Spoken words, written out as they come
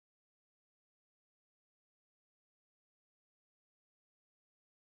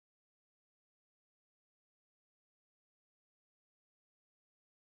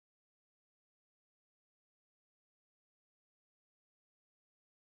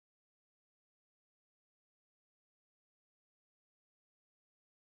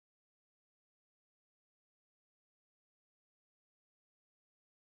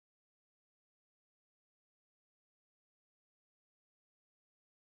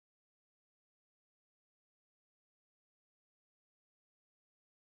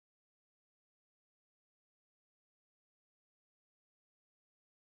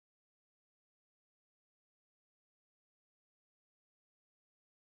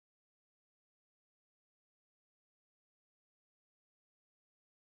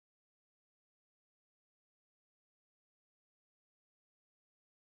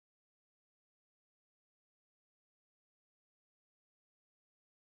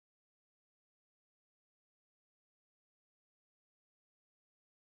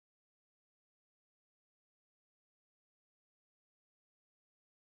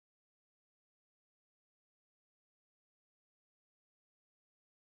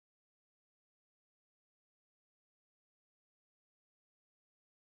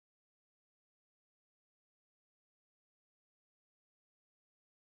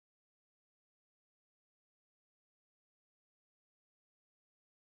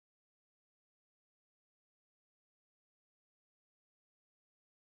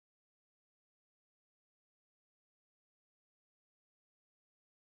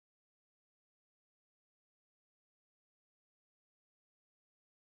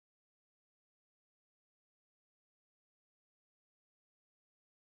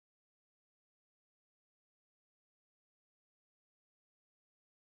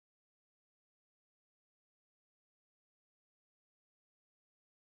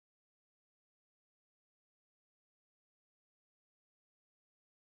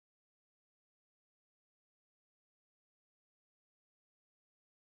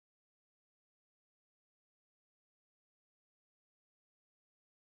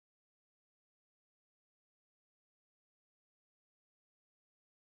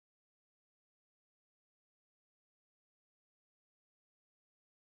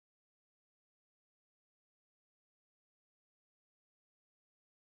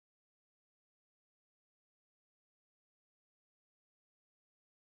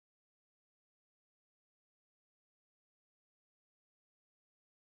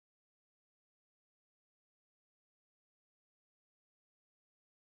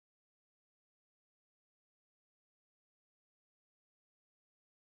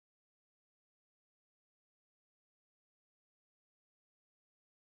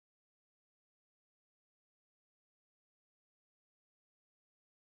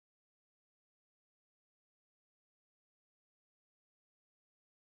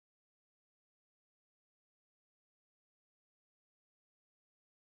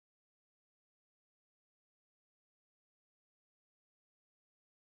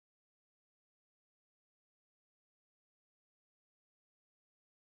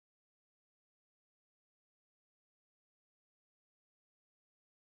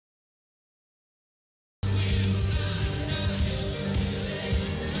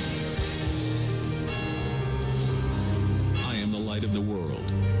light of the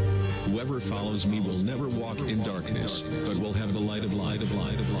world. Whoever follows me will never walk in darkness, but will have the light of light of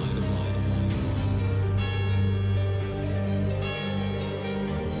light of light of light of light.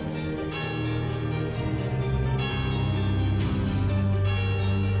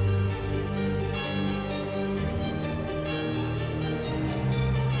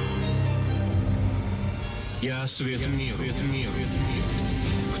 Я свет миру.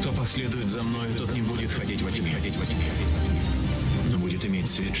 Кто последует за мною, тот не будет ходить во тьме, но будет иметь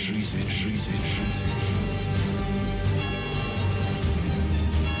свет жизни.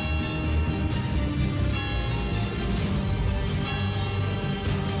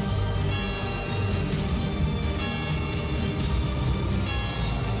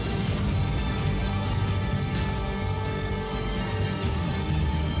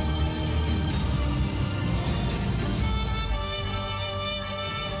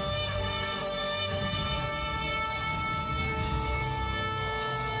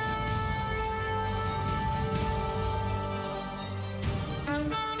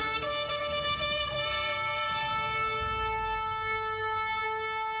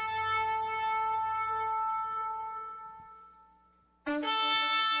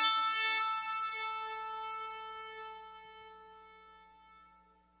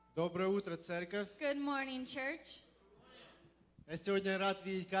 Доброе утро, церковь. Good morning, church. Я сегодня рад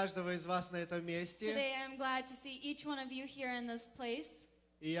видеть каждого из вас на этом месте. Today I'm glad to see each one of you here in this place.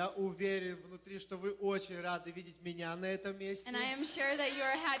 И я уверен внутри, что вы очень рады видеть меня на этом месте. And I am sure that you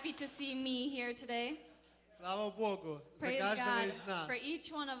are happy to see me here today. Слава Богу за Praise каждого God из нас. for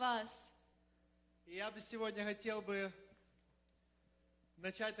each one of us. И я бы сегодня хотел бы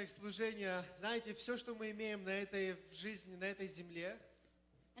начать так служение. Знаете, все, что мы имеем на этой жизни, на этой земле,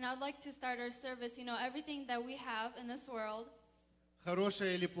 And I would like to start our service, everything that we have in this world,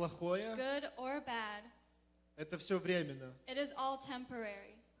 хорошее или плохое, good or bad, это все временно. it is all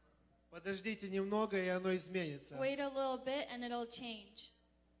temporary. Подождите немного, и оно изменится. Wait a little bit and it'll change.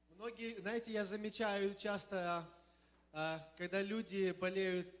 Многие, знаете, я замечаю часто, когда люди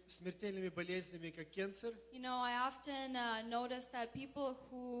болеют смертельными болезнями, как канцер, I often notice that people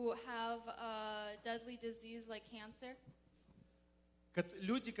who have a deadly disease like cancer,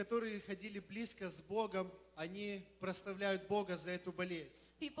 люди, которые ходили близко с Богом, они прославляют Бога за эту болезнь.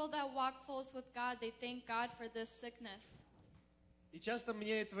 people that walk close with God, they thank God for this sickness. И часто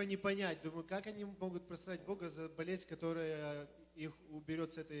мне этого не понять. Думаю, как они могут прославлять Бога за болезнь, которая их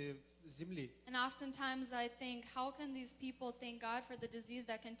уберет с этой земли. And oftentimes I think, how can these people thank God for the disease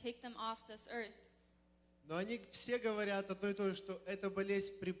that can take them off this earth? Но они все говорят одно и то же, что эта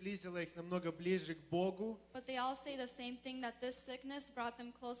болезнь приблизила их намного ближе к Богу. But they all say the same thing, that this sickness brought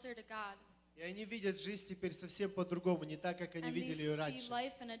them closer to God. И они видят жизнь теперь совсем по-другому, не так, как они And they видели ее see раньше.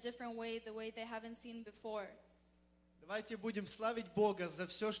 life in a different way, the way they haven't seen before. Давайте будем славить Бога за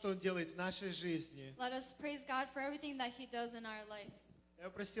все, что Он делает в нашей жизни. Let us praise God for everything that He does in our life. Я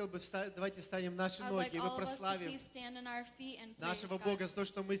просил бы, давайте встанем наши I'd like ноги, и мы all of us to прославим please stand on our feet and praise нашего God. Бога за то,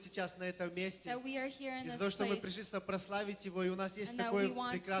 что мы сейчас на этом месте, That we are here in и за this то, что мы place. пришли сюда прославить Его, и у нас есть And that такой we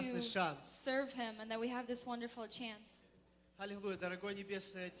want прекрасный to шанс. serve Him, and that we have this wonderful chance. Аллилуйя, дорогой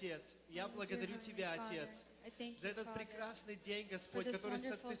Небесный Отец, я благодарю Тебя, Отец, I thank за you, этот Father, прекрасный день, for Господь, this который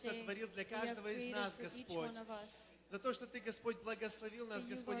wonderful Ты day сотворил для that you have каждого из created нас, for each Господь. one of us. За то, что Ты, Господь, благословил нас, That you,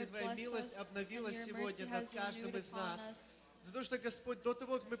 Господь, и Lord, Твоя bless милость us, обновилась and your сегодня mercy над has каждым renewed из upon нас. us. За то, что, Господь, до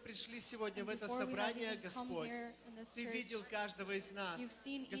того, как мы пришли сегодня в And это before we have собрание, even come Господь, here in this Ты church, видел каждого из нас. you've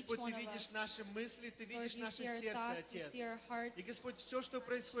seen each Господь, Ты one of видишь us. наши мысли, Ты Lord, видишь you наше see our сердце, thoughts, you Отец. see our hearts, И, Господь, все, что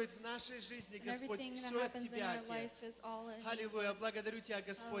происходит в нашей жизни, and Господь, everything that все от happens in Тебя, our life Отец. is all in you. Аллилуйя, благодарю Тебя,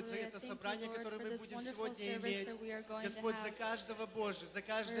 Господь, за Hallelujah. это Thank you, собрание, Lord, которое for мы this будем wonderful сегодня service иметь. that we are going to Господь, за have. каждого Божия, за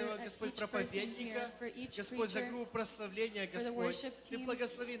каждого, For Господь, each person проповедника, here, for each Господь, за preacher, группу прославления, for the Господь. worship Ты team.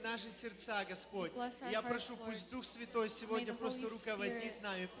 благослови наши сердца, Господь. Bless our И я hearts, прошу, Lord. пусть Дух Святой сегодня the просто Holy руководит Spirit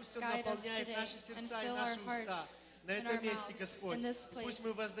нами, пусть Он guide us наполняет today наши and сердца и fill наши our уста. hearts На and этом our месте, mouths Господь. in this Пусть place.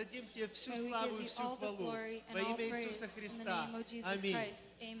 мы воздадим Тебе всю May we славу give и you всю all the хвалу. glory and Во all имя praise Иисуса in the Христа. name of Jesus Аминь. Christ.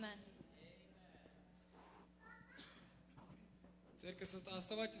 Amen. Церковь,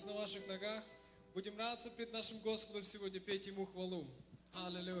 оставайтесь на ваших ногах. Будем радоваться пред нашим Господом сегодня, петь Ему хвалу.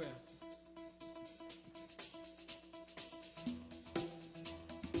 Аллилуйя.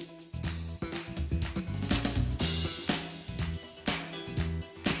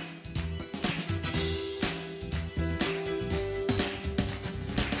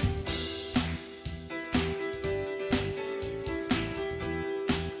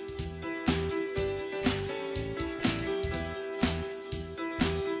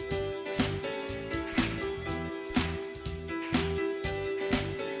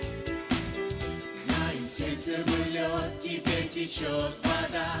 Thank сердце был лед, теперь течет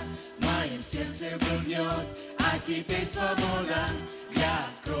вода. В моем сердце был гнет, а теперь свобода. Я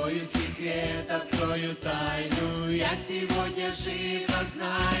открою секрет, открою тайну. Я сегодня жив, а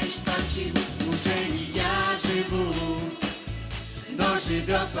знаешь почему? Уже не я живу, но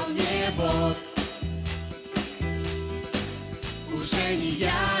живет во мне Бог. Уже не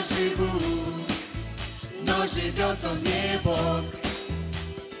я живу, но живет во мне Бог.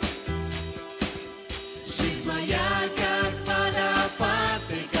 Жизнь моя как водопад,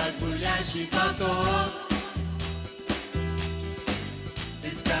 ты как бурлящий поток.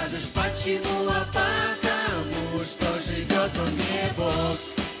 Ты скажешь почему, а потому что живет во мне Бог.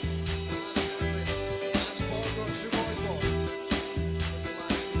 Наш Бог, Он живой Бог. Мы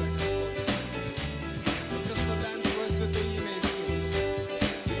славим Тебя, Господь. Мы прославляем Твое святое имя, Иисус,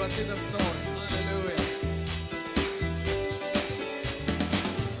 ибо Ты достоин. Аллилуйя.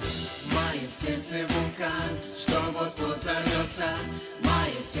 В моем сердце вулкан, что вот-вот взорвется.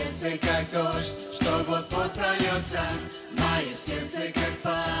 Мое сердце как дождь, что вот-вот прольется. Мое сердце как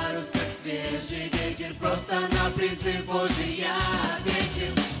парус, как свежий ветер. Просто на призыв Божий я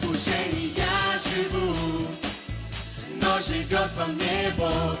ответил. Уже не я живу, но живет во мне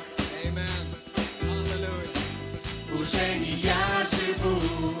Бог. Amen. Аллилуйя. Уже не я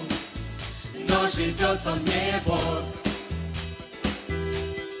живу, но живет во мне Бог.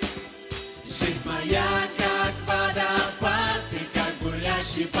 Жизнь моя как водопад, ты как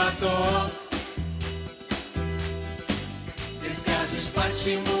бурлящий поток. Ты скажешь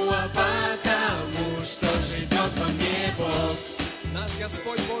почему, а потому что живет во мне Бог. Наш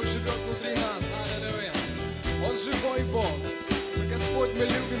Господь Бог живет внутри нас. Аллилуйя. Он живой Бог. Господь, мы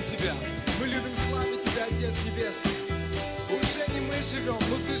любим Тебя. Мы любим славить Тебя, Отец Небесный. Уже не мы живем,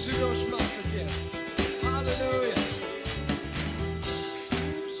 но Ты живешь в нас, Отец. Аллилуйя.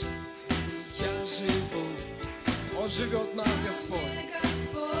 Я живу. Он живет в нас, Господь.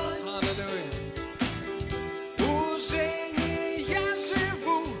 Аллилуйя. Уже не я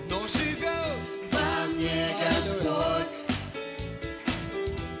живу, но живет Во мне Господь.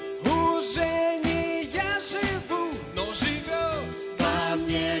 Уже не я живу, но живет. Во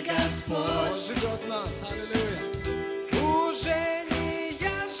мне Он Господь. живет в нас, аллилуйя. Уже не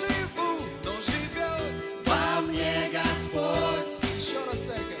я живу, но живет. Во мне Господь. Еще раз,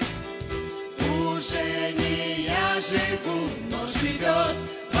 церковь. Уже не я живу, но живет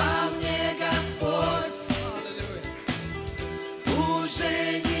во мне Господь. Аллилуйя.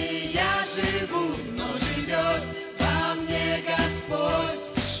 Уже не я живу, но живет во мне Господь.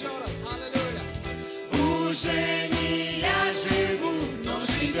 Еще раз, аллилуйя. Уже не я живу, но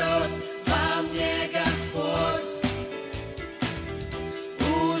живет во мне Господь.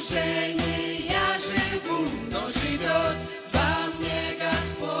 Уже не я живу, но живет во мне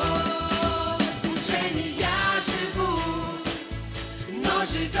Господь. Уже не я живу, но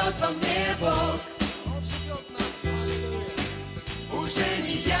живет во мне Бог. Он живет в нас, аллилуйя. Уже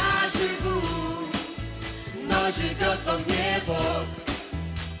не я живу, но живет во мне Бог.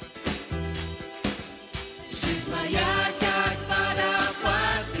 Жизнь моя как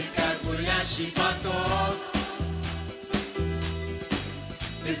водопад, ты как бурлящий поток.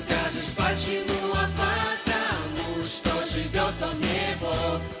 Ты скажешь почему, а потому что живет во мне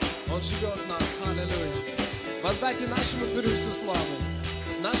Бог. Он живет в нас, аллилуйя. Воздайте нашему царю всю славу.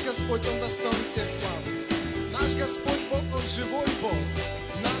 Наш Господь, Он достоин всей славы. Наш Господь Бог, Он живой Бог.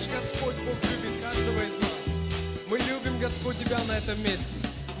 Наш Господь Бог любит каждого из нас. Мы любим, Господь, Тебя на этом месте.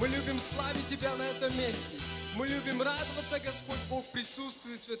 Мы любим славить Тебя на этом месте. Мы любим радоваться, Господь Бог, в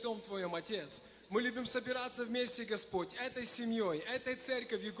присутствии святом Твоем, Отец. Мы любим собираться вместе, Господь, этой семьей, этой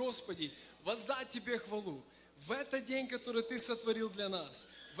церковью, Господи, воздать Тебе хвалу. В этот день, который Ты сотворил для нас,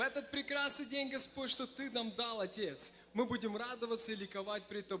 в этот прекрасный день, Господь, что Ты нам дал, Отец, мы будем радоваться и ликовать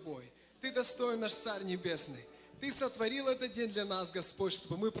пред Тобой. Ты достоин, наш Царь Небесный. Ты сотворил этот день для нас, Господь,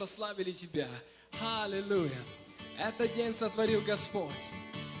 чтобы мы прославили Тебя. Аллилуйя! Этот день сотворил Господь.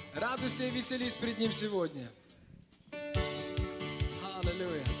 Радуйся и веселись пред Ним сегодня.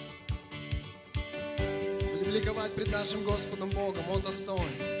 Аллилуйя! Будем ликовать пред нашим Господом Богом. Он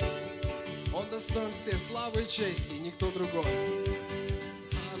достоин. Он достоин всей славы и чести, никто другой.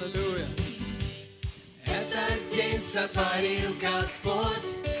 Аллилуйя! Этот день сотворил Господь,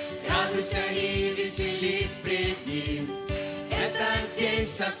 радуйся и веселись пред Ним. Этот день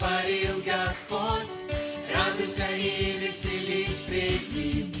сотворил Господь, радуйся и веселись пред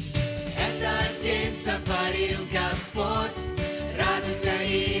Ним. Этот день сотворил Господь, радуйся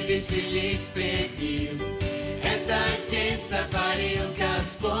и веселись пред Ним. Этот день сотворил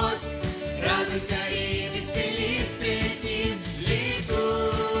Господь, радуйся и веселись пред Ним.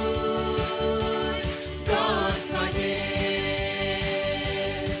 Ликуй в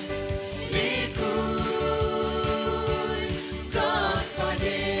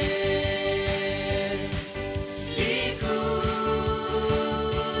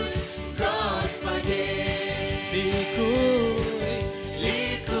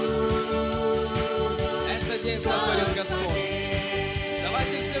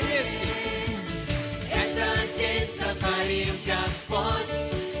сотворил Господь,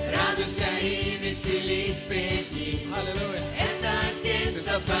 радуйся и веселись пред Ним. Аллилуйя. Этот день Ты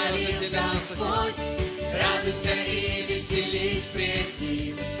сотворил сотворил для нас, Господь, радуйся и веселись пред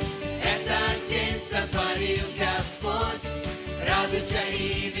Ним. Этот день сотворил Господь, радуйся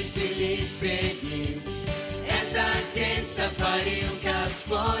и веселись пред Ним. Этот день сотворил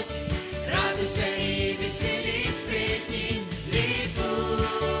Господь, радуйся и веселись пред Ним. Ликуй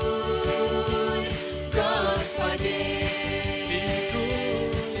в Господе.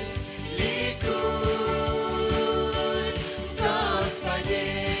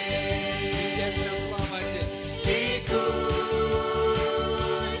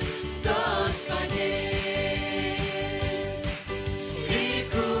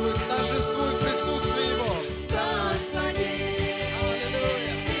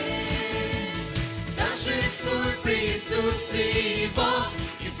 Присутствие Его,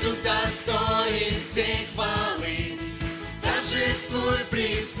 Иисус достоин всей хвалы. Торжествуй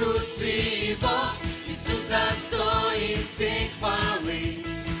присутствие Его, Иисус достоин всей хвалы.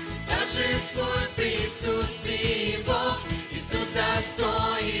 Торжествуй присутствие Его, Иисус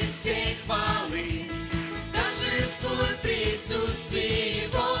достоин всей хвалы. Торжествуй присутствие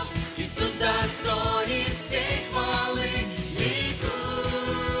Его, Иисус достоин всей хвалы.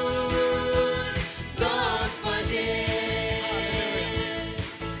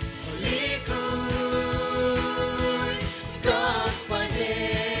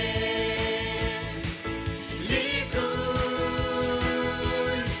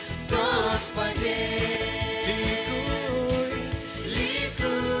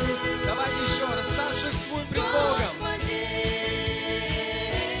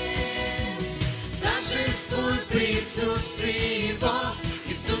 Присутствие Его,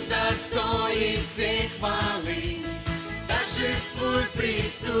 Иисус достоин всей хвалы. Торжествуй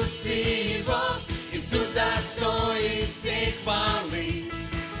присутствие Его, Иисус достоин всей хвалы.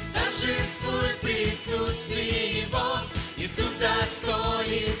 Торжествуй присутствие Его, Иисус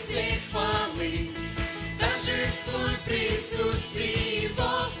достоин всей хвалы. Торжествуй присутствие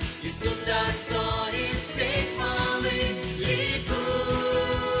Его, Иисус достоин всей хвалы.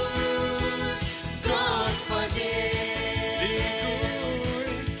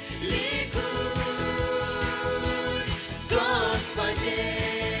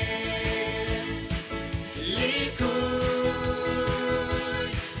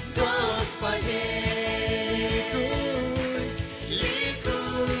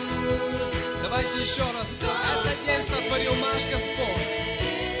 Еще раз. Этот день сотворил наш Господь.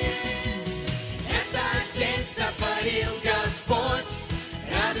 Этот день сотворил Господь,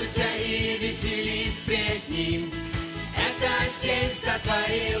 радуйся и веселись пред Ним. Этот день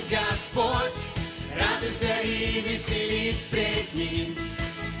сотворил Господь, радуйся и веселись пред Ним.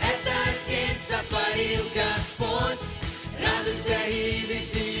 Этот день сотворил Господь, радуйся и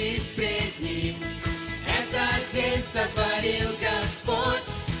веселись пред Ним. Этот день сотворил Господь,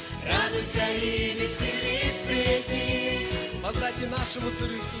 радуйся и веселись пред Ним. Воздайте нашему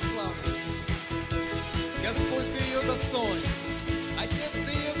Царю всю славу. Господь, Ты ее достоин. Отец,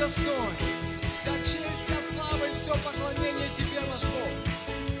 Ты ее достоин. Вся честь, вся слава и все поклонение Тебе, наш Бог.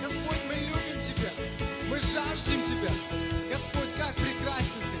 Господь, мы любим Тебя. Мы жаждем Тебя. Господь, как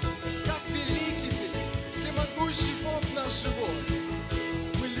прекрасен Ты, как великий Ты, всемогущий Бог наш живой.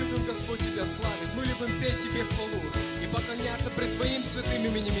 Мы любим, Господь, Тебя славить. Мы любим петь Тебе хвалу и поклоняться пред Твоим святым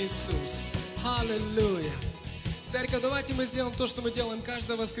именем Иисус. Аллилуйя! Церковь, давайте мы сделаем то, что мы делаем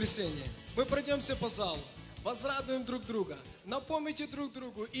каждое воскресенье. Мы пройдемся по залу, возрадуем друг друга, напомните друг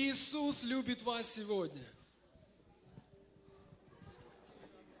другу, Иисус любит вас сегодня.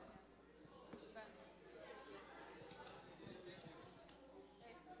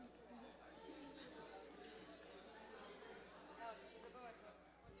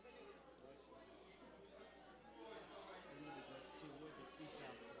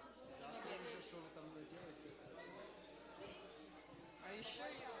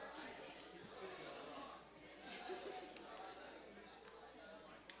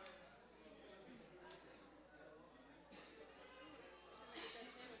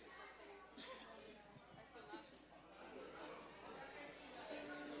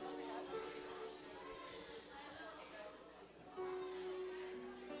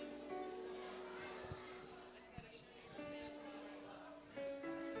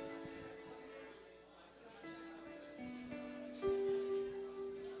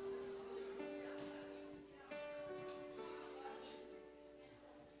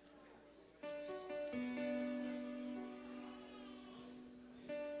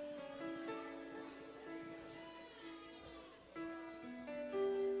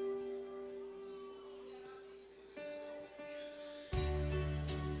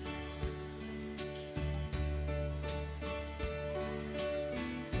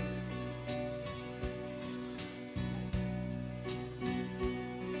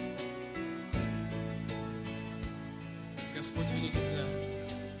 Господь, великий Царь,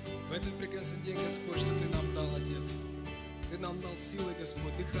 в этот прекрасный день, Господь, что Ты нам дал, Отец. Ты нам дал силы,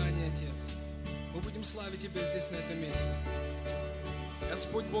 Господь, дыхание, Отец. Мы будем славить Тебя здесь, на этом месте.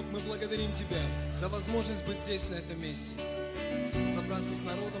 Господь Бог, мы благодарим Тебя за возможность быть здесь, на этом месте. Собраться с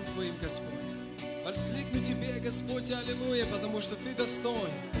народом Твоим, Господь. Воскликнуть Тебе, Господь, аллилуйя, потому что Ты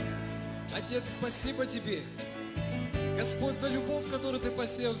достоин. Отец, спасибо Тебе, Господь, за любовь, которую Ты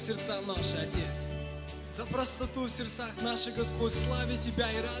посеял в сердца наши, Отец. За простоту в сердцах наших, Господь, славить Тебя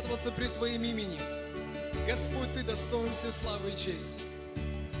и радоваться пред Твоим именем. Господь, Ты достоин всей славы и чести.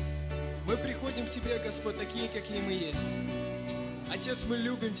 Мы приходим к Тебе, Господь, такие, какие мы есть. Отец, мы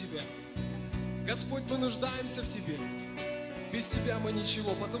любим Тебя. Господь, мы нуждаемся в Тебе. Без Тебя мы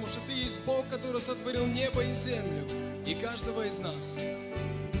ничего, потому что Ты есть Бог, который сотворил небо и землю, и каждого из нас.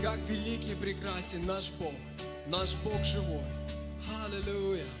 Как великий и прекрасен наш Бог живой.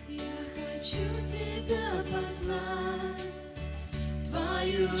 Аллилуйя. Я хочу Тебя познать,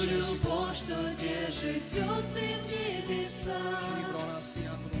 Твою любовь, что держит звезды в небесах.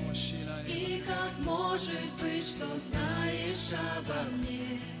 И как может быть, что знаешь обо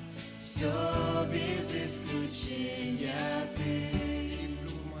мне все без исключения Ты?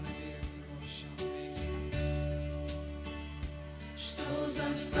 Что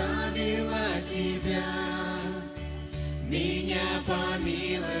заставило Тебя меня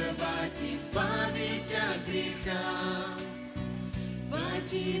помиловать, избавить от греха?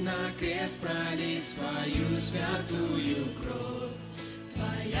 Войти на крест, пролить свою святую кровь,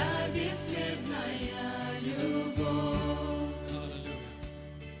 Твоя бессмертная любовь.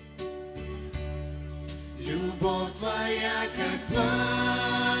 Любовь Твоя, как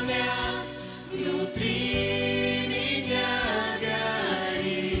пламя, внутри меня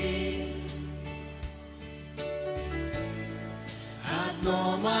горит. Одно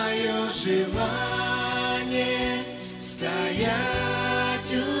мое желание —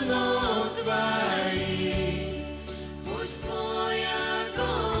 стоять у ног Твоих. Пусть Твой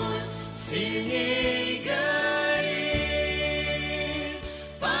огонь сильней горит.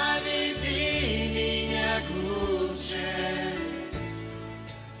 Поведи меня глубже,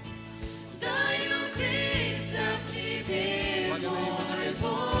 дай укрыться в Тебе, мой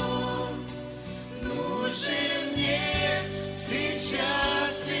Бог. Нужен мне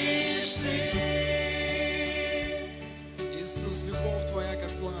сейчас лишь Ты. Иисус, любовь Твоя,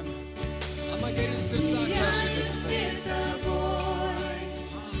 как пламя, она горит в сердцах наших, Господь.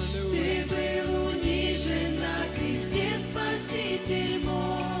 Аллилуйя. Ты был унижен на кресте, Спаситель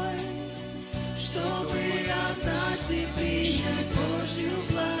мой, чтобы однажды принять Божью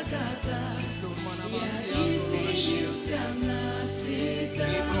благодать. Я изменился навсегда.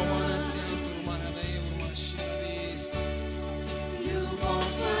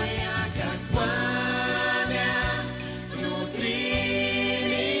 Любовь Твоя, как пламя, внутри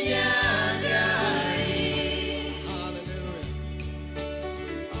меня горит.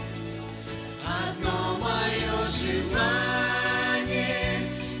 Одно мое желание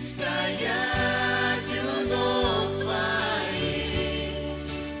 — стоять у ног Твоих.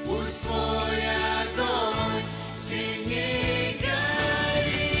 Пусть Твой огонь сильней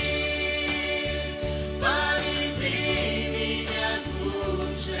горит. Поведи меня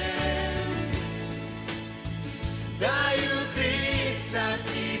глубже, дай укрыться в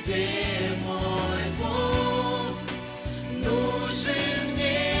Тебе, мой Бог. Нужен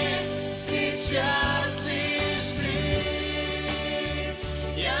мне сейчас лишь Ты.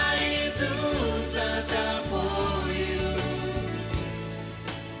 Я иду за Тобою,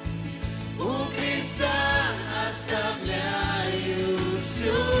 у креста оставляю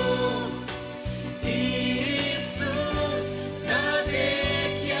все. Иисус,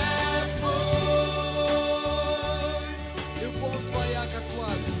 навек я Твой. Любовь Твоя, как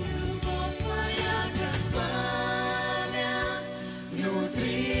пламя. Любовь Твоя, как пламя,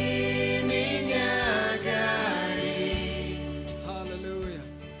 внутри меня горит. Аллилуйя.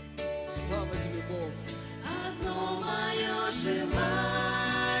 Слава Тебе, Бог. Одно мое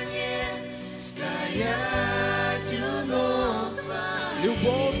желание — стоять у ног Твоих.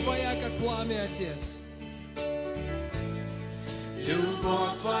 Любовь Твоя, как пламя, Отец.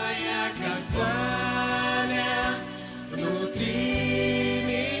 Любовь Твоя, как пламя, внутри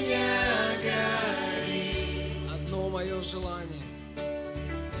меня горит. Одно мое желание.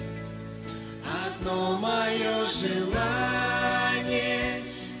 Одно мое желание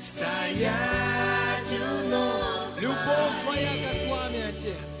 — стоять у ног Любовь Твоя, как пламя,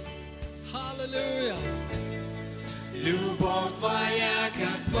 Отец. Аллилуйя. Любовь Твоя,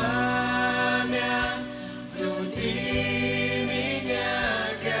 как пламя, внутри меня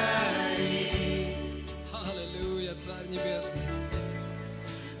горит. Аллилуйя, Царь Небесный.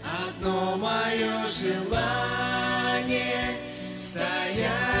 но мое желание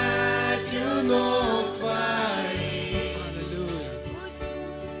стоять у ног Твоих. Аллилуйя.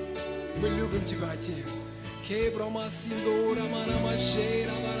 Мы любим Тебя, Отец.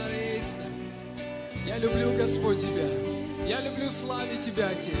 Я люблю, Господь, Тебя. Я люблю славить Тебя,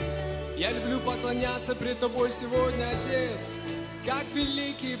 Отец. Я люблю поклоняться пред Тобой сегодня, Отец. Как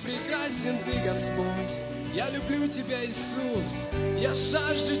великий и прекрасен Ты, Господь. Я люблю Тебя, Иисус. Я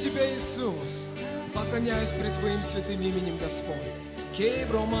жажду Тебя, Иисус. Поклоняюсь пред Твоим святым именем, Господь.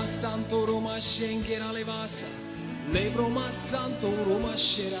 Кеброма санто рума шенгера леваса. Леврома санто рума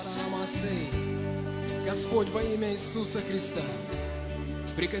шера рамасей. Господь, во имя Иисуса Христа,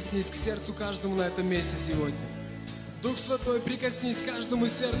 прикоснись к сердцу каждому на этом месте сегодня. Дух Святой, прикоснись к каждому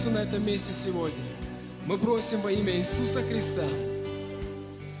сердцу на этом месте сегодня. Мы просим во имя Иисуса Христа.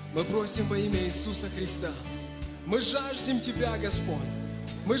 Мы просим во имя Иисуса Христа. Мы жаждем Тебя, Господь.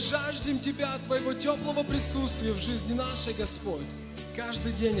 Мы жаждем Тебя, Твоего теплого присутствия в жизни нашей, Господь.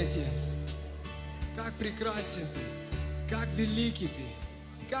 Каждый день, Отец. Как прекрасен Ты, как великий Ты,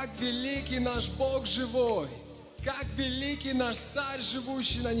 как великий наш Бог живой, как великий наш Царь,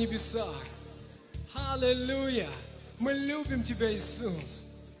 живущий на небесах. Аллилуйя! Мы любим Тебя, Иисус.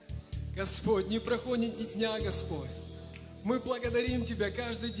 Господь, не проходит ни дня, Господь. Мы благодарим Тебя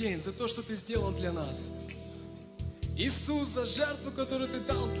каждый день за то, что Ты сделал для нас. Иисус, за жертву, которую Ты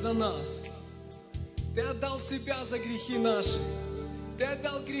дал за нас. Ты отдал себя за грехи наши. Ты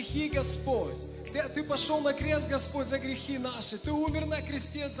отдал грехи, Господь. Ты пошел на крест, Господь, за грехи наши. Ты умер на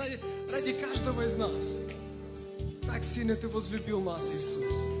кресте ради каждого из нас. Так сильно Ты возлюбил нас,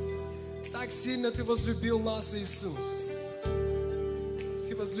 Иисус. Так сильно Ты возлюбил нас, Иисус.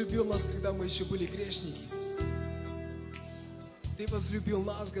 Ты возлюбил нас, когда мы еще были грешники. Ты возлюбил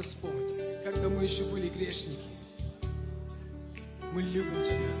нас, Господь, когда мы еще были грешники. Мы любим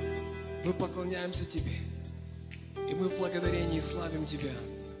Тебя. Мы поклоняемся Тебе. И мы в благодарении славим Тебя.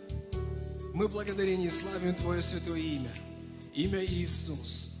 Мы в благодарении славим Твое святое имя. Имя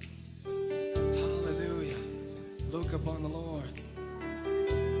Иисус. Hallelujah. Look upon the Lord.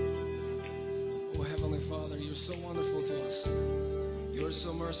 Oh, Heavenly Father, You're so wonderful to us. You're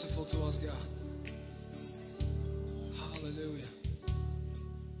so merciful to us, God. Hallelujah.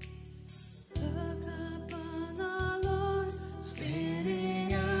 Look upon the Lord,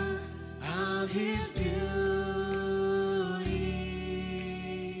 standing out His beauty.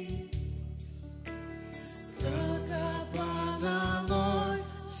 Look upon the Lord,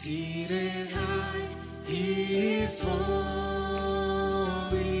 seated high, He is holy.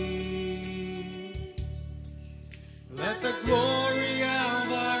 Let the glory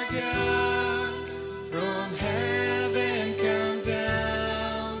of our God from heaven come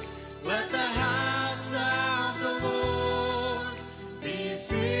down. Let the house of the Lord be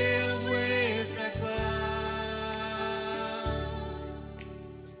filled with the cloud.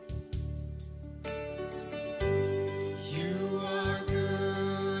 You are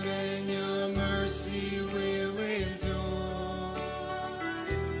good and Your mercy will endure.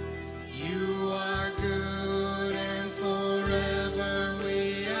 You are good and forever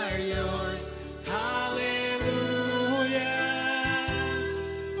we are Yours. Hallelujah.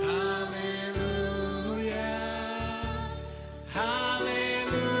 Hallelujah.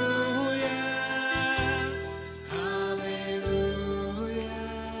 Hallelujah. Hallelujah.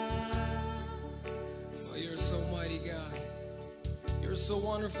 Oh, You're so mighty, God. You're so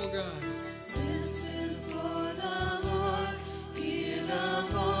wonderful, God. Listen for the Lord, hear the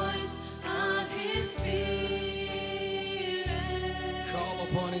voice of His Spirit. Call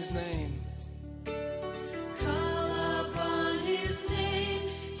upon His name. Call upon His name,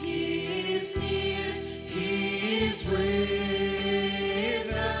 He is near, He is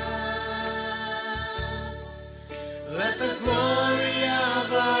with us. Let the glory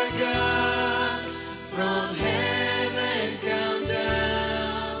of our God from heaven come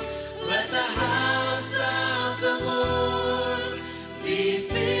down. Let the house of the Lord be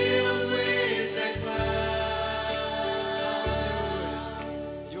filled with the cloud.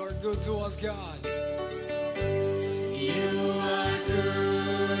 You are good to us, God. You are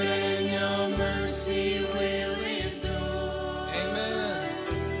good and Your mercy will endure. Amen.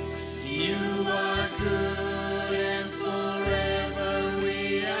 You are good and forever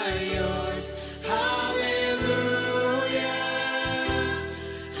we are Yours. Hallelujah.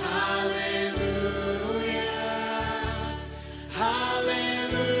 Hallelujah.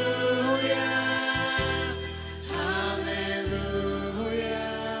 Hallelujah. Hallelujah.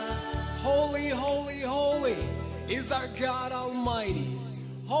 Holy, holy, holy is our God Almighty.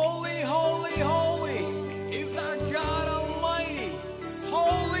 Holy, holy, holy is our God Almighty.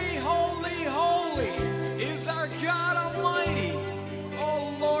 Holy, holy.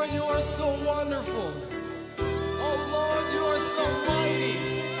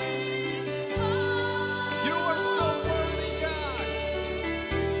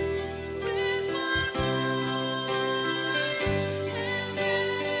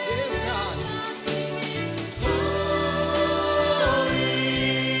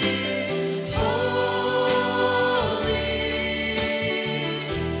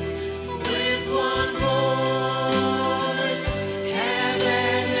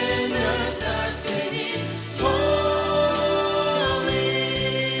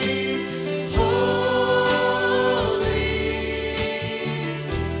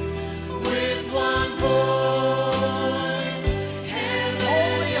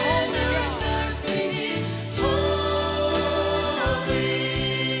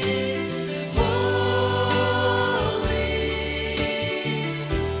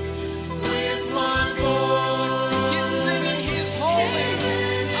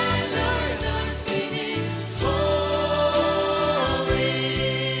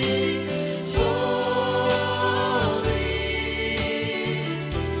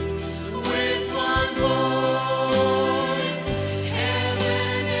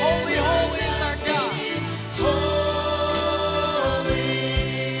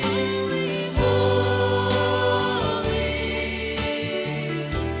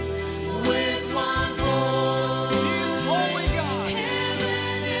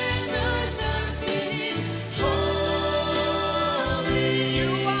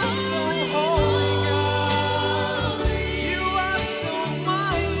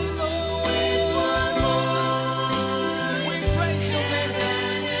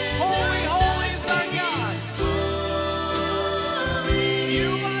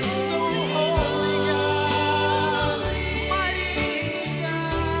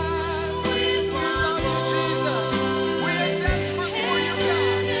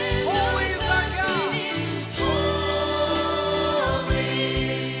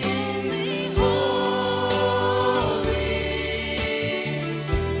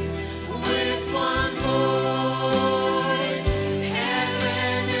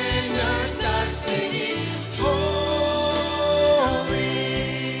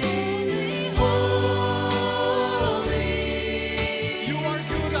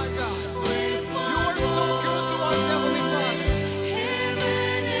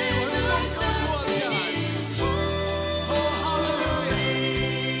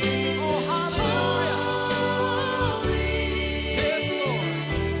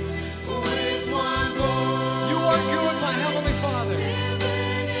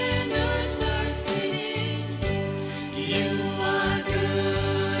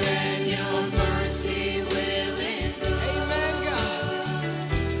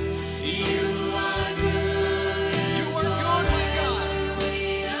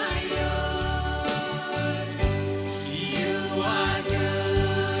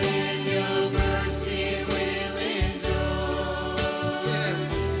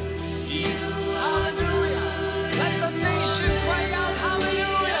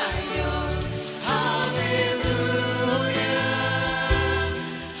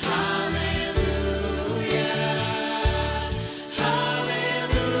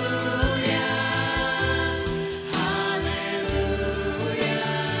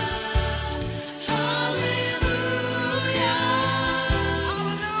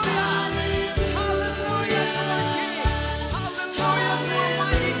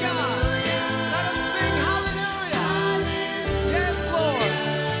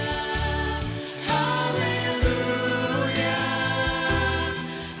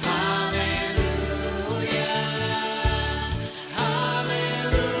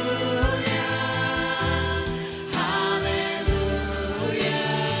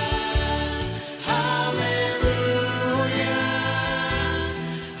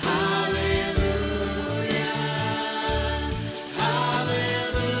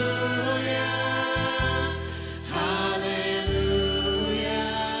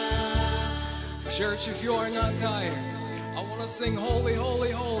 Church, if you are not tired, I want to sing holy,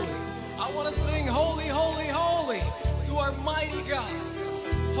 holy, holy. I want to sing holy, holy, holy to our mighty God.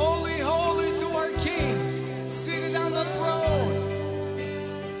 Holy, holy to our King, seated on the throne.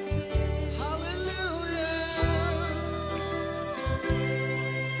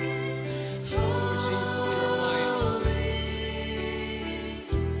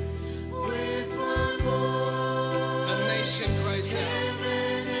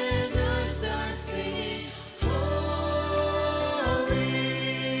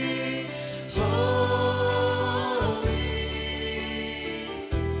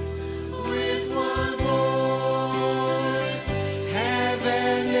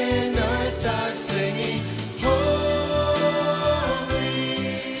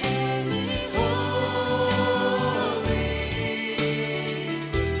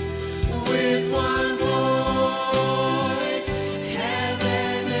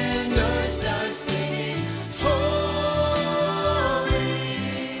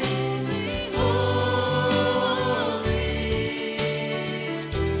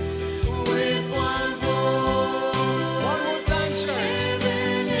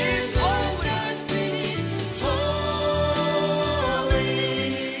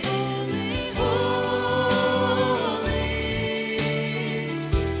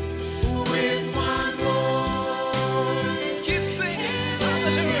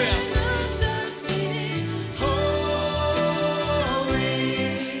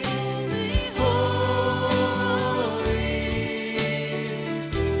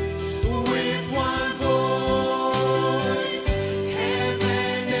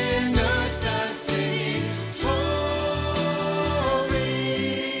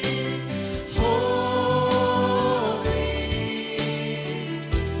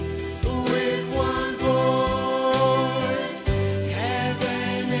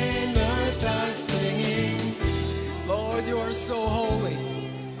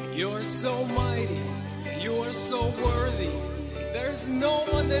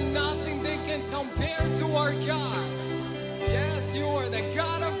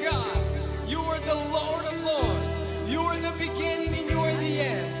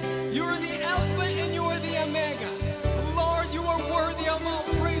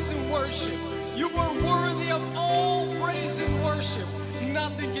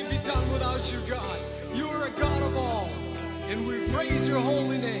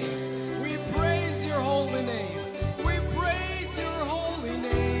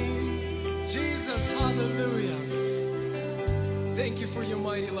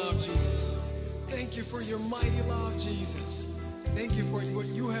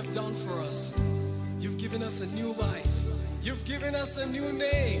 A new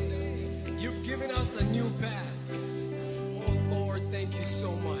name. You've given us a new path. Oh Lord, thank you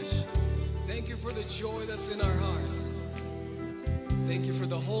so much. Thank you for the joy that's in our hearts. Thank you for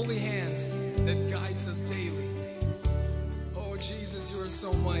the holy hand that guides us daily. Oh Jesus, you are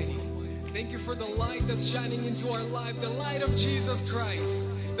so mighty. Thank you for the light that's shining into our life, the light of Jesus Christ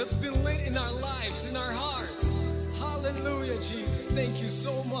that's been lit in our lives, in our hearts. Hallelujah, Jesus. Thank you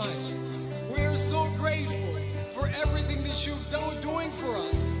so much. We are so grateful for everything that you've done doing for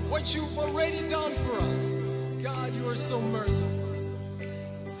us, what you've already done for us. God, you are so merciful.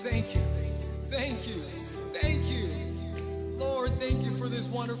 Thank you. Thank you. Thank you. Lord, thank you for this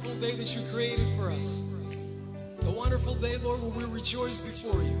wonderful day that you created for us. The wonderful day, Lord, where we rejoice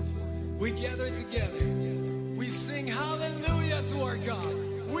before you. We gather together. We sing hallelujah to our God.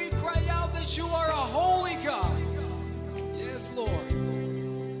 We cry out that you are a holy God. Yes, Lord.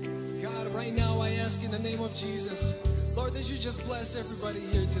 God, right now I ask in the name of Jesus, Lord, that you just bless everybody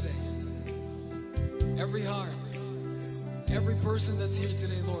here today. Every heart, every person that's here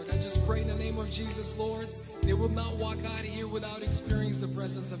today, Lord. I just pray in the name of Jesus, Lord, they will not walk out of here without experiencing the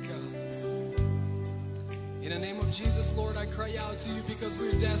presence of God. In the name of Jesus, Lord, I cry out to you because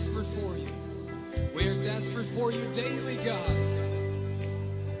we're desperate for you. We are desperate for you daily, God.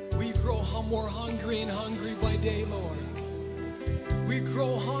 We grow more hungry and hungry by day, Lord. We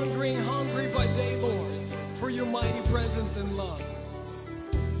grow hungry and hungry by day, Lord, for your mighty presence and love.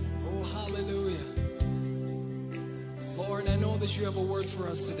 Oh, hallelujah. Lord, I know that you have a word for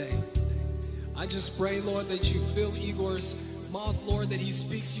us today. I just pray, Lord, that you fill Igor's mouth, Lord, that he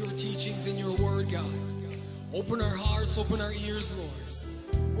speaks your teachings in your word, God. Open our hearts, open our ears,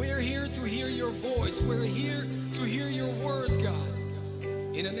 Lord. We're here to hear your voice. We're here to hear your words, God.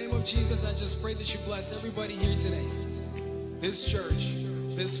 In the name of Jesus, I just pray that you bless everybody here today. This church,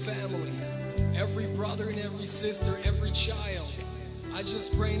 this family, every brother and every sister, every child. I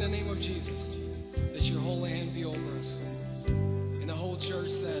just pray in the name of Jesus that your holy hand be over us. And the whole church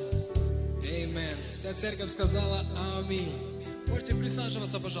said, Amen. Вся церковь сказала аминь. Можете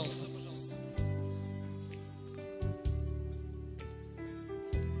присаживаться, пожалуйста.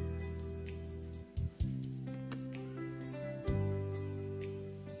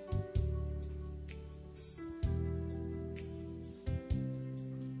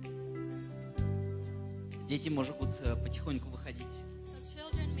 Дети могут потихоньку выходить. So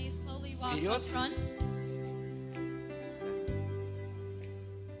children may slowly walk Вперед. up front.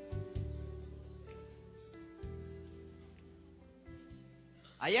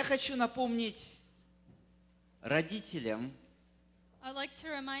 А я хочу напомнить родителям I'd like to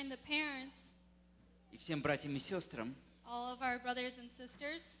remind the parents, и всем братьям и сестрам all of our brothers and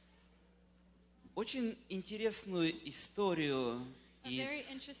sisters, очень интересную историю a very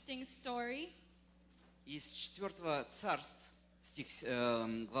interesting story из 4 Царств,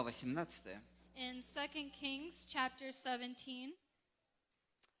 глава 17. in 2 Kings chapter 17.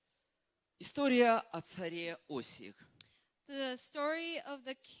 История о царе Осии. The story of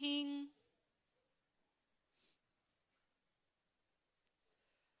the king.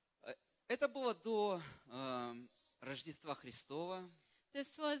 Это было до Рождества Христова,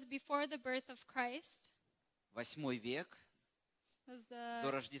 This was before the birth of Christ. 8 век, Was до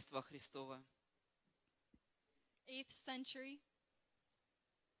the Рождества Христова. 8th century.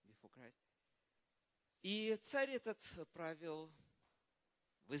 Before Christ. И царь этот правил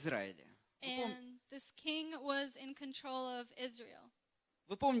в Израиле. And this king was in control of Israel.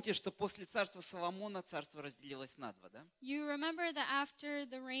 Вы помните, что после царства Соломона царство разделилось на два, да? You remember that after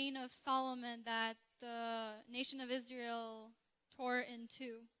the reign of Solomon that the nation of Israel tore in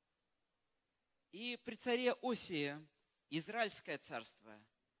two. И при царе Осии Израильское царство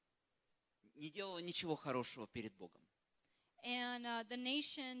не делало ничего хорошего перед Богом. And the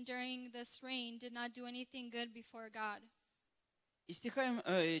nation during this reign did not do anything good before God. И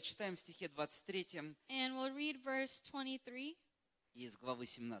читаем в стихе 23 And we'll read verse 23 из главы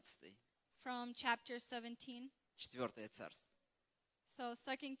 17, from chapter 17. 4 царство. So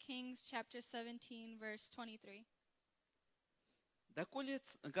 2 Kings chapter 17 verse 23. «Доколе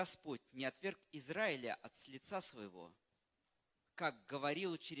Господь не отверг Израиля от лица своего, как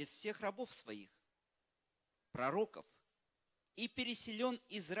говорил через всех рабов своих, пророков, и переселен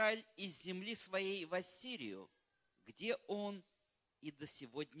Израиль из земли своей в Ассирию, где он и до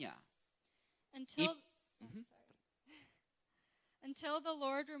сего дня». Until the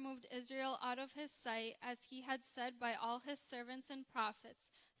Lord removed Israel out of his sight, as he had said by all his servants and prophets.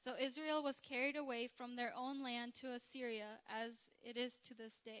 So Israel was carried away from their own land to Assyria, as it is to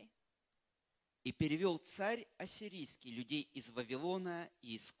this day. «И перевел царь ассирийский людей из Вавилона,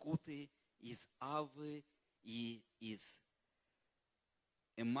 и из Куты, из Авы, и из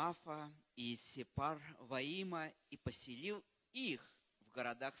Эмафа, и из Сепар-Ваима, и поселил их в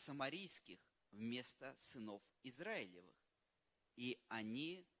городах самарийских вместо сынов Израилевых. И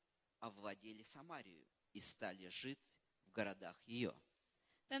они овладели Самарию и стали жить в городах ее».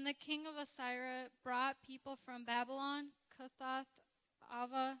 Then the king of Assyria brought people from Babylon, Cuthath,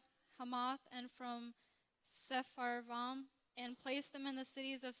 Ava, Hamath, and from Sepharvaim, and placed them in the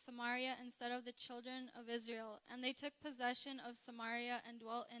cities of Samaria instead of the children of Israel. And they took possession of Samaria and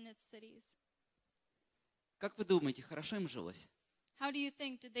dwelt in its cities. Как вы думаете, хорошо им жилось? How do you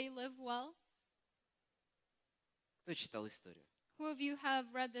think? Did they live well? Кто читал историю? Who of you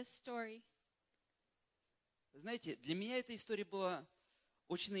have read this story? Знаете, для меня эта история была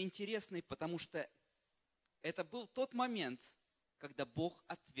очень интересной, потому что это был тот момент, когда Бог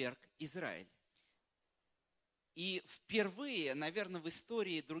отверг Израиль. И впервые, наверное, в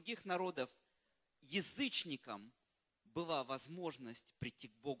истории других народов язычникам была возможность прийти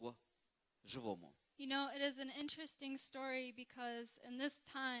к Богу живому. You know, it is an interesting story because in this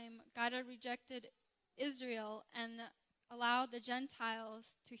time, God had rejected Israel and allowed the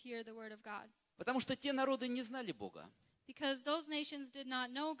Gentiles to hear the word of God. Потому что те народы не знали Бога. Because those nations did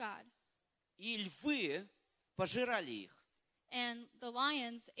not know God. И львы пожирали их And the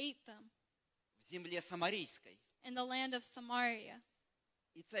lions ate them в земле самарийской. in the land of Samaria.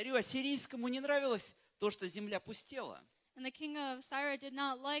 И царю ассирийскому не нравилось то, что земля пустела. And the king of Assyria did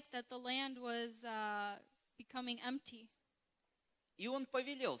not like that the land was becoming empty. И он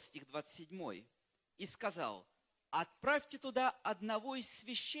повелел, стих 27, и сказал: «Отправьте туда одного из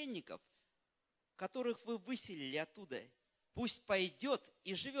священников, которых вы выселили оттуда. Пусть пойдет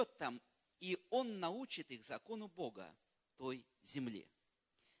и живет там, и он научит их закону Бога той земли».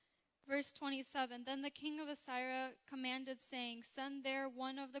 Verse 27, Then the king of Assyria commanded, saying, Send there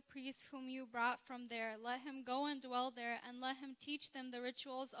one of the priests whom you brought from there. Let him go and dwell there, and let him teach them the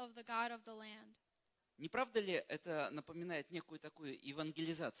rituals of the God of the land. Не правда ли это напоминает некую такую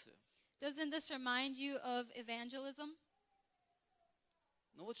евангелизацию? Doesn't this remind you of evangelism?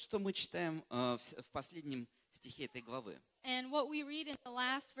 Ну вот что мы читаем в последнем стихе этой главы. And what we read in the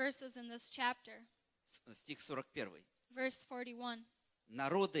last verses in this chapter, Стих 41. verse 41.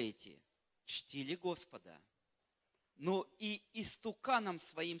 Народы эти чтили Господа, но и истуканам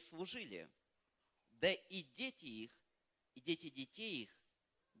своим служили, да и дети их, и дети детей их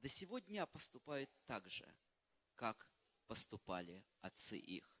до сего дня поступают так же, как поступали отцы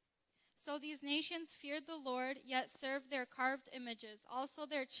их. So these nations feared the Lord, yet served their carved images. Also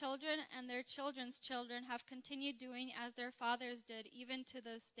their children and their children's children have continued doing as their fathers did, even to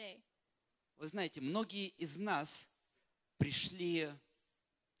this day. Вы знаете, многие из нас пришли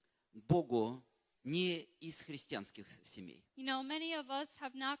к Богу не из христианских семей. You know, many of us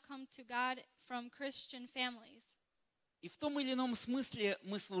have not come to God from Christian families. И в том или ином смысле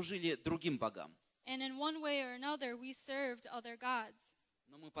мы служили другим богам. And in one way or another, we served other gods.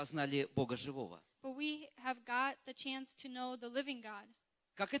 Но мы познали Бога живого. But we have got the chance to know the living God.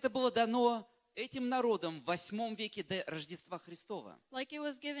 Как это было дано этим народам в 8 веке до Рождества Христова. Like it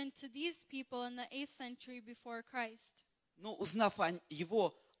was given to these people in the 8th century before Christ. Но узнав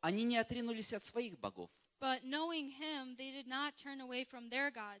Его, они не отринулись от своих богов. But knowing Him, they did not turn away from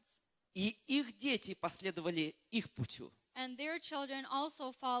their gods. И их дети последовали их путю. And their children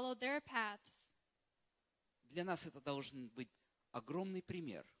also followed their paths. Для нас это должен быть огромный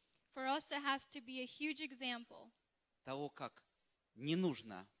пример For us, it has to be a huge example того, как не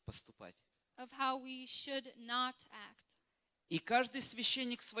нужно поступать. of how we should not act. И каждый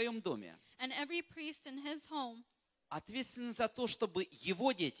священник в своем доме And every priest in his home ответственен за то, чтобы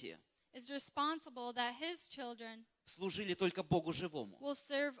его дети is responsible that his children служили только Богу живому will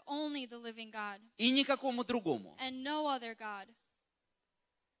serve only the living God и никакому другому. and no other God.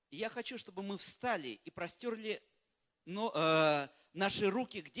 И я хочу, чтобы мы встали и простерли наши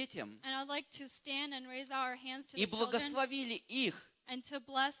руки к детям And I'd like to stand and raise our hands to и the children благословили их and to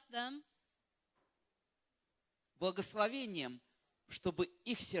bless them благословением, чтобы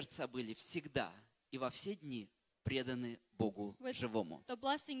их сердца были всегда и во все дни преданы Богу with живому. the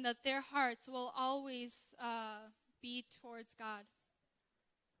blessing that their hearts will always be towards God.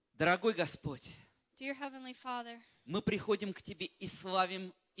 Дорогой Господь, Dear Heavenly Father, мы приходим к Тебе и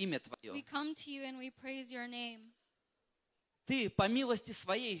славим имя we Твое. come to you and we praise your name. Ты по милости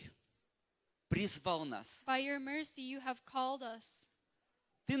Своей призвал нас. By your mercy, you have called us.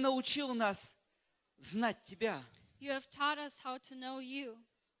 Ты научил нас знать Тебя. You have taught us how to know you.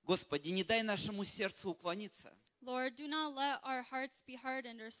 Господи, не дай нашему сердцу уклониться Lord, do not let our hearts be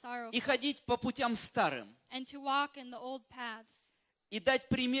hardened or sorrowful, и ходить по путям старым, and to walk in the old paths. и дать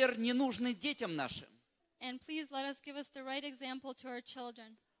пример ненужный детям нашим. And please let us give us the right example to our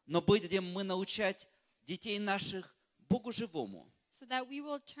children, Но будем мы научать детей наших Богу живому, so that we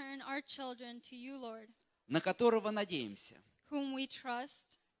will turn our children to you, Lord, на которого надеемся, whom we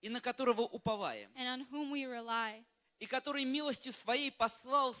trust и на которого уповаем, and on whom we rely. и который милостью Своей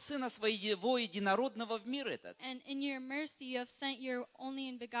послал Сына Своего Единородного в мир этот. And in your mercy, you have sent your only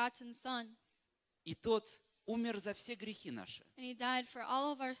and begotten Son, И Тот умер за все грехи наши and he died for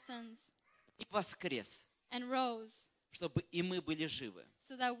all of our sins и воскрес, and rose, чтобы и мы были живы.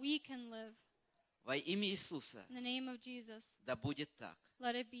 so that we can live. Во имя Иисуса In the name of Jesus, да будет так.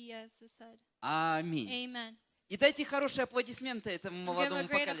 let it be as is said. Аминь. Amen. И дайте хорошие аплодисменты этому Give a молодому great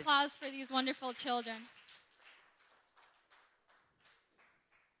поколению. applause for these wonderful children.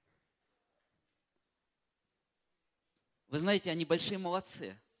 Вы знаете, они большие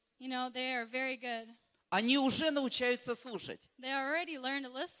молодцы. You know, they are very good. Они уже научаются слушать. They already learned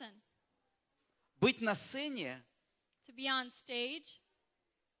to listen. Быть на сцене To be on stage,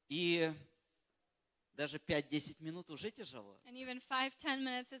 и даже 5-10 минут уже тяжело. and even 5-10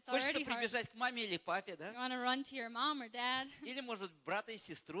 minutes, it's Хочется already hard. прибежать к маме или папе, You да? want to run to your mom or dad, Или, может, брата и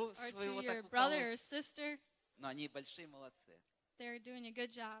сестру or своего to your так brother or уколоть. sister. Но они большие молодцы. They're doing a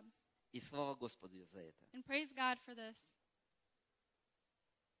good job. И слава Господу за это. And praise God for this.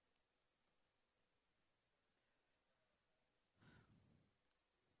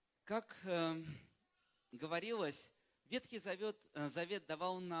 Как говорилось, Ветхий Завет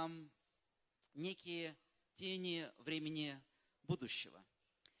давал нам некие тени времени будущего.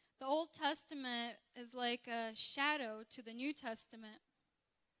 The Old Testament is like a shadow to the New Testament.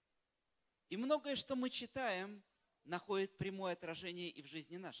 И многое, что мы читаем, находит прямое отражение и в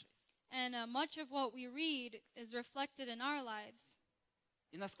жизни нашей. And much of what we read is reflected in our lives.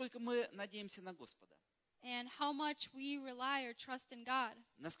 И насколько мы надеемся на Господа, And how much we rely or trust in God.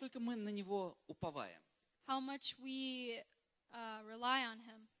 насколько мы на Него уповаем, How much we rely on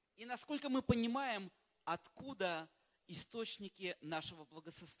Him. и насколько мы понимаем, откуда источники нашего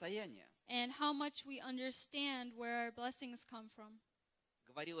благосостояния. and how much we understand where our blessings come from.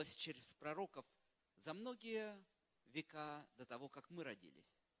 Говорилось через пророков за многие века до того, как мы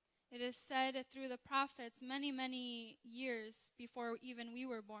родились. It is said through the prophets many, many years before even we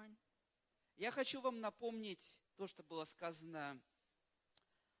were born. Я хочу вам напомнить то, что было сказано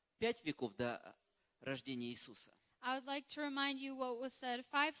 5 веков до рождения Иисуса. I would like to remind you what was said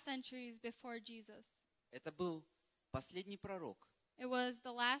 5 centuries before Jesus. Это был последний пророк, It was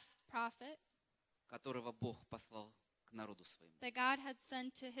the last prophet которого Бог послал к народу своему. that God had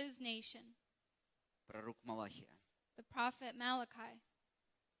sent to his nation, Пророк Малахия. the prophet Malachi.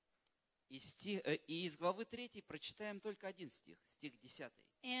 И из главы 3 прочитаем только один стих, стих 10.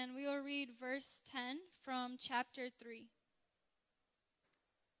 And we will read verse 10 from chapter 3.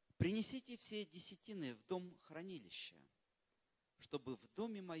 «Принесите все десятины в дом хранилища, чтобы в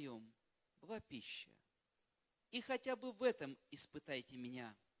доме моем была пища. И хотя бы в этом испытайте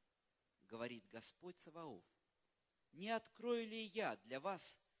меня, говорит Господь Саваоф. Не открою ли я для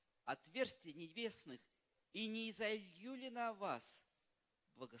вас отверстий небесных и не изолью ли на вас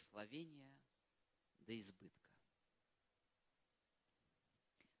благословения до избытка?»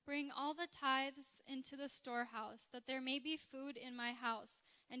 Bring all the tithes into the storehouse, that there may be food in my house.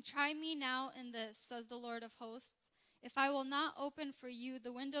 And try me now in this, says the Lord of hosts, if I will not open for you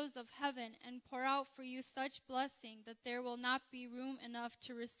the windows of heaven and pour out for you such blessing that there will not be room enough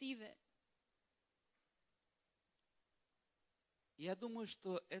to receive it. Я думаю,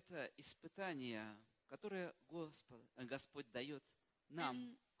 что это испытание, которое Господь дает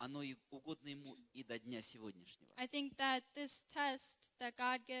нам, оно и угодно Ему и до дня сегодняшнего. I think that this test that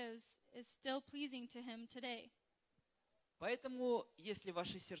God gives is still pleasing to Him today. Поэтому, если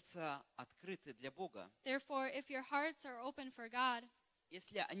ваши сердца открыты для Бога, Therefore, if your hearts are open for God,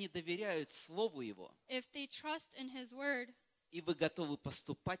 если они доверяют Слову Его, if they trust in His word, и вы готовы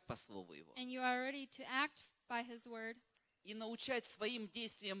поступать по Слову Его, and you are ready to act by His word, и научать своим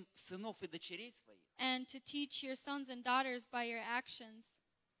действиям сынов и дочерей своих, and to teach your sons and daughters by your actions,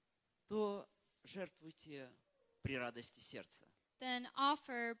 то жертвуйте при радости сердца. then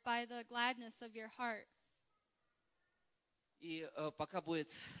offer by the gladness of your heart. И пока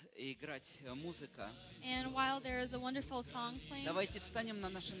будет играть музыка, And while there is a wonderful song playing, давайте встанем на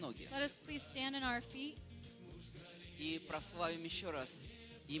наши ноги let us please stand on our feet и прославим еще раз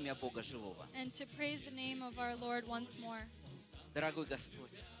имя Бога Живого. and to praise the name of our Lord once more. Дорогой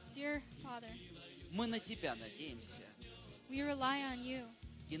Господь, Dear Father, мы на Тебя надеемся we rely on you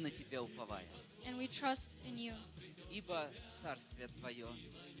и на Тебя уповаем, and we trust in you. ибо Царствие Твое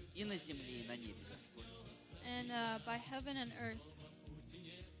и на земле, и на небе, Господь. And by heaven and earth.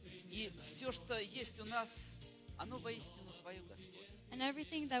 И все, что есть у нас, оно воистину Твое, Господь. And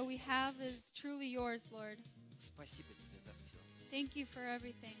everything that we have is truly yours, Lord. Спасибо Тебе за все. Thank you for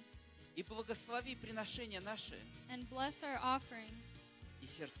everything. И благослови приношения наши And bless our offerings и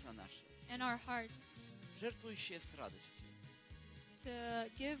сердца наши, and our hearts жертвующие с радостью, to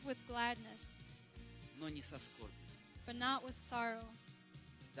give with gladness, но не со скорбью. but not with sorrow.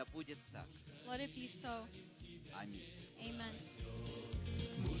 Да будет так. Let it be so. Аминь. Amen.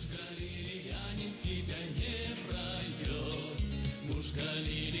 Муж галилеянин тебя не пройдет, муж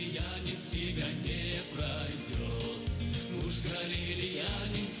галилеянин тебя не пройдет, муж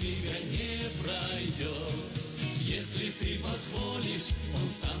галилеянин тебя не пройдет. Если ты позволишь, он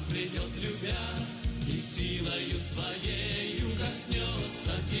сам придет, любя, и силою своею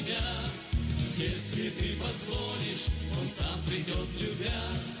коснется тебя. Если ты позволишь, он сам придет, любя,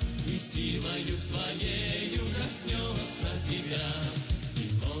 и силою своею коснется тебя.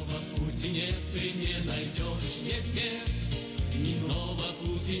 Иного пути нет, ты не найдешь, нет, нет. Иного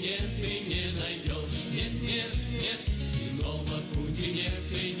пути нет, ты не найдешь, нет, нет, нет. Иного пути нет,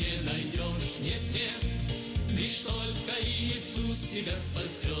 ты не найдешь, нет, нет. Лишь только Иисус тебя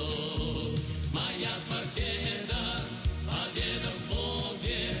спасет. Моя победа, победа в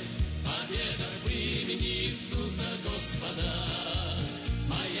Боге, победа в имени Иисуса Господа.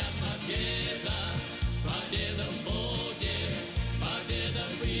 Моя победа, победа в Боге, победа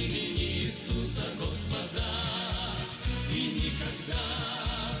в имени Иисуса Господа. И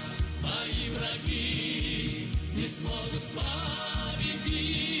никогда мои враги не смогут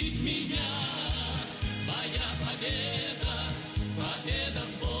победить меня. Моя победа, победа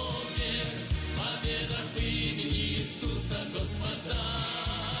в Боге, победа в имени Иисуса Господа.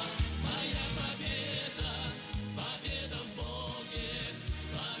 Моя победа, победа в Боге,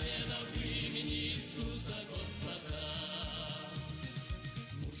 победа в имени Иисуса Господа.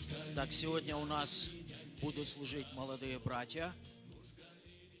 Так, сегодня у нас будут служить молодые братья,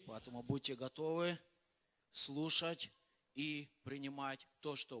 поэтому будьте готовы слушать и принимать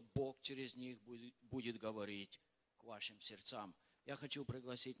то, что Бог через них будет говорить к вашим сердцам. Я хочу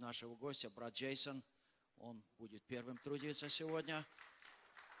пригласить нашего гостя, брат Джейсон. Он будет первым трудиться сегодня.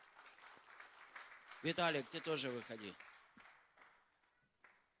 Виталик, ты тоже выходи.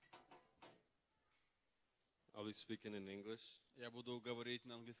 I'll be speaking in English. Я буду говорить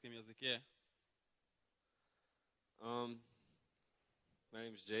на английском языке. My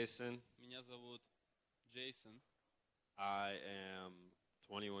name's Jason. Меня зовут Джейсон. I am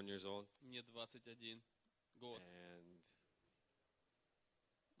 21 years old. Мне 21 год. And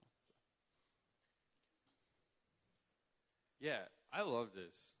yeah, I love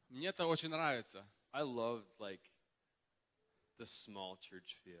this. Мне это очень нравится. I love like the small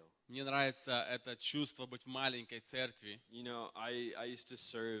church feel. Мне нравится это чувство быть в маленькой церкви. You know, I used to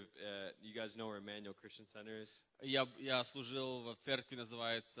serve at, you guys know where Emmanuel Christian Center is? Я служил в церкви,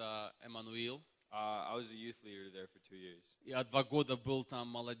 называется Эммануил. I was a youth leader there for 2 years. Я 2 года был там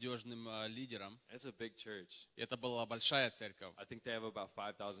молодежным лидером. It's a big church. И это была большая церковь. I think they have about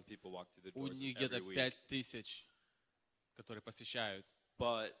 5,000 people walk through the У doors них every где-то week. 5000, которые посещают.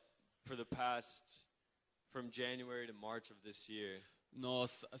 But for the past, from January to March of this year, Но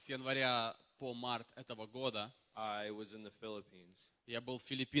с января по март этого года I was in the Philippines я был в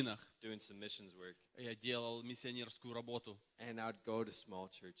Филиппинах. doing some missions work. Я делал миссионерскую работу. And I'd go to small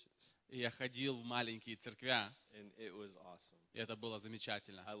churches. И я ходил в маленькие церквя. And it was awesome. И это было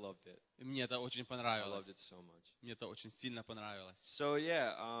замечательно. I loved it. И мне это очень I loved понравилось. it so much. Мне это очень сильно понравилось. So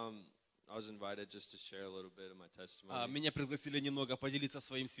yeah, I was invited just to share a little bit of my testimony. Меня пригласили немного поделиться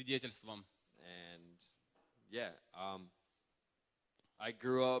своим свидетельством. And yeah, I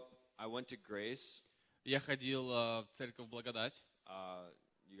grew up, I went to Grace. Я ходил в церковь Благодать.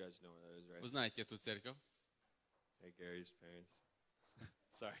 You guys know where that is, right? Вы знаете эту церковь? Hey, Gary's parents.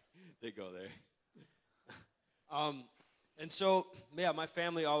 Sorry, they go there. And so, yeah, my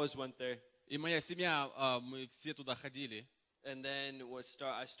family always went there. И моя семья, мы все туда ходили. And then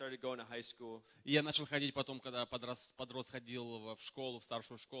I started going to high school. И я начал ходить потом, когда подрос, ходил в школу, в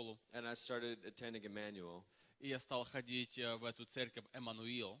старшую школу. And I started attending Emmanuel. И я стал ходить в эту церковь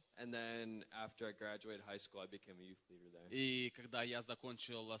Эммануил. And then after I graduated high school, I became a youth leader there. И когда я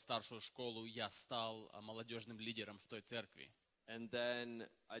закончил старшую школу, я стал молодежным лидером в той церкви. And then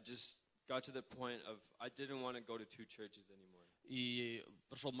I just got to the point of I didn't want to go to 2 churches anymore. И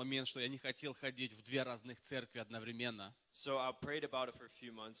пришел момент, что я не хотел ходить в 2 разных церкви одновременно. So I prayed about it for a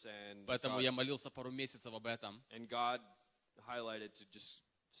few months, and Поэтому я молился пару месяцев об этом. God highlighted to just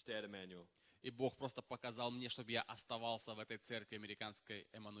stay at Emmanuel. И Бог просто показал мне, чтобы я оставался в этой церкви американской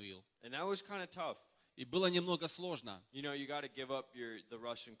Эммануил. And that was kind of tough. И было немного сложно. You know, you got to give up the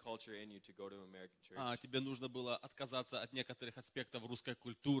Russian culture in you to go to an American church. Тебе нужно было отказаться от некоторых аспектов русской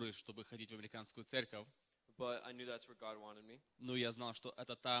культуры, чтобы ходить в американскую церковь. But I knew that's where God wanted me. Но я знал, что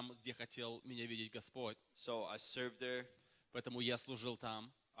это там, где хотел меня видеть Господь. So I served there. Поэтому я служил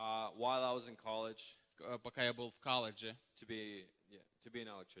там. While I was in college. Пока я был в колледже. To be an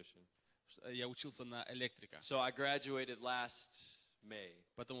electrician. Я учился на электрика. So I graduated last May.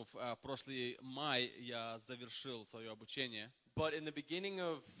 Поэтому в прошлый май я завершил свое обучение. But in the beginning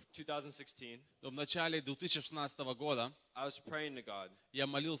of 2016, но в начале 2016 года I was praying to God. Я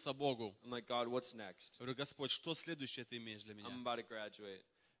молился Богу. I'm like, God, what's next? Говорю, Господь, что следующее ты имеешь для меня? I'm about to graduate.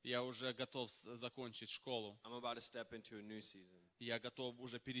 Я уже готов закончить школу. I'm about to step into a new season. Я готов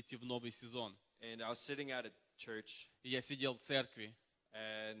уже перейти в новый сезон. And I was sitting at a church. И я сидел в церкви.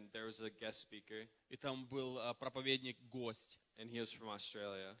 And there was a guest speaker. И там был проповедник-гость. And he was from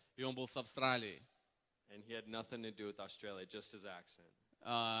Australia. И он был с Австралии. And he had nothing to do with Australia, just his accent.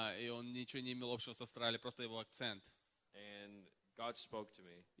 И он ничего не имел общего с Австралией, просто его акцент. And God spoke to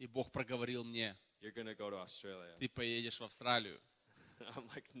me. И Бог проговорил мне. You're gonna go to Australia. Ты поедешь в Австралию. I'm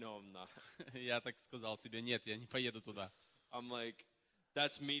like, no, I'm not. Я так сказал себе, нет, я не поеду туда. I'm like,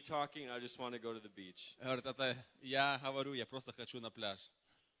 that's me talking. I just want to go to the beach. Говорит, это я говорю, я просто хочу на пляж.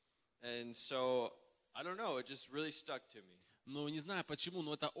 And so, I don't know, it just really stuck to me. Ну, не знаю почему,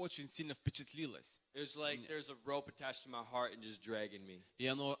 но это очень сильно впечатлилось. It was like there's a rope attached to my heart and just dragging me. И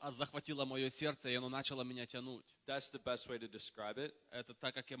оно захватило мое сердце, и оно начало меня тянуть. That's the best way to describe it. Это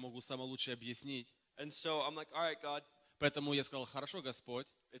так, как я могу самое лучшее объяснить. And so I'm like, all right, God. Поэтому я сказал, хорошо, Господь.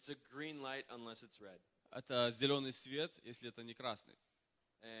 It's a green light unless it's red. Это зеленый свет, если это не красный.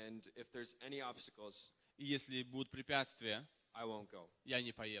 And if there's any obstacles, и если будут препятствия, I won't go. Я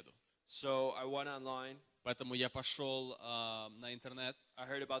не поеду. So I went online. Поэтому я пошел на интернет. I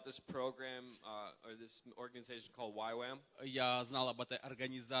heard about this program or this organization called YWAM. Я знал об этой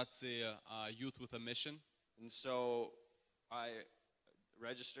организации Youth with a Mission. And so I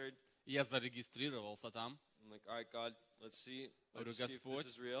registered. Я зарегистрировался там. I'm like, all right, God, let's see. Говорю, Let's see if this Господь,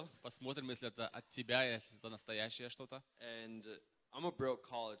 is real. посмотрим, если это от Тебя, если это настоящее что-то. And I'm a broke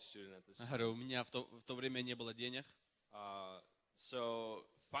college student at this time. Говорю, у меня в то время не было денег. So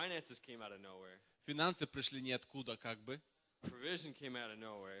finances came out of nowhere. Финансы пришли ниоткуда, как бы. Provision came out of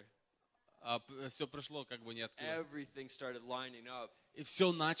nowhere. Все пришло как бы ниоткуда. Everything started lining up. И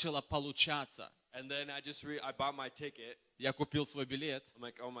все начало получаться. And then I bought my ticket. Я купил свой билет. I'm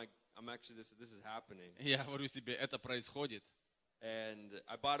like, oh my, I'm actually, this is happening. Я говорю себе, это происходит. And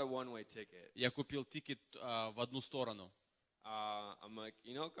I bought a one-way ticket. Я купил тикет в одну сторону. I'm like,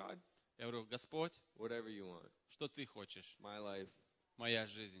 you know, God, Я говорю, Господь, whatever you want. что Ты хочешь? My life, Моя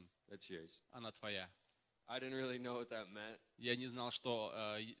жизнь, that's yours. она Твоя. I didn't really know what that meant. Я не знал, что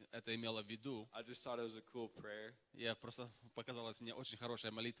это имело в виду. I just thought it was a cool prayer. Я просто показалось мне очень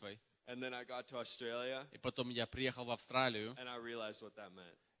хорошей молитвой. And then I got to Australia, И потом я приехал в Австралию. and I realized what that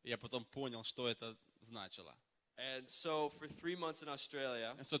meant. И я потом понял, что это значило. And so for 3 months in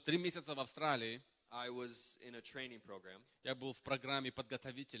Australia, Что 3 месяца в Австралии I was in a training program. я был в программе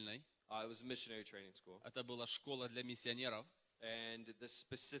подготовительной. It was a missionary training school. Это была школа для миссионеров. And the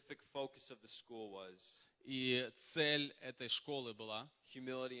specific focus of the school was И цель этой школы была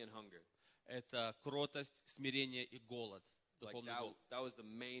humility and hunger. это кротость, смирение и голод. Like Духовный голод. that was the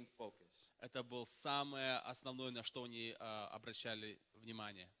main focus. Это был самое основное, на что они обращали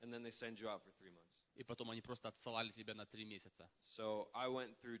внимание. And then they send you out for 3 months. И потом они просто отсылали тебя на 3 месяца. So I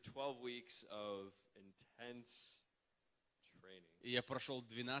went through 12 weeks of intense training. И я прошел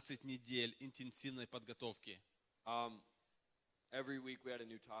 12 недель интенсивной подготовки. Every week we had a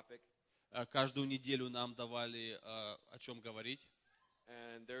new topic. Каждую неделю нам давали о чем говорить.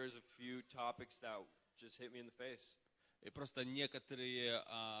 And there's a few topics that just hit me in the face. И просто некоторые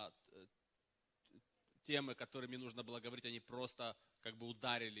темы, которыми нужно было говорить, они просто как бы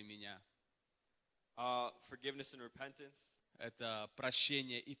ударили меня. Forgiveness and repentance. Это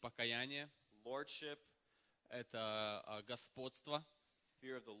прощение и покаяние. Lordship. Это господство.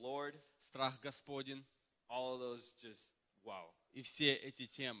 Fear of the Lord. Страх Господень. All of those just, wow. И все эти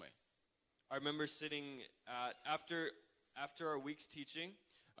темы. I remember sitting after our week's teaching.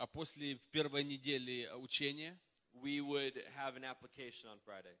 После первой недели учения we would have an application on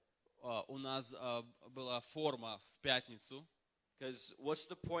Friday. У нас была форма в пятницу. Because what's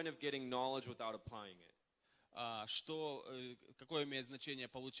the point of getting knowledge without applying it? Какое имеет значение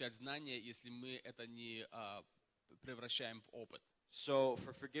получать знания, если мы это не превращаем в опыт? So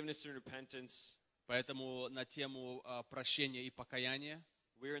for forgiveness and repentance, поэтому на тему прощения и покаяния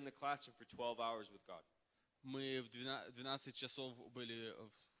we were in the classroom for 12 hours with God. Мы в 12 часов были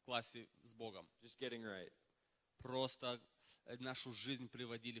в классе с Богом. Just getting right. Просто нашу жизнь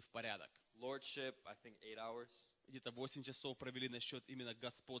приводили в порядок. Lordship, I think 8 hours. Где-то 8 часов провели насчет именно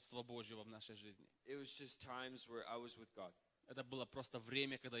господства Божьего в нашей жизни. It was just times where I was with God. Это было просто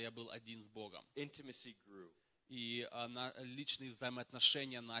время, когда я был один с Богом. Intimacy grew. И личные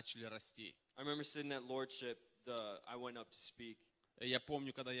взаимоотношения начали расти. I remember sitting at Lordship, I went up to speak. Я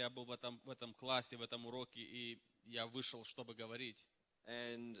помню, когда я был в этом классе, в этом уроке, и я вышел, чтобы говорить.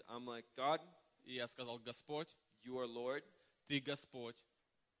 And I'm like, God, и я сказал, Господь, you are Lord. Ты Господь.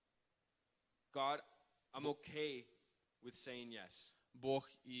 God, I'm okay with saying yes. Бог,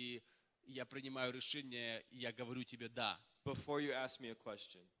 и я принимаю решение, и я говорю тебе да. Before you ask me a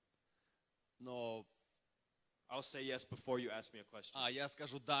question. Но I'll say yes before you ask me a question. Я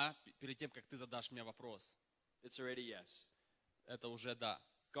скажу да перед тем, как ты задашь мне вопрос. It's already yes. Это уже да.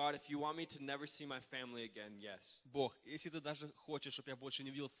 God, if you want me to never see my family again, yes. Бог, если ты даже хочешь, чтобы я больше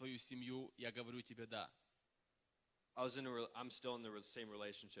не видел свою семью, я говорю тебе да. I'm still in the same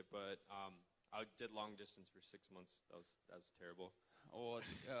relationship, but I did long distance for 6 months. That was terrible. Вот,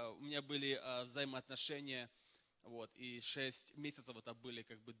 у меня были взаимоотношения, вот, и 6 месяцев это были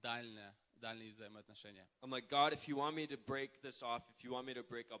как бы дальние взаимоотношения. I'm like, God, if you want me to break this off, if you want me to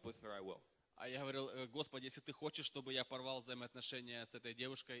break up with her, I will. А я говорил, Господи, если ты хочешь, чтобы я порвал взаимоотношения с этой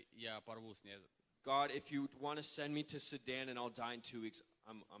девушкой, я порву с ней. God, if you want to send me to Sudan and I'll die in 2 weeks,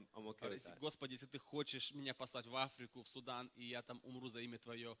 I'm okay with that. Господи, если ты хочешь меня послать в Африку, в Судан, и я там умру за имя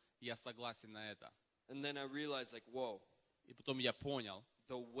Твое, я согласен на это. And then I realized, like, whoa. И потом я понял.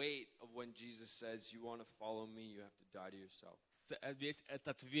 The weight of when Jesus says, you want to follow me, you have to die to yourself. Весь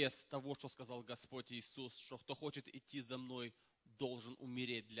этот вес того, что сказал Господь Иисус, что кто хочет идти за мной, должен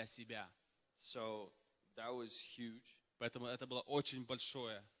умереть для себя. So that was huge. Поэтому это было очень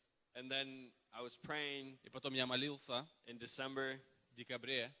большое. And then I was praying. И потом я молился. In December. В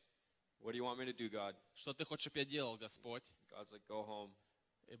декабре. What do you want me to do, God? Что ты хочешь, чтобы я делал, Господь? God's like, go home.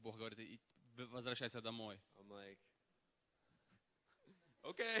 И Бог говорит, возвращайся домой. I'm like,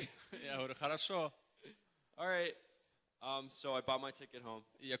 okay. Я говорю, хорошо. all right. So I bought my ticket home,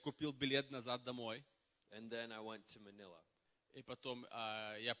 И я купил билет назад домой. and then I went to Manila, И потом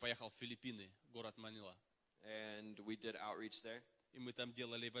я поехал в Филиппины, город Манила. and we did outreach there. И мы там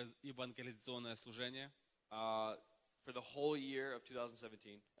делали евангелизационное служение. For the whole year of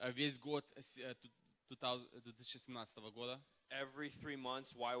 2017, Весь год 2017 года, every 3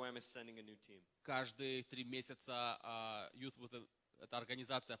 months, YWAM is sending a new team. каждые 3 месяца Youth with эта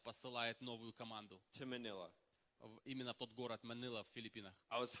организация посылает новую команду To Manila. именно в тот город Манила в Филиппинах.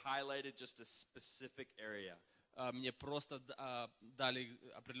 I was highlighted just a specific area. Мне просто дали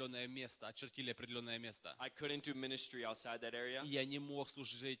определенное место, очертили определенное место. I couldn't do ministry outside that area И я не мог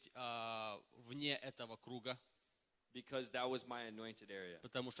служить вне этого круга, because that was my anointed area.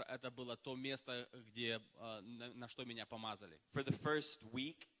 потому что это было то место, где, на что меня помазали. For the first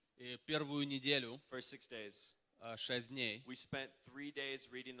week, И первую неделю, first 6 days, 6 дней, we spent 3 days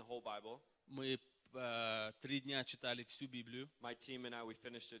reading the whole Bible. мы 3 дня читали всю Библию. My team and I, we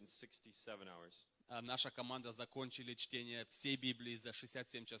finished it in 67 hours. Наша команда закончили чтение всей Библии за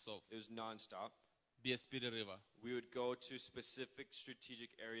 67 часов, It was non-stop. без перерыва. We would go to specific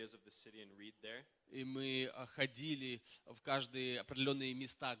strategic areas of the city and read there. И мы ходили в каждые определенные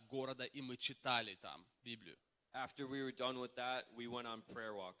места города, и мы читали там Библию. After we were done with that, we went on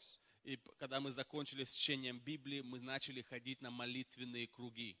prayer walks. И когда мы закончили с чтением Библии, мы начали ходить на молитвенные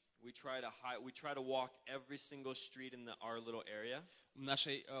круги. We try to walk every single street in our little area. В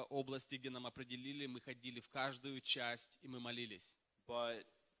нашей области, где нам определили, мы ходили в каждую часть, и мы молились. But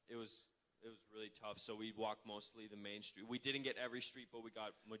it was really tough, so we walked mostly the main street. We didn't get every street, but we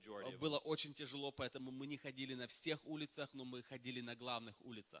got majority of them. Было очень тяжело, поэтому мы не ходили на всех улицах, но мы ходили на главных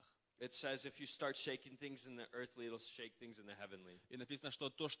улицах. It says if you start shaking things in the earthly, it'll shake things in the heavenly. И написано,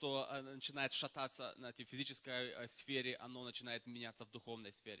 что то, что начинает шататься на физической сфере, оно начинает меняться в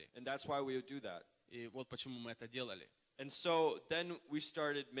духовной сфере. And that's why we would do that. И вот почему мы это делали. And so then we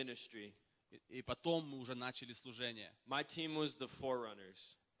started ministry. И потом мы уже начали служение. My team was the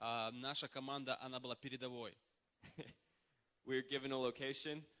forerunners. Наша команда, она была передовой. We were given a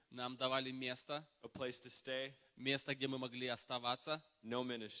location, Нам давали место, a place to stay, место, где мы могли оставаться no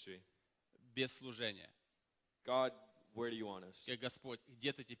ministry. без служения. God, where do you want us? Господь,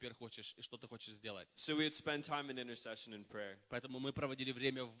 где ты теперь хочешь и что ты хочешь сделать? So we would spend time in intercession and prayer. Поэтому мы проводили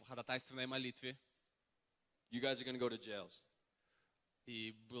время в ходатайственной молитве. You guys are going to go to jails,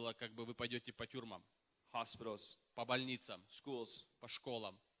 И было как бы вы пойдете по тюрьмам, hospitals, по больницам, schools, по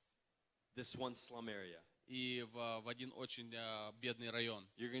школам. this one slum area. И в один очень бедный район.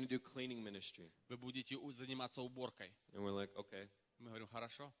 You're going to do cleaning ministry. Вы будете заниматься уборкой. And we're like, okay, Мы говорим,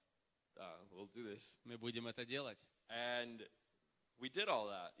 хорошо, we'll do this. мы будем это делать. And we did all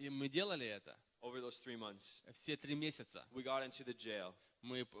that И мы делали это over those 3 months. все 3 месяца. We got into the jail.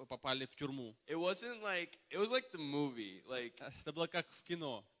 Мы попали в тюрьму. It was like the movie. Like, Это было как в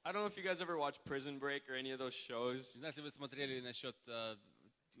кино. I don't know if you guys ever watched Prison Break or any of those shows. Не знаю, если вы смотрели насчет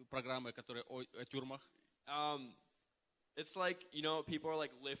программы, которые о тюрьмах. It's like, people are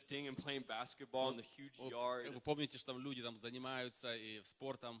like lifting and playing basketball in the huge yard. Вы помните, что там люди там занимаются и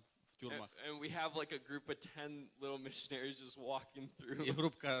спортом в тюрьмах. And we have like a group of 10 little missionaries just walking through. И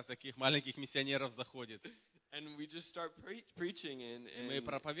группа таких маленьких миссионеров заходит. And we just start preaching И мы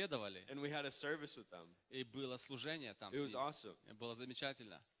проповедовали. and we had a service with them. И было служение там It с was ними. awesome. И было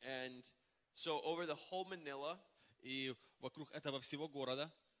замечательно. And so over the whole Manila, И вокруг этого всего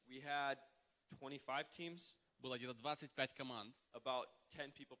города we had 25 teams, было где-то 25 команд, about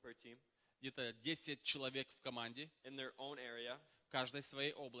 10 people per team где-то 10 человек в команде, in their own area. в каждой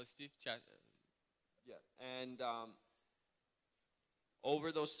своей области. Yeah. And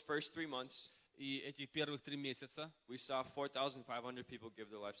over those first 3 months, И эти первых 3 месяца we saw 4,500 people give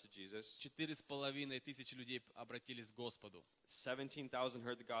their lives to Jesus. 4500 людей обратились к Господу. 17,000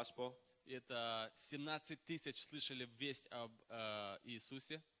 heard the gospel. Это 17 тысяч слышали весть об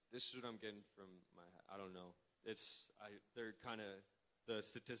Иисусе. This is what I'm getting from my head. I don't know. The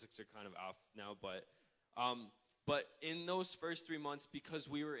statistics are kind of off now, but in those first 3 months, because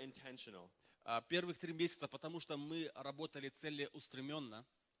we were intentional, Первых 3 месяца, потому что мы работали целеустременно,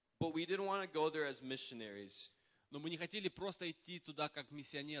 but we didn't want to go there as missionaries. но мы не хотели просто идти туда как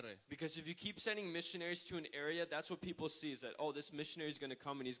миссионеры. Because if you keep sending missionaries to an area, that's what people see, is that, oh, this missionary is going to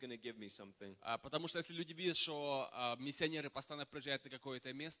come and he's going to give me something. Потому что если люди видят, что миссионеры постоянно приезжают на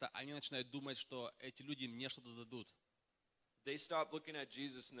какое-то место, они начинают думать, что эти люди мне что-то дадут. They stop looking at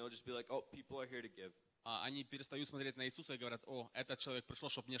Jesus and they'll just be like, oh, people are here to give. Они перестают смотреть на Иисуса и говорят, о, этот человек пришел,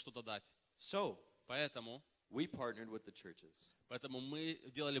 чтобы мне что-то дать. So, Поэтому we partnered with the churches. мы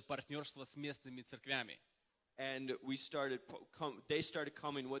делали партнерство с местными церквями. And we started, they started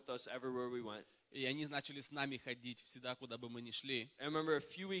coming with us everywhere we went. И они начали с нами ходить всегда, куда бы мы ни шли. I remember a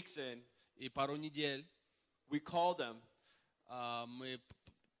few weeks in, И пару недель we called them. мы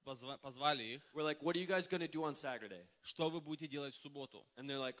позвали их. We're like, what are you guys going to do on Saturday? Что вы будете делать в субботу? And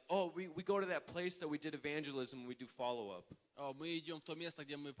they're like, oh, we go to that place that we did evangelism and we do follow-up. Мы идем в то место,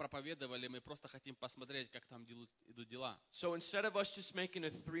 где мы проповедовали, мы просто хотим посмотреть, как там идут дела. So instead of us just making a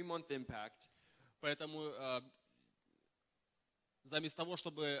 3-month impact, Поэтому заместо того,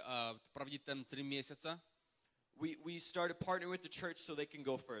 чтобы проводить там 3 месяца, we started partnering with the church so they can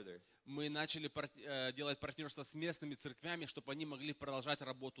go further. мы начали делать партнерство с местными церквями, чтобы они могли продолжать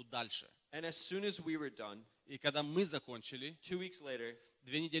работу дальше. And as soon as we were done, И когда мы закончили, 2 weeks later,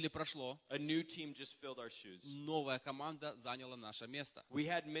 2 недели прошло, a new team just filled our shoes. новая команда заняла наше место. We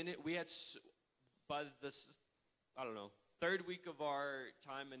had by the, I don't know, 3rd week of our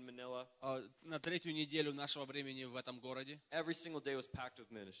time in Manila, На 3-ю неделю нашего времени в этом городе every single day was packed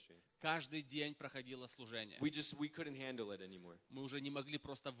with ministry. каждый день проходило служение. We couldn't handle it anymore. Мы уже не могли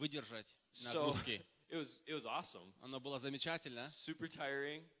просто выдержать So нагрузки. it was awesome. Оно было замечательно, Super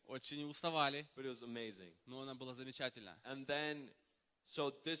tiring, очень уставали, but it was amazing. но оно было замечательно. And then, so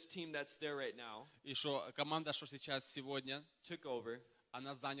this team that's there right now И что команда, что сейчас сегодня, took over.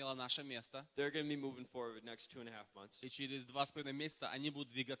 она заняла наше место. They're going to be moving forward the next 2.5 months. И через 2,5 месяца они будут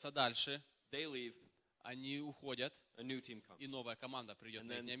двигаться дальше. They leave, Они уходят, a new team comes. и новая команда придет And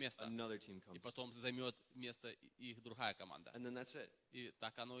на then их место. another team И comes. потом займет место их другая команда. And then that's it. И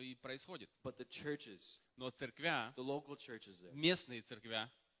так оно и происходит. But the churches, Но церквя, the local churches there, местные церквя,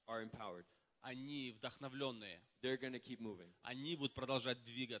 are empowered. они вдохновленные. They're going to keep moving. Они будут продолжать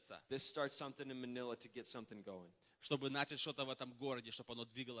двигаться, This starts something in Manila to get something going. чтобы начать что-то в этом городе, чтобы оно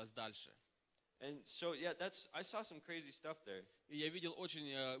двигалось дальше. And so, yeah, I saw some crazy stuff there. И я видел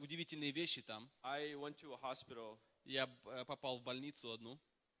очень удивительные вещи там. I went to a hospital. Я попал в больницу одну.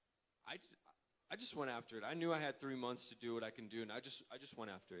 I just went after it. I knew I had 3 months to do what I can do, and I just went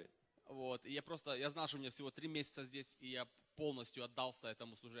after it. Вот. И я знал, что у меня всего 3 месяца здесь, и я полностью отдался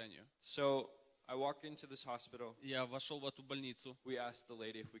этому служению. So I walked into this hospital. Я вошел в эту больницу. We asked the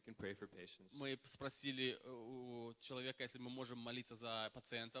lady if we can pray for patients. Мы спросили у человека, если мы можем молиться за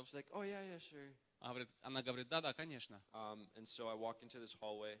пациентов. She's like, oh yeah, sure. Она говорит, да, конечно. And so I walk into this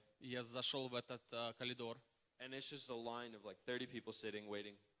hallway. И я зашел в этот коридор. And it's just a line of like 30 people sitting,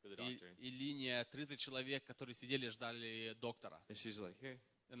 waiting for the doctor. И линия 30 человек, которые сидели, ждали доктора. And she's like, here.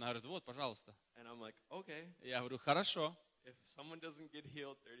 И она говорит, вот, пожалуйста. And I'm like, okay. Я говорю, хорошо. If someone doesn't get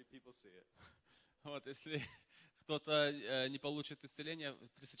healed, 30 people see it. Вот, если кто-то не получит исцеление,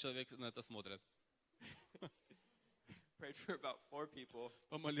 300 человек на это смотрят. Prayed for about 4 people.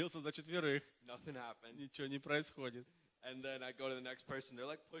 Помолился за 4. Nothing happened. Ничего не происходит. And then I go to the next person. They're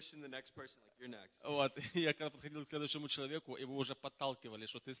like pushing the next person, like, you're next. Вот, я когда подходил к следующему человеку, его уже подталкивали,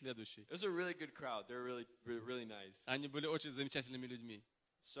 что ты следующий. It was a really good crowd. They're really nice. Они были очень замечательными людьми.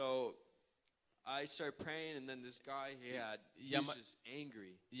 So I started praying, and then this guy, he was just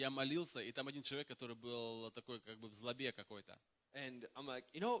angry. Я молился, и там один человек, который был такой, как бы в злобе какой-то. And I'm like,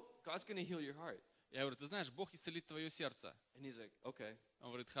 God's going to heal your heart. Я говорю, ты знаешь, Бог исцелит твое сердце. And he's like, okay. Он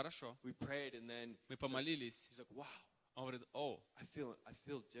говорит, хорошо. We prayed, and then Мы помолились. he's like, wow. Он говорит, о, I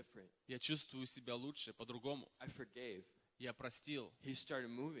feel different. я чувствую себя лучше, по-другому. I forgave. Я простил. He started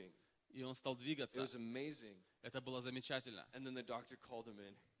moving. И он стал It двигаться. was amazing. Это было замечательно. And then the doctor called him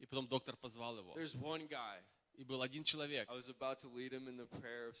in. И потом доктор позвал его. There's one guy. И был один человек. I was about to lead him in the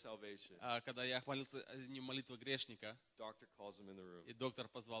prayer of salvation. Когда я молился молитву грешника, Doctor calls him in the room. и доктор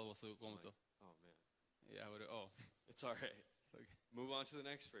позвал его в свою комнату. Oh man. Я говорю, о, It's all right. Move on to the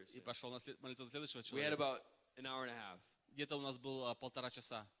next person. и пошел молиться за следующего We had человека. about an hour and a half. Где-то у нас было 1,5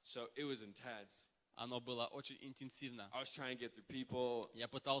 часа. So it was intense. Оно было очень интенсивно. I was trying to get through people Я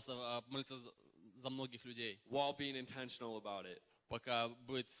пытался молиться за многих людей, while being intentional about it. пока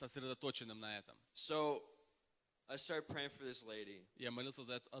быть сосредоточенным на этом. So I started praying for this lady, Я молился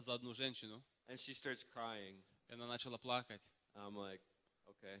за одну женщину, and she starts crying. и она начала плакать. I'm like,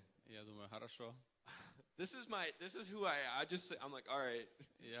 okay. Я думаю, хорошо. This is who I'm like, all right.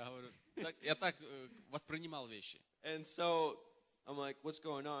 Я говорю, я так воспринимал вещи. And so I'm like, what's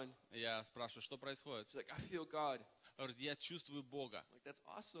going on? Я спрашиваю, что происходит? She's like, I feel God. Говорит, я чувствую Бога. I'm like, that's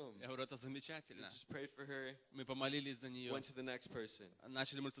awesome. Я говорю, это We замечательно. just prayed for her, Мы помолились за нее, went to the next person.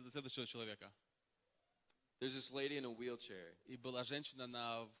 начали молиться за следующего человека. There's this lady in a wheelchair, И была женщина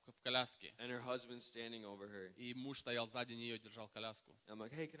в коляске. and her husband's standing over her. И муж стоял сзади нее, держал коляску. I'm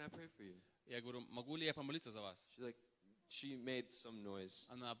like, hey, can I pray for you? Я говорю, могу ли я помолиться за вас? She's like, she made some noise.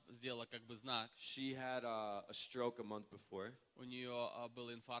 Она сделала как бы знак. She had a stroke a month before. У нее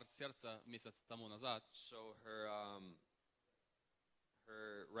был инфаркт сердца месяц тому назад. So her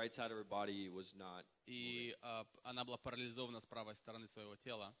right side of her body was not. И она была парализована с правой стороны своего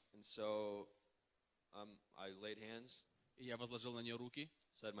тела. And so I laid hands. И я возложил на нее руки.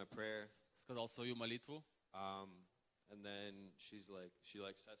 Said my prayer. Сказал свою молитву. And then she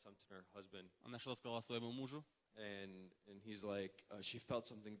said something to her husband. Она что сказала своему мужу. And he's like, she felt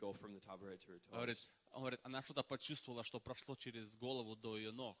something go from the top of her head to her toes. Он говорит, она что-то почувствовала, что прошло через голову до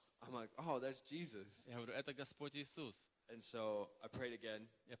ее ног. I'm like, oh, that's Jesus. Я говорю, это Господь Иисус. And so I prayed again.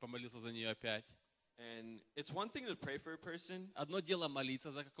 Я помолился за нее опять. And it's one thing to pray for a person. Одно дело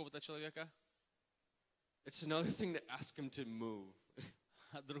молиться за какого-то человека. It's another thing to ask him to move.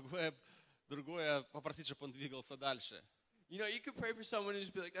 А другое попросить, чтобы он двигался дальше. You know, you could pray for someone and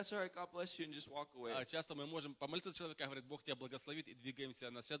just be like, that's all right, God bless you, and just walk away. Часто мы можем помолиться за человека, говорит, Бог тебя благословит, и двигаемся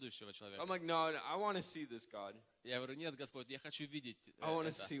на следующего человека. I'm like, no, I want to see this, God. Я говорю, нет, Господь, я хочу видеть I want to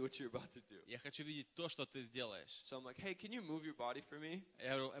это. see what you're about to do. Я хочу видеть то, что ты сделаешь. So I'm like, hey, can you move your body for me?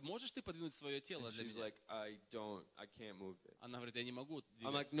 Я говорю, можешь ты подвинуть свое тело And для she's меня? like, I can't move it. Она говорит, я не могу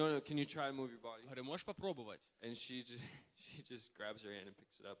I'm like, двигать. no, can you try and move your body? Я говорю, можешь попробовать? And she just grabs her hand and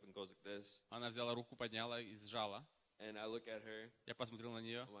picks it up and goes like this. Она взяла руку, подняла и сжала. And I look at her. Я посмотрел на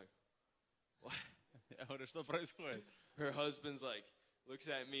нее. I'm like, what? Я говорю, что происходит? Her husband's like, looks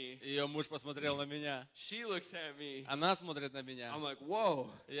at me. Ее муж посмотрел на меня. She looks at me. Она смотрит на меня. I'm like, whoa.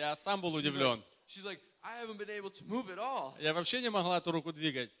 Я сам был удивлен. She's like, I haven't been able to move at all. Я вообще не могла эту руку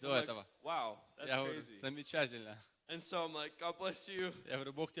двигать до I'm like, этого. wow, that's Я говорю, crazy. замечательно. And so I'm like, God bless you. Я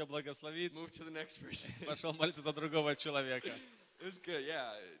говорю, Бог тебя благословит. Move to the next person. Пошел молиться за другого человека. It was good,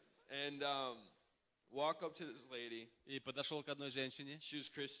 yeah. And walk up to this lady. И подошел к одной женщине. She was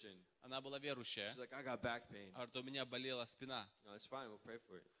Christian. Она была верующая. She's like, I got back pain. Говорит, у меня болела спина. No, it's fine. We'll pray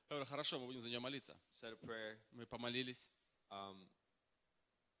for it. Я говорю, хорошо, мы будем за нее молиться. Said a prayer. Мы помолились.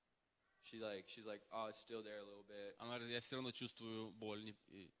 She's like, oh, it's still there a little bit. Она говорит, я все равно чувствую боль.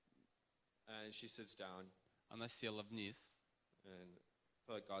 And she sits down. Она села вниз. And I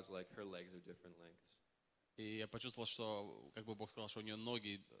feel like God's like, her legs are different lengths. И я почувствовал, что, как бы Бог сказал, что у нее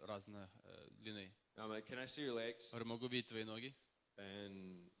ноги разной длины. I'm like, can I see your legs? Я говорю, могу видеть твои ноги?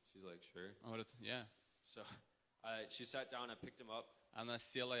 And she's like, sure. Она говорит, yeah. So she sat down, I picked them up. Она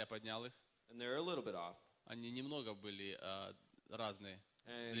села, я поднял их. And they're a little bit off. Они немного были разные в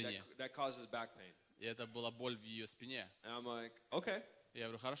And длине. that causes back pain. И это была боль в ее спине. And I'm like, okay, Я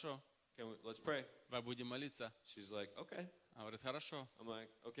говорю, хорошо, let's pray. давай будем молиться. She's like, okay. Она говорит, хорошо. I'm like,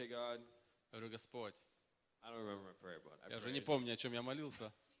 okay, God. Я говорю, Господь. I don't remember my prayer, but I Я уже не prayed. помню, о чем я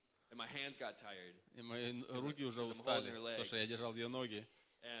молился. And my hands got tired. И мои руки уже because I'm устали, holding her потому что я legs. держал ее ноги.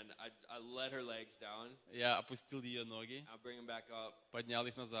 And I let her legs down. Я опустил ее ноги, I bring them back up, поднял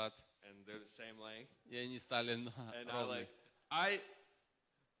их назад, and they're the same length. и они стали And ровные. I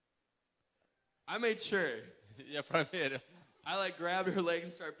made sure. Я проверил. I like grabbed her legs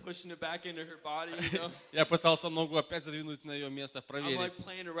and started pushing it back into her body, you know. Я пытался ногу опять задвинуть на ее место, I'm like проверить.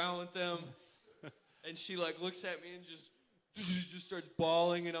 playing around with them, and she like looks at me and just starts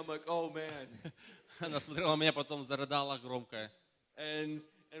bawling, and I'm like, oh man. Она смотрела на меня, потом зарыдала громко. And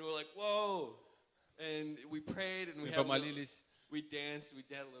we're like, whoa. And we prayed and Мы we помолились, danced. We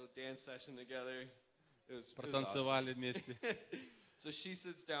had a little dance session together. It was awesome. протанцевали вместе. So she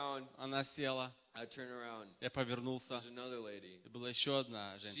sits down. Она села, I turn around. я повернулся. There's another lady. И была еще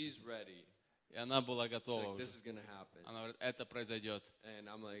одна She's женщина. ready. И она была She's готова like, уже. this is gonna happen. Она говорит, это произойдет. And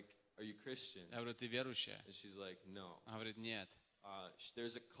I'm like, are you Christian? Я говорю, ты верующая? And she's like, no. Она говорит, нет.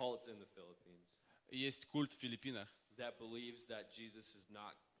 There's a cult in the Philippines Есть культ в Филиппинах, that believes that Jesus is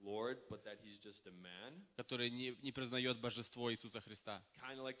not Lord, but that he's just a man. который не признает божество Иисуса Христа.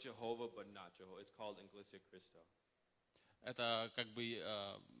 Kind of like Jehovah, but not Jehovah. It's called Iglesia Cristo. Это как бы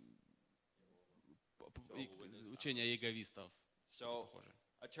учение иеговистов. So Похоже.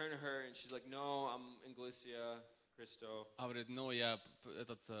 I turn to her and she's like, no, I'm Iglesia Cristo. А говорит, ну я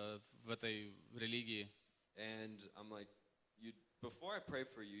в этой религии. And I'm like, before I pray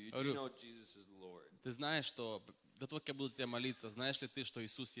for you, you do Говорю, know Jesus is Lord. ты знаешь, что до того, как я буду за тебя молиться, знаешь ли ты, что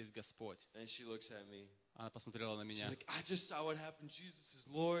Иисус есть Господь? And she looks at me. Она посмотрела на She's меня. like, I just saw what happened. Jesus is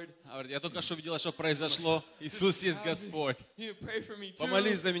Lord. Она говорит, я только что видела, что произошло. Иисус есть Господь. You pray for me too.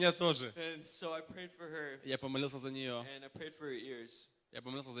 Помолись за меня тоже. And so I prayed for her. Я помолился за нее. And I prayed for her ears. Я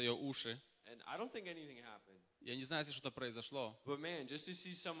помолился за ее уши. And I don't think anything happened. Я не знаю, если что-то произошло. But man, just to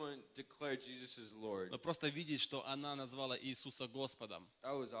see someone declare Jesus is Lord, Но просто видеть, что она назвала Иисуса Господом.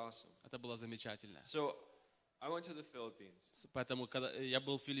 that was awesome. Это было замечательно. So I went to the Philippines. Поэтому, когда я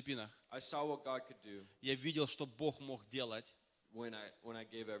был в Филиппинах, I saw what God could do я видел, что Бог мог делать, when I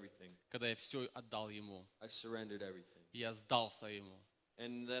gave everything. когда я все отдал Ему. I surrendered everything. Я сдался Ему.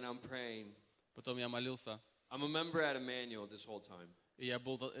 And then I'm praying. Потом я молился. I'm a member at Emmanuel this whole time. И я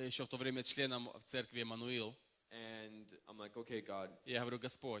был еще в то время членом в церкви Эммануил. And I'm like, okay, God, И я говорю: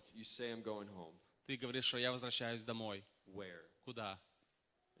 Господь, you say I'm going home. Ты говоришь, что я возвращаюсь домой. Where? Куда?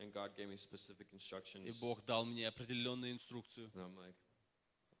 And God gave me specific И instructions. Бог дал мне определенную инструкцию. And I'm like,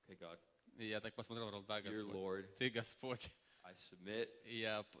 okay, God, И я так посмотрел, говорил: да, you're Господь, Lord. Ты Господь. I submit. И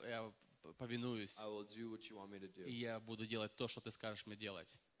я повинуюсь. I will do what you want me to do. И я буду делать то, что Ты скажешь мне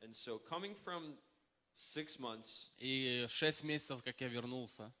делать. And so coming from 6 months И 6 месяцев, как я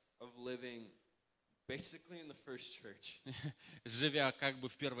вернулся, of living basically in the first church, живя как бы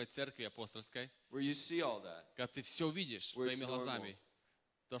в первой церкви апостольской, where you see all that, когда ты все видишь Where it's своими глазами,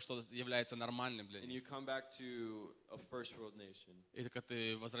 то, что является нормальным для and них. you come back to a first world nation. И когда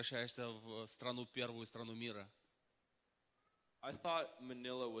ты возвращаешься в страну, первую страну мира. I thought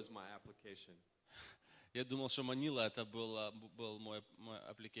Manila was my application Я думал, что Манила это был мой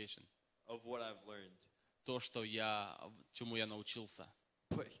application. of what I've learned. То, чему я научился.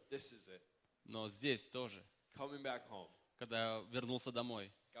 But this is it. Но здесь тоже, Coming back home, когда я вернулся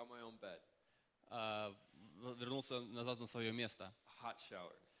домой, got my own bed, вернулся назад на свое место, hot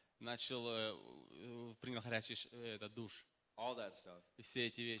shower, принял горячий душ. all that stuff, И все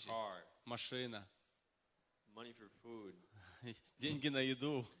эти вещи. car, Машина, money for food, деньги на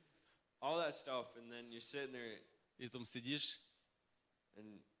еду. all that stuff, and then you're sitting there, И там сидишь,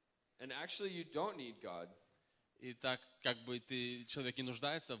 and actually you don't need God. и так как бы человек не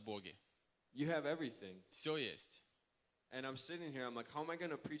нуждается в Боге. You have everything. Все есть. And I'm sitting here, I'm like, how am I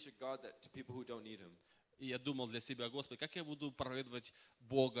going to preach a God that to people who don't need him? И я думал для себя: Господи, как я буду проповедовать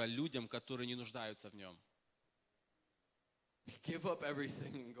Бога людям, которые не нуждаются в Нем? Give up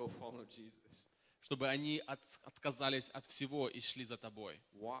everything and go follow Jesus. Чтобы они отказались от всего и шли за Тобой.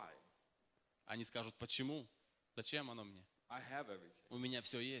 Why? Они скажут: почему? Зачем оно мне? I have everything. У меня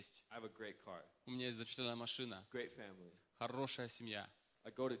все есть. I have a great car, У меня есть замечательная машина, great family. хорошая семья.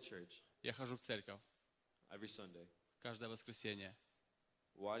 I go to church Я хожу в церковь every Sunday. каждое воскресенье.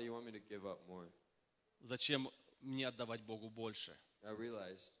 Why do you want me to give up more? Зачем мне отдавать Богу больше? I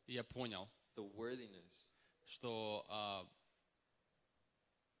realized И я понял, the worthiness, что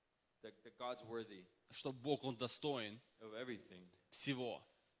that God's worthy Бог, Он достоин of everything. всего.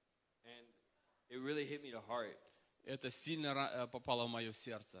 And it really hit me to heart. Это сильно попало в мое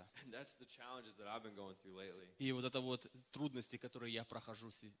сердце. And that's the challenges that I've been going through lately. И вот это вот трудности, которые я прохожу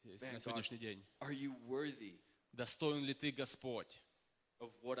на сегодняшний день. Are you worthy Достоин ли Ты, Господь,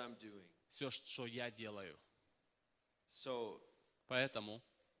 of what I'm doing? все, что я делаю? So, Поэтому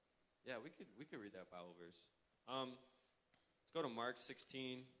yeah, we could read that Bible verse. Let's go to Mark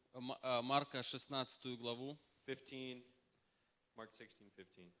 16, Марка 16 главу, 15. Mark 16,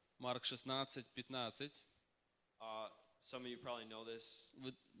 15. Марк 16, 15. Some of you probably know this.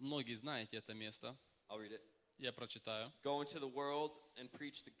 Вы многие знаете это место. I'll read it. Я прочитаю. Go into the world and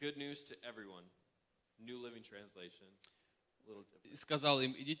preach the good news to everyone. New Living Translation. A little different. И сказал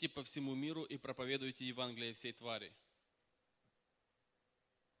им: идите по всему миру и проповедуйте Евангелие всей твари.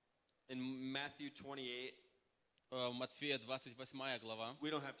 In Matthew 28, Матфея 28 глава, we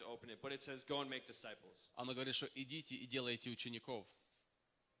don't have to open it, but it says, go and make disciples. оно говорит, что идите и делайте учеников.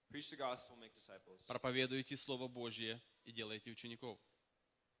 Preach the gospel, make disciples. Проповедуйте Слово Божье и делайте учеников.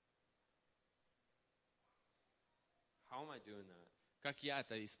 How am I doing that? Как я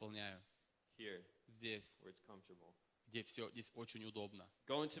это исполняю? Here, Здесь, where it's comfortable. где все здесь очень удобно.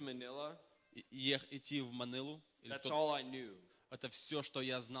 Going to Manila, Идти в Манилу, that's all I knew. это все, что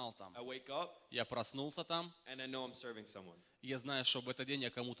я знал там. I wake up Я проснулся там, and I know I'm serving someone. и я знаю, что в этот день я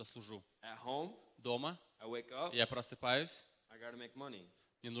кому-то служу. At home, Дома I wake up, я просыпаюсь, I gotta make money.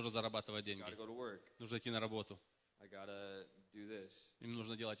 мне нужно зарабатывать деньги, Gotta go to work. нужно идти на работу, I gotta do this, им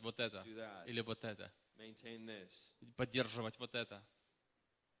нужно делать вот это do that, или вот это, maintain this. поддерживать вот это.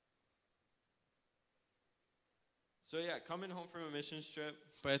 So yeah, coming home from a missions trip,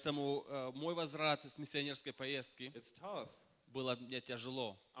 Поэтому мой возврат с миссионерской поездки it's tough. было мне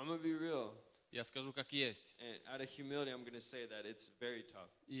тяжело. I'm gonna be real. Я скажу, как есть. And out of humility, I'm gonna say that it's very tough.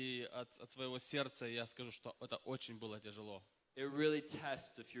 И от своего сердца я скажу, что это очень было тяжело. It really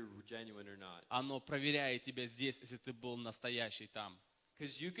tests if you're genuine or not. Оно проверяет тебя здесь, если ты был настоящий там.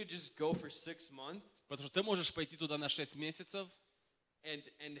 Because you could just go for 6 months Потому что ты можешь пойти туда на 6 месяцев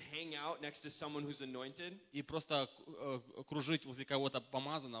and hang out next to someone who's anointed и просто кружить возле кого-то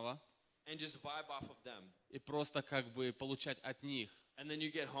помазанного and just vibe off of them. и просто как бы получать от них. And then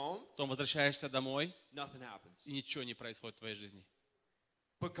you get home, потом возвращаешься домой, nothing happens. и ничего не происходит в твоей жизни.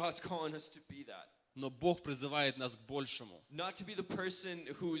 But God's calling us to be that. Но Бог призывает нас к большему. Not to be the person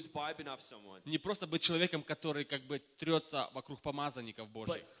who's vibing off someone, Не просто быть человеком, который как бы трется вокруг помазанников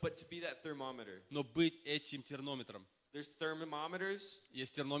Божьих, but to be that thermometer. но быть этим термометром. There's thermometers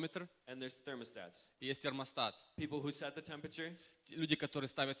Есть термометр, and there's thermostats. и есть термостат. People who set the temperature, Люди, которые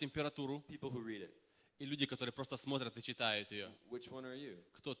ставят температуру, people who read it. и люди, которые просто смотрят и читают ее. Which one are you?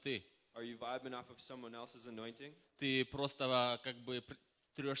 Кто ты? Are you vibing off of someone else's anointing? Ты просто как бы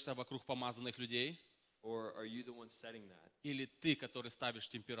трешься вокруг помазанных людей? Or are you the one setting that? Или ты, который ставишь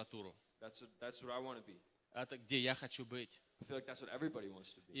температуру? That's what I want to be. Это где я хочу быть. I feel like that's what everybody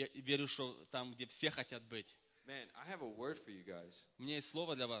wants to be. Я верю, что там, где все хотят быть. Man, I have a word for you guys. У меня есть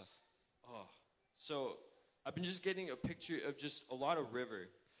слово для вас. Oh, so I've been just getting a picture of just a lot of river.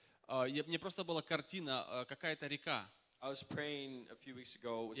 Мне просто была картина, какая-то река. I was praying a few weeks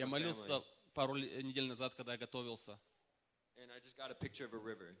ago with Я my молился family, пару недель назад, когда я готовился. and I just got a picture of a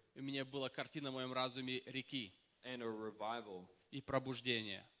river И у меня была картина в моем разуме реки and a revival и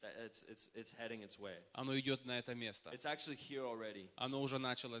пробуждение. that it's heading its way. Оно идет на это место. It's actually here already, Оно уже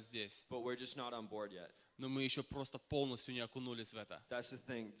началось здесь. but we're just not on board yet. Но мы еще просто полностью не окунулись в это. That's the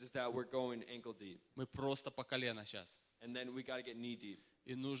thing, just that we're going ankle deep, Мы просто по колено сейчас. and then we got to get knee deep.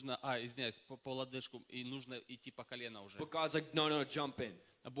 И нужно, извиняюсь, по лодыжку, и нужно идти по колено уже. But God's like, no, jump in,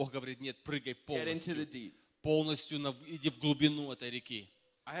 А Бог говорит, нет, прыгай get into the полностью. deep. Полностью иди в глубину этой реки.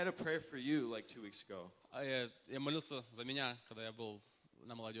 I had a prayer for you like 2 weeks ago. Я молился за меня, когда я был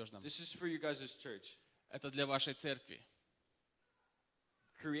на молодежном. This is for you guys as church. Это для вашей церкви.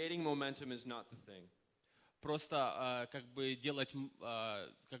 Creating momentum is not the thing. Просто как бы делать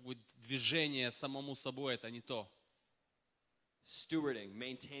как бы движение самому собой, это не то. Stewarding,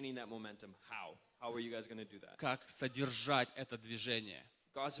 maintaining that momentum. How? How are you guys going to do that? Как содержать это движение.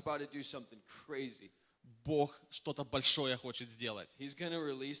 God's about to do something crazy. Бог что-то большое хочет сделать. He's going to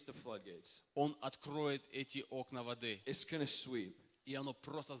release the floodgates. Он откроет эти окна воды. It's going to sweep. И оно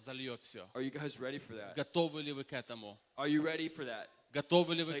просто зальет все. Are you guys ready for that? Готовы ли вы к этому? Are you ready for that?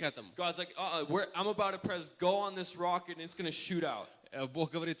 Готовы ли вы к Like, этому? God's like, I'm about to press go on this rocket and it's going to shoot out.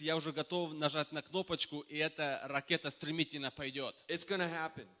 Бог говорит, я уже готов нажать на кнопочку, и эта ракета стремительно пойдет. It's going to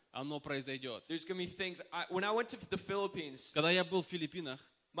happen. Оно произойдет. There's going to be things. When I went to the Philippines, Когда я был в Филиппинах,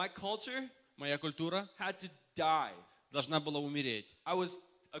 my culture моя культура had to die. должна была умереть. I was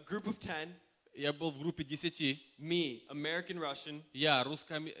a group of 10, Я был в группе 10. me, American Russian, Я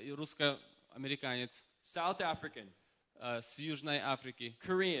русско-американец South African, с Южной Африки,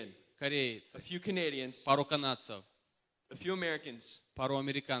 Korean, кореец, a few Canadians, пару канадцев, a few Americans, пару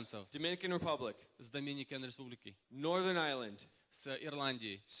американцев Dominican Republic, с Доминиканской республики, Northern Ireland, с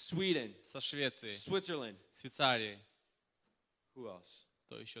Ирландии, Sweden, со Швеции, Switzerland. Швейцарии. Who else?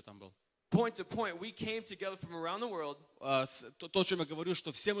 Кто еще там был? Point to point, we came together from around the world, То, о чем я говорю,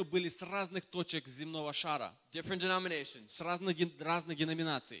 что все мы были с разных точек земного шара, different denominations, с разных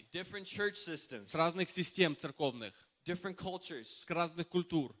деноминаций, different church systems, с разных систем церковных, different cultures, с разных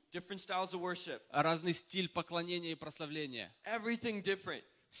культур, different styles of worship. разный стиль поклонения и прославления. Everything different.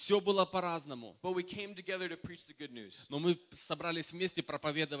 Все было по-разному. But we came together to preach the good news. Но мы собрались вместе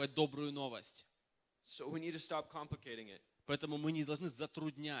проповедовать добрую новость. So we need to stop complicating it Поэтому мы не должны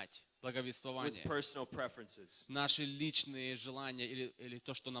затруднять with благовествование. personal preferences. Наши личные желания или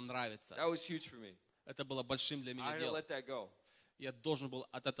то, что нам нравится. That was huge for me. Это было большим для I меня had to делом. let that go. Я должен был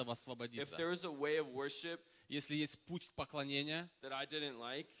от этого If освободиться. there was a way of worship Если есть путь к поклонению, that I didn't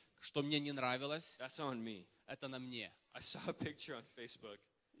like, что мне не нравилось, that's on me. это на мне. I saw a picture on Facebook.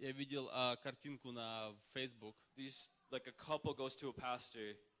 Я видел картинку на Facebook, Like a couple goes to a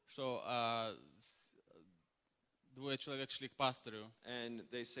pastor что двое человек шли к пастору and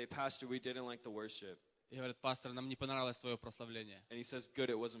they say, Pastor, we didn't like the worship. и говорят, пастор, нам не понравилось твое прославление. And he says, good,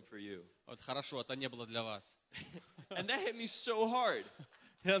 it wasn't for you. Вот хорошо, это не было для вас. And that hit me so hard.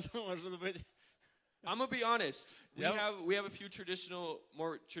 Я думаю, может быть, I'm going to be honest. Yeah. We have a few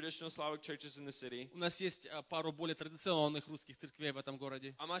more traditional Slavic churches in the city. у нас есть пару более традиционных русских церквей в этом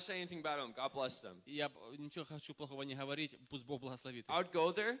городе. I'm not saying anything bad about them. God bless them. И я ничего хочу плохого не говорить, пусть Бог благословит их. I would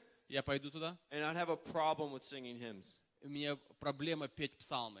go there Я пойду туда, and I'd have a problem with singing hymns. у меня проблема петь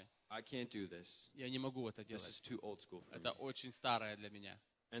псалмы. I can't do this. Я не могу это This делать. is too old school for me. Это очень старое для меня.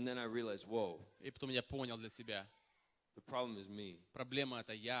 And then I realized, whoa, И потом я понял для себя, the problem is me. проблема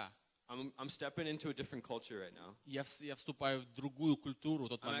это я. I'm stepping into a different culture right now. Я вступаю в другую культуру в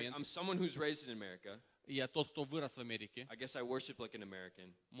тот I'm момент. someone who's raised in America. И я тот, кто вырос в Америке. I guess I worship like an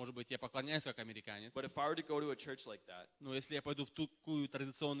American. Может быть, я поклоняюсь как американец. But if I were to go to a church like that, Но если я пойду в такую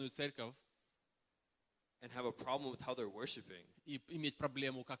традиционную церковь, and have a problem with how they're worshiping. И иметь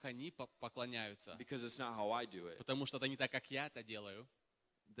проблему, как они поклоняются. Because it's not how I do it. Потому что это не так, как я это делаю.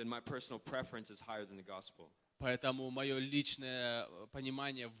 Then my personal preference is higher than the gospel. Поэтому мое личное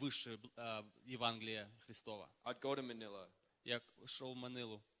понимание выше Евангелия Христова. I'd go to Manila. Я шел в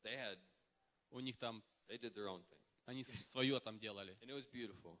Манилу. У них там, they did their own thing. Они свое там делали. And it was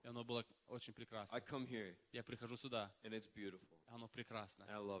beautiful. И оно было очень прекрасно. I come here. Я прихожу сюда. And it's beautiful. Оно прекрасно.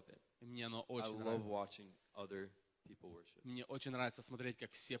 And I love it. И мне оно очень I нравится. love watching other people worship. Мне очень нравится смотреть,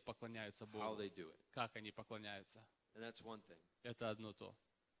 как все поклоняются Богу. How they do it. Как они поклоняются. And that's one thing. Это одно то.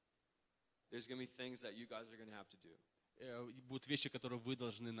 There's going to be things that you guys are going to have to do. Будут вещи, которые вы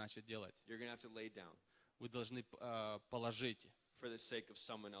должны начать делать. You're going to have to lay down. Вы должны положить. For the sake of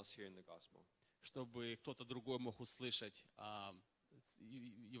someone else hearing the gospel. Чтобы кто-то другой мог услышать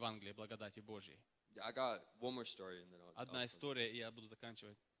Евангелие благодати Божьей. I got one more story and then Одна история, и я буду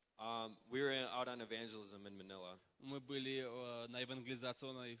заканчивать. We were out on evangelism in Manila. Мы были на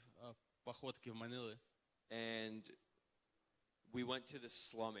евангелизационной походке в Маниле. And we went to this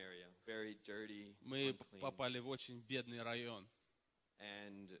slum area, very dirty, Мы unclean. попали в очень бедный район.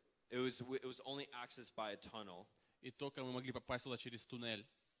 And it was only accessed by a tunnel. И только мы могли попасть туда через туннель.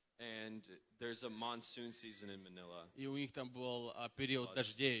 And there's a monsoon season in Manila. И у них там был период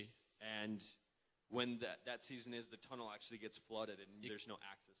дождей. And when that season is, the tunnel actually gets flooded and there's no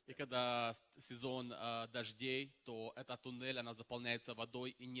access. И когда сезон дождей, то эта туннель, она заполняется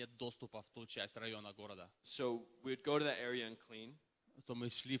водой и нет доступа в ту часть района города. So we'd go to that area and clean. То мы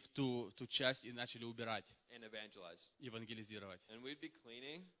шли в ту часть и начали убирать. And evangelize. Евангелизировать. And we'd be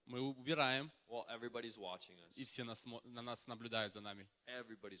cleaning. Мы убираем. While everybody's watching us. И все на нас наблюдают за нами.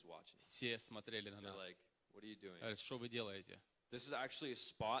 Everybody's watching. Все смотрели на нас. They're like, what are you doing? Говорят, что вы делаете? This is actually a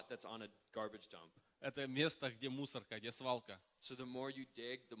spot that's on a garbage dump. Это место, где мусорка, где свалка. So the more you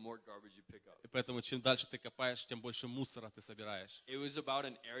dig, the more garbage you pick up. И поэтому чем дальше ты копаешь, тем больше мусора ты собираешь. It was about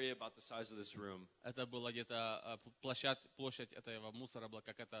an area about the size of this room. Это было где-то площадь этого мусора была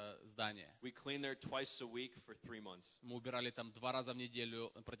как это здание. We cleaned there twice a week for 3 months. Мы убирали там 2 раза в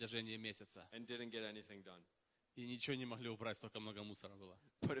неделю на протяжении месяца. And didn't get anything done. И ничего не могли убрать, столько много мусора было.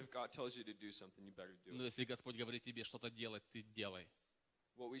 But if God tells you to do something, you better do it. Но если Господь говорит тебе что-то делать, ты делай.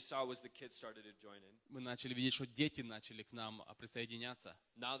 What we saw was the kids started to join in. Мы начали видеть, что дети начали к нам присоединяться.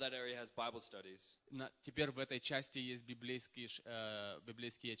 Now that area has Bible studies. Теперь в этой части есть библейские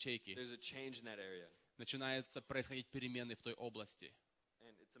ячейки. There's a change in that area. Начинаются происходить перемены в той области.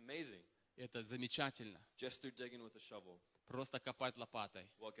 And it's amazing. Это замечательно. Just through digging with a shovel. Просто копать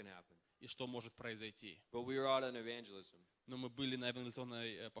лопатой. What can happen? И что может произойти. But we were out on evangelism. Но мы были на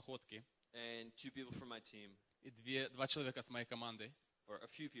евангелизационной походке. And 2 people from my team. И два человека с моей команды. Or a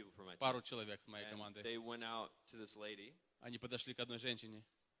few people from my team. Пару человек с моей and команды. They went out to this lady. Они подошли к одной женщине.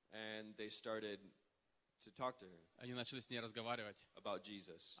 And they started to talk to her. Они начали с ней разговаривать. About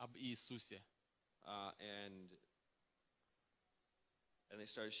Jesus. Об Иисусе. And they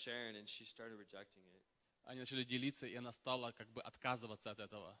started sharing, and she started rejecting it. Они начали делиться, и она стала как бы отказываться от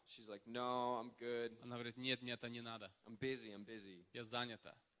этого. She's like, no, I'm good. Она говорит, нет, это не надо. I'm busy. Я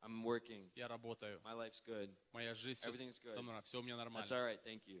занята. I'm working. Я работаю. My life's good. Моя жизнь, все у меня нормально. That's all right,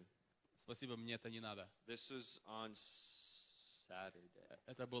 thank you. Спасибо, мне это не надо. This was on Saturday.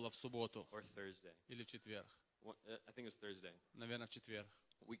 Это было в субботу. Or Thursday. Или в четверг. I think it was Thursday. Наверное, в четверг.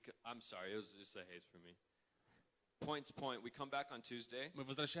 I'm sorry, it was just a haze for me. Point. We come back on Tuesday. Мы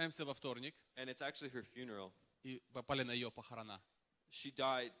возвращаемся во вторник. And it's actually her funeral. И попали на ее похорона. She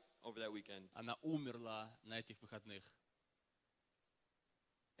died over that weekend. Она умерла на этих выходных.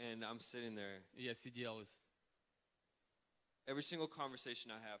 And I'm sitting there. И я сидел. Every single conversation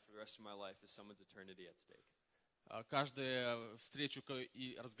I have for the rest of my life is someone's eternity at stake. Каждая встреча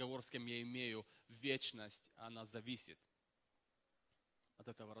и разговор, с кем я имею, вечность, она зависит от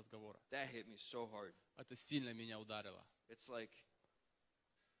этого разговора. That hit me so hard. Это сильно меня ударило. It's like,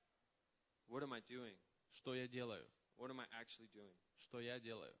 what am I doing? Что я делаю? What am I actually doing? Что я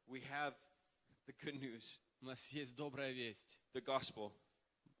делаю? We have the good news. У нас есть добрая весть. The gospel.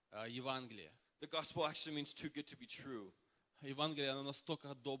 Евангелие. The gospel actually means too good to be true. Евангелие, оно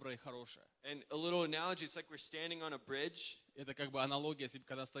настолько доброе и хорошее. And a little analogy, it's like we're standing on a bridge. Это как бы аналогия,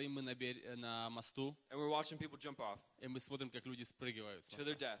 когда стоим мы на мосту. And we're watching people jump off. И мы смотрим, как люди спрыгивают с моста. To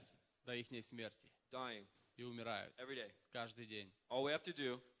their death. До ихней смерти. Dying. И умирают. Every day. Каждый день. All we have to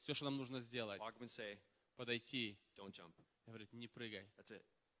do. Все, что нам нужно сделать. Walk up and say. Подойти. Don't jump. Говорит, не прыгай. That's it.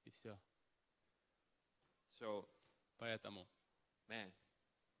 И все. So. Поэтому. Man.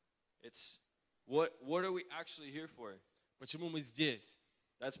 It's what are we actually here for? Почему мы здесь?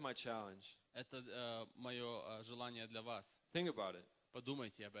 That's my challenge. Это мое желание для вас. Think about it.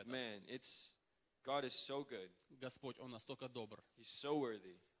 Подумайте об этом. Man, it's God is so good. Господь, Он настолько добр, He's so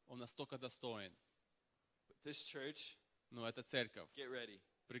worthy. Он настолько достоин. But this church, Но эта церковь, get ready.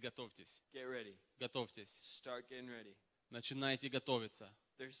 приготовьтесь, Get ready. готовьтесь. Start getting ready. Начинайте готовиться.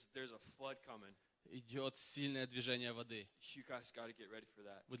 There's a flood coming. Идет сильное движение воды. You guys got to get ready for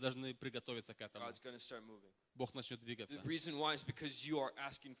that. Вы должны приготовиться к этому. God's going to start moving. Бог начнет двигаться. The reason why is because you are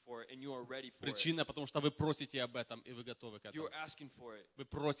asking for it and you are ready for it. Причина, потому что вы просите об этом, и вы готовы к You этому. are asking for it. Вы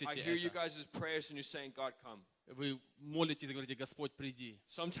просите I hear you это. guys' prayers and you're saying, God, come. Вы молитесь и говорите, Господь, приди.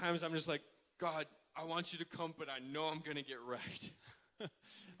 Sometimes I'm just like, God, I want you to come, but I know I'm going to get wrecked.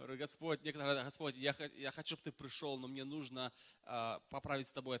 Говорю, Господь, некоторые говорят, Господь, я хочу, чтобы ты пришел, но мне нужно поправить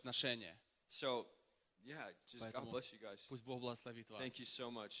с тобой отношения. So, yeah, just God Поэтому bless you guys. пусть Бог благословит вас. Thank you so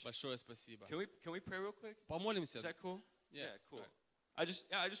much. Большое спасибо. Can we pray real quick? Помолимся? Is that cool? Yeah, cool. go ahead.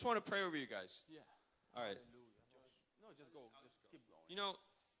 I just want to pray over you guys. Yeah. All right. No, just go. Just keep going. You know,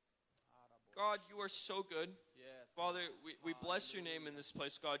 God, you are so good. Yes. Father, we bless your name in this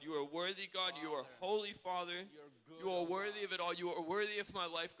place, God. You are worthy, God. You are holy, Father. You are worthy of it all. You are worthy of my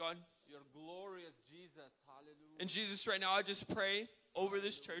life, God. You're glorious, Jesus. Hallelujah. And Jesus, right now, I just pray over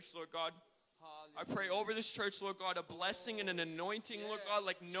this church, Lord God. I pray over this church, Lord God, a blessing and an anointing, Lord God,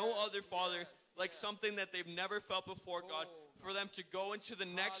 like no other, Father, like something that they've never felt before, God, for them to go into the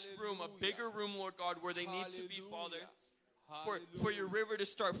next room, a bigger room, Lord God, where they need to be, Father. For your river to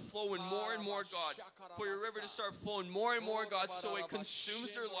start flowing more and more, God. For your river to start flowing more and more, God, so it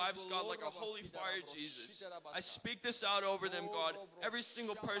consumes their lives, God, like a holy fire, Jesus. I speak this out over them, God. Every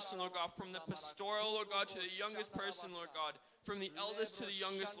single person, Lord God, from the pastoral, Lord God, to the youngest person, Lord God. From the eldest to the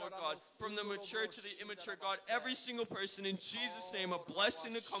youngest, Lord God. From the mature to the immature, God. Every single person, in Jesus' name, a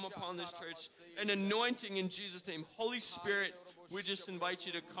blessing to come upon this church. An anointing in Jesus' name. Holy Spirit, we just invite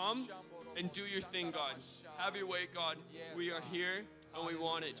you to come and do your thing, God. Have your way, God. We are here and we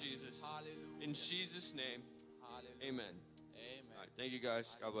want it, Jesus. In Jesus' name, amen. Amen. All right, thank you,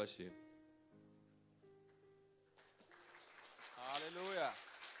 guys. God bless you. Hallelujah.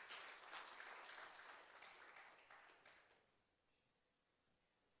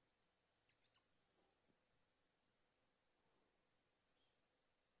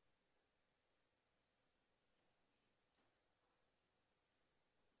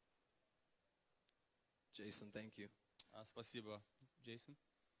 Jason, thank you. Спасибо, Джейсон.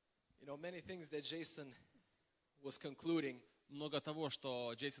 You know, many things that Jason was concluding, Много того,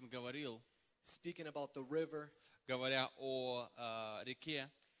 что Джейсон говорил, speaking about the river, говоря о реке,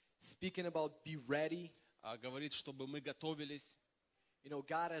 speaking about be ready. говорит, чтобы мы готовились. You know,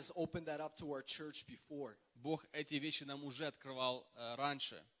 God has opened that up to our church before. Бог эти вещи нам уже открывал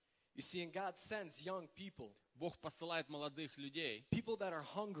раньше. You see, and God sends young people, Бог посылает молодых людей, people that are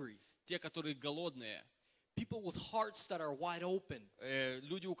hungry, те, которые голодные, people with hearts that are wide open.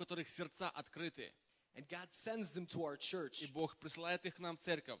 люди, у которых сердца открыты. And God sends them to our church И Бог присылает их к нам в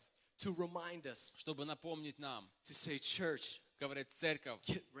церковь, to remind us, чтобы напомнить нам, to say, church, говорит, церковь,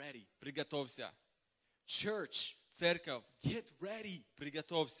 get ready. приготовься. Church, Церковь, get ready.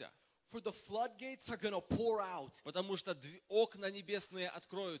 приготовься. For the floodgates are going to pour out. Потому что окна небесные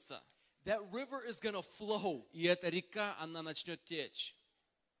откроются. That river is going to flow. И эта река, она начнет течь.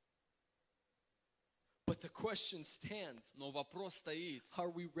 But the question stands, Но вопрос стоит, are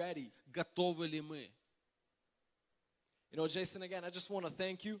we ready? готовы ли мы? You know, Jason, again, I just want to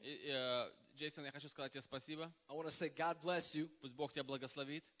thank you. Джейсон, я хочу сказать тебе спасибо. I want to say God bless you. Пусть Бог тебя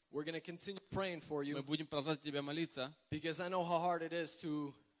благословит. We're going to continue praying for Мы you будем продолжать тебя молиться. because I know how hard it is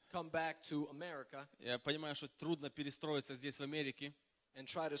to come back to America Я понимаю, что трудно перестроиться здесь, в Америке, and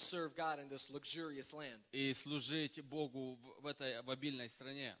try to serve God in this luxurious land. и служить Богу в этой обильной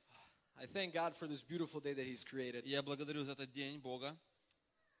стране. I thank God for this beautiful day that He's created. Я благодарю за этот день Бога.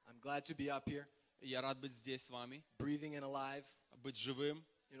 I'm glad to be up here, Я рад быть здесь с вами, breathing and alive. быть живым.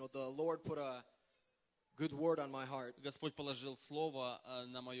 You know, the Lord put a good word on my heart. Господь положил слово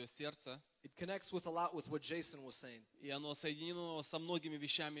на мое сердце, It connects with a lot with what Jason was saying и оно соединено со многими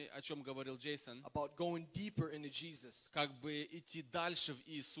вещами, о чем говорил Джейсон. about going deeper into Jesus, Как бы идти дальше в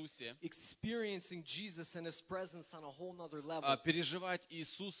Иисусе, experiencing Jesus and His presence on a whole nother level. переживать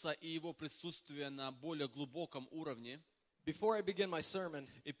Иисуса и Его присутствие на более глубоком уровне. Before I begin my sermon,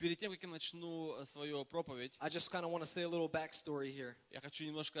 И перед тем, как я начну свою проповедь, I just kind of want to say a little backstory here. я хочу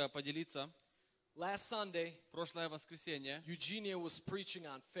немножко поделиться. Last Sunday, Прошлое воскресенье Eugenia was preaching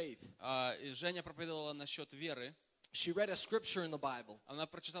on faith. и Женя проповедовала насчет веры. She read a scripture in the Bible. Она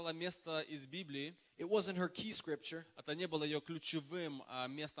прочитала место из Библии. It wasn't her key scripture, Это не было ее ключевым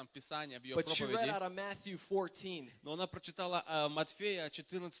местом Писания в ее but she read проповеди. out of Matthew 14, Но она прочитала Матфея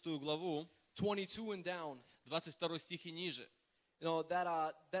 14 главу, 22 and down. 22 стих и ниже. You know,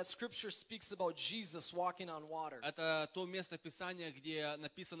 that scripture speaks about Jesus walking on water. Это то место Писания, где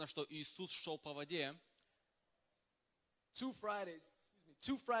написано, что Иисус шел по воде. Two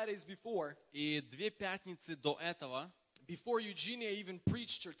Fridays before, И 2 пятницы до этого, before Eugenia even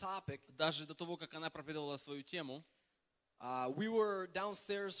preached her topic, даже до того, как она проповедовала свою тему, we were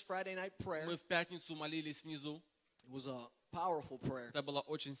downstairs Friday night prayer. мы в пятницу молились внизу. It was a powerful prayer. Это была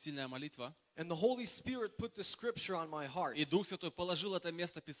очень сильная молитва. And the Holy Spirit put the scripture on my heart. И Дух Святой положил это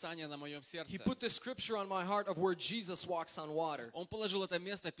место Писания на моем He сердце. put the scripture on my heart of where Jesus walks on water. Он положил это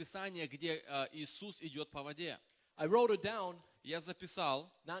место Писания, где Иисус идет по воде. I wrote it down, Я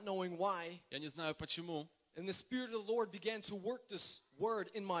записал, not knowing why, я не знаю почему. and the Spirit of the Lord began to work this word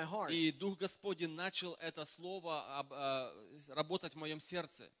in my heart. И Дух Господень начал это слово работать в моем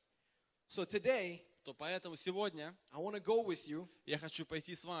сердце. So today, То поэтому сегодня I want to go with you, я хочу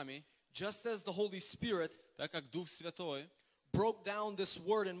пойти с вами, just as the Holy Spirit так как Дух Святой, broke down this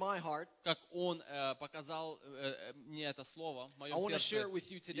word in my heart. как Он показал мне это слово в I моем want to share сердце. it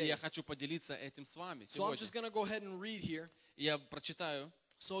with you И today. я хочу поделиться этим с вами So I'm сегодня. just going to go ahead and read here. И я прочитаю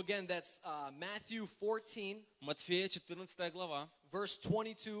So again, that's Matthew 14, Матфея 14 глава, verse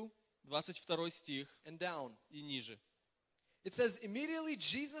 22 22 стих and down. и ниже. It says, immediately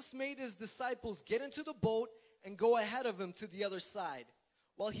Jesus made his disciples get into the boat and go ahead of him to the other side,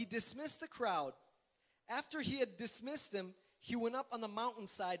 while he dismissed the crowd. After he had dismissed them, he went up on the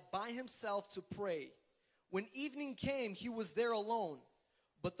mountainside by himself to pray. When evening came, he was there alone,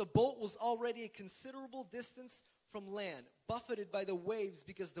 but the boat was already a considerable distance from land, buffeted by the waves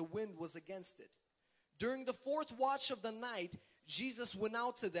because the wind was against it. During the 4th watch of the night, Jesus went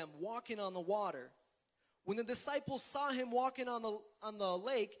out to them, walking on the water. When the disciples saw him walking on the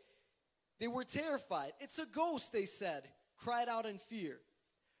lake, they were terrified. It's a ghost, they said, cried out in fear.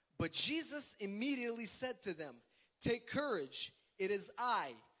 But Jesus immediately said to them, take courage, it is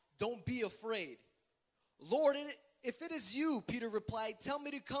I, don't be afraid. Lord, if it is you, Peter replied, tell me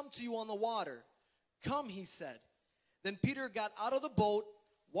to come to you on the water. Come, he said. Then Peter got out of the boat,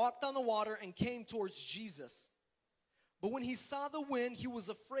 walked on the water, and came towards Jesus. But when he saw the wind, he was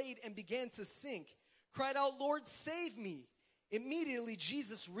afraid and began to sink. Cried out, Lord, save me. Immediately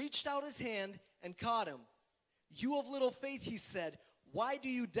Jesus reached out his hand and caught him. You of little faith, he said, why do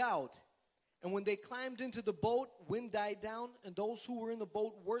you doubt? And when they climbed into the boat, wind died down, and those who were in the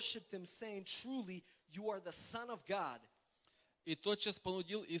boat worshipped him, saying, truly, you are the Son of God. И тотчас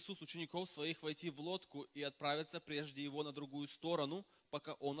понудил Иисус учеников своих войти в лодку и отправиться прежде его на другую сторону,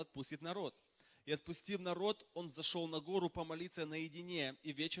 пока он отпустит народ. И отпустив народ, он зашел на гору помолиться наедине,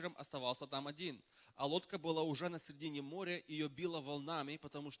 и вечером оставался там один. А лодка была уже на середине моря, ее било волнами,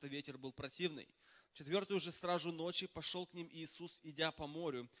 потому что ветер был противный. В 4-ю же стражу ночи пошел к ним Иисус, идя по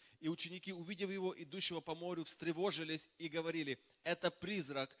морю. И ученики, увидев его, идущего по морю, встревожились и говорили, это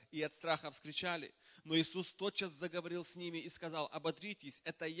призрак, и от страха вскричали. Но Иисус тотчас заговорил с ними и сказал, ободритесь,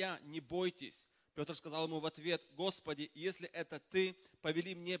 это я, не бойтесь. Петр сказал ему в ответ, Господи, если это Ты,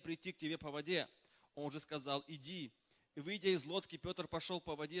 повели мне прийти к Тебе по воде. Он же сказал, иди. И выйдя из лодки, Петр пошел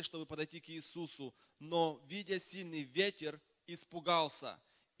по воде, чтобы подойти к Иисусу. Но, видя сильный ветер, испугался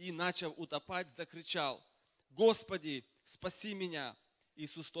и, начав утопать, закричал, Господи, спаси меня.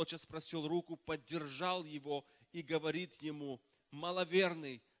 Иисус тотчас простер руку, поддержал его и говорит ему,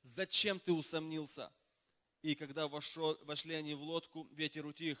 маловерный, зачем ты усомнился? И когда вошли они в лодку, ветер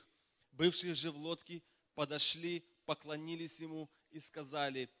утих. Бывшие же в лодке подошли, поклонились ему и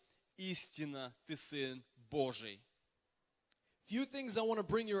сказали, истинно ты Сын Божий. Few things I want to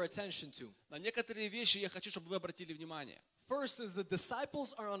bring your attention to. На некоторые вещи я хочу, чтобы вы обратили внимание. First is the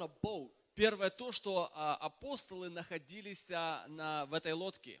disciples are on a boat. Первое то, что апостолы находились в этой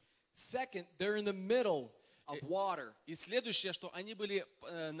лодке. Second, they're in the middle of water. И следующее, что они были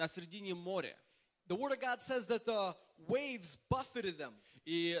на середине моря. The Word of God says that the waves buffeted them.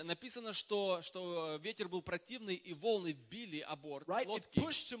 И написано, что ветер был противный, и волны били о борт лодки. It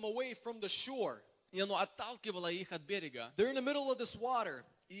pushed them away from the shore. И оно отталкивало их от берега. They're in the middle of this water.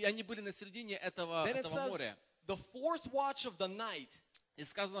 И они были на середине этого моря. The 4th watch of the night. И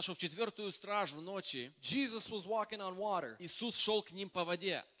сказано, что в 4-ю стражу ночи Jesus was walking on water. Иисус шел к ним по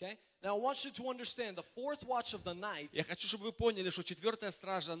воде. Okay? Now I want you to understand the 4th watch of the night. Я хочу, чтобы вы поняли, что 4-я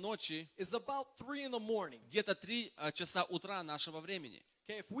стража ночи is about 3 in the morning. Где-то 3 часа утра нашего времени.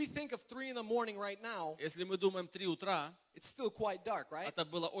 Okay, if we think of 3 in the morning right now, если мы думаем 3 утра, it's still quite dark, right? Это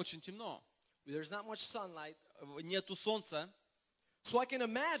было очень темно. There's not much sunlight. Нету солнца. So I can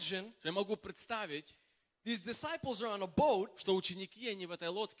imagine. Я могу представить. These disciples are on a boat, что ученики, они в этой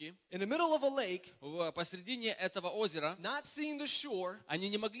лодке, in the middle of a lake, посредине этого озера, not seeing the shore, они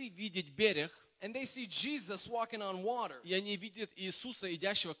не могли видеть берег, and they see Jesus walking on water, и они видят Иисуса,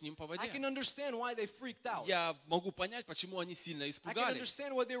 идящего к ним по I воде. can understand why they freaked out. Я могу понять, почему они сильно I can испугались.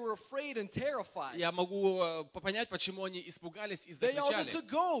 understand why they were afraid and terrified. Я могу понять, почему они испугались и They thought it's a закричали.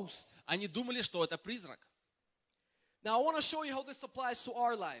 ghost. Они думали, что это призрак. Now I want to show you how this applies to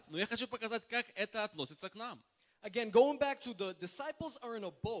our life. Но я хочу показать, как это относится к нам. Again, going back to the disciples are in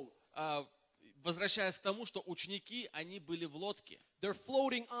a boat. Возвращаясь к тому, что ученики, они были в лодке. They're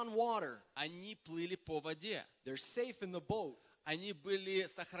floating on water. Они плыли по воде. They're safe in the boat. Они были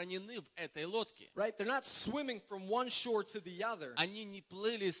сохранены в этой лодке. Right? They're not swimming from one shore to the other. Они не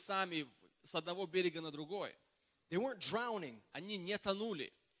плыли сами с одного берега на другой. They weren't drowning. Они не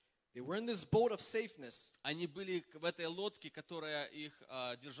тонули. They were in this boat of safeness. Они были в этой лодке, которая их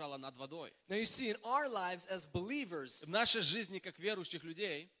держала над водой. Now you see, in our lives as believers, В нашей жизни, как верующих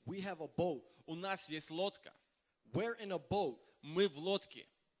людей, we have a boat. у нас есть лодка. We're in a boat Мы в лодке,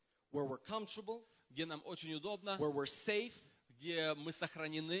 where we're comfortable, где нам очень удобно, where we're safe, где мы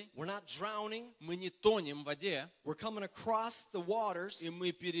сохранены, we're not drowning, мы не тонем в воде, we're coming across the waters и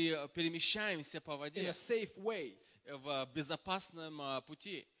мы перемещаемся по in воде a safe way. в безопасном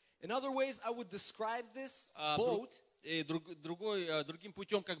пути. In other ways, I would describe this А, boat, И другим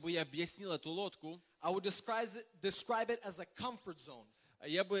путем, как бы я объяснил эту лодку, I would describe it as a comfort zone.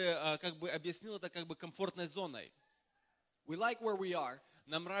 я бы как бы объяснил это как бы комфортной зоной. We like where we are.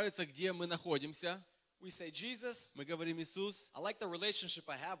 Нам нравится, где мы находимся. We say, Jesus, Мы говорим: Иисус, I like the relationship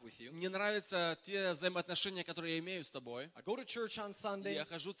I have with you. мне нравятся те взаимоотношения, которые я имею с тобой. I go to church on Sunday. Я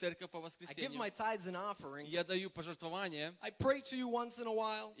хожу в церковь по I give воскресеньям. my tithes and offerings. Я даю пожертвования. I pray to you once in a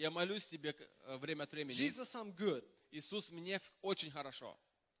while. Я молюсь тебе время от времени. Jesus, I'm good. Иисус, мне очень хорошо.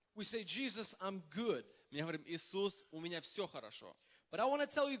 We say, Jesus, I'm good. Мы говорим: Иисус, у меня все хорошо. But I want to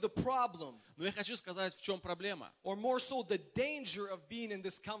tell you the problem, Но я хочу сказать, в чем проблема. or more so the danger of being in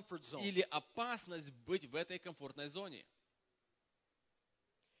this comfort zone. Или опасность быть в этой комфортной зоне.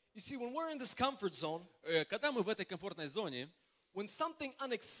 You see, when we're in this comfort zone, Когда мы в этой комфортной зоне, when something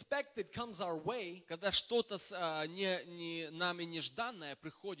unexpected comes our way, когда что-то нами нежданное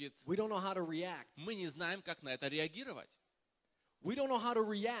приходит, we don't know how to react. мы не знаем, как на это реагировать. We don't know how to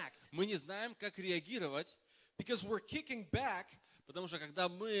react Мы не знаем, как реагировать, because we're kicking back, потому что когда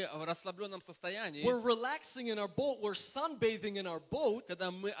мы в расслабленном состоянии, we're relaxing in our boat, we're sunbathing in our boat.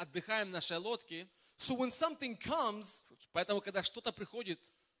 когда мы отдыхаем в нашей лодке, So when something comes, поэтому когда что-то приходит,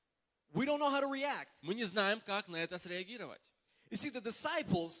 we don't know how to react. мы не знаем, как на это среагировать. You see, the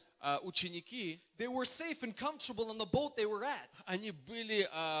disciples, Ученики, they were safe and comfortable on the boat they were at. они были,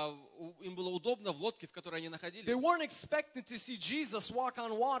 им было удобно в лодке, в которой они находились. They weren't expecting to see Jesus walk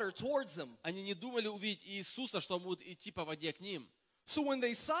on water towards them. Они не думали увидеть Иисуса, что он будет идти по воде к ним. So when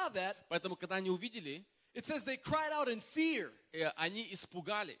they saw that, Поэтому, когда они увидели, it says they cried out in fear. они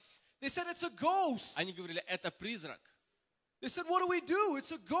испугались. They said, it's a ghost. Они говорили: это призрак. They said, what do we do?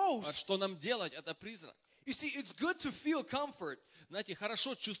 It's a ghost. Что нам делать? Это призрак. You see, it's good to feel comfort. Знаете,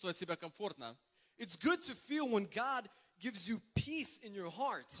 хорошо чувствовать себя комфортно. It's good to feel when God gives you peace in your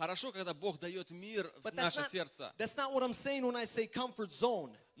heart. Хорошо, когда Бог дает мир в But наше сердце. that's not what I'm saying when I say comfort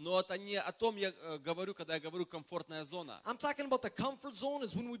zone. Но это не о том я говорю, когда я говорю комфортная зона. I'm talking about the comfort zone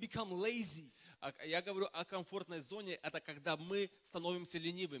is when we become lazy. Я говорю о комфортной зоне, это когда мы становимся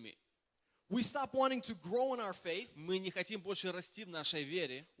ленивыми. We stop wanting to grow in our faith. Мы не хотим больше расти в нашей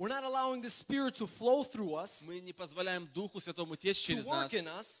вере. We're not allowing the Spirit to flow through us, Мы не позволяем Духу Святому течь to через work нас, in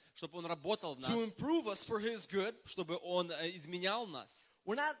us, чтобы Он работал в нас, to improve us for His good. чтобы Он изменял нас.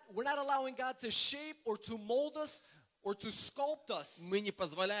 We're not allowing God to shape or to mold us or to sculpt us. Мы не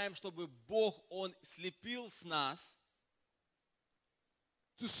позволяем, чтобы Бог, Он слепил с нас,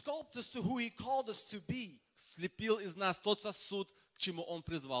 To sculpt us to who He called us to be. слепил из нас тот сосуд, к чему Он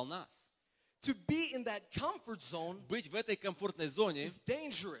призвал нас. To be in that comfort zone Быть в этой комфортной зоне is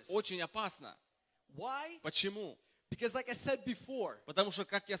dangerous. очень опасно. Why? Почему? Because like I said before, Потому что,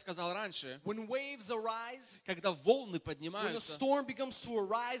 как я сказал раньше, when waves arise, когда волны when a поднимаются, storm becomes to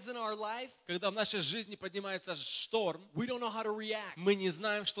arise in our life, когда в нашей жизни поднимается шторм, we don't know how to react. мы не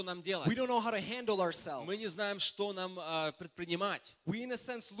знаем, что нам делать. We don't know how to handle ourselves. Мы не знаем, что нам предпринимать. We, in a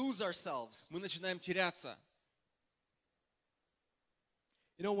sense, lose ourselves. Мы начинаем теряться.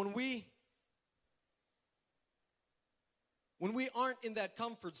 You know, when we aren't in that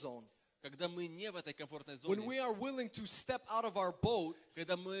comfort zone, Когда мы не в этой комфортной when we зоне, are willing to step out of our boat,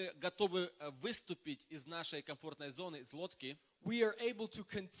 когда мы готовы выступить из нашей комфортной зоны, из лодки, we are able to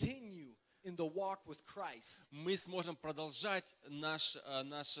continue in the walk with Christ. мы сможем продолжать наше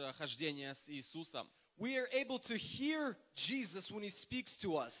хождение с Иисусом. we are able to hear Jesus when he speaks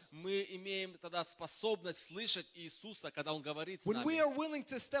to us. Мы имеем тогда способность слышать Иисуса, когда Он говорит с When we нами. are willing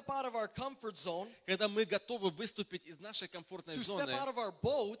to step out of our comfort zone, Когда мы готовы выступить из нашей комфортной to step зоны, out of our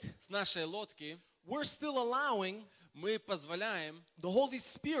boat, с нашей лодки, we're still allowing мы позволяем, the Holy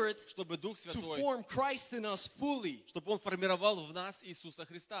Spirit чтобы Дух to Святой, form Christ in us fully. чтобы Он формировал в нас Иисуса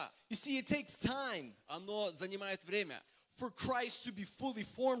Христа. You see, it takes time Оно занимает время, for Christ to be fully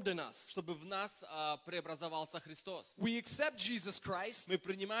formed in us. чтобы в нас преобразовался Христос. We accept Jesus Christ, Мы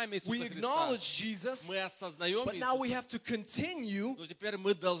принимаем Иисуса we Христа, acknowledge Jesus, мы осознаем but now we Иисуса, have to continue но теперь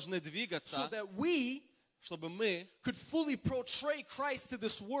мы должны so двигаться, that we чтобы мы could fully portray Christ to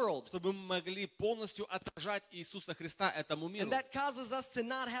this world. чтобы мы могли полностью отражать Иисуса Христа этому миру. And that causes us to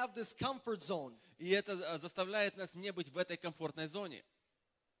not have this comfort zone. И это заставляет нас не быть в этой комфортной зоне.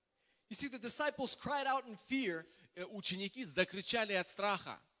 You see, the disciples cried out in fear. Ученики закричали от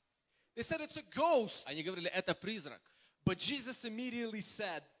страха. They said it's a ghost. Они говорили, это призрак. But Jesus immediately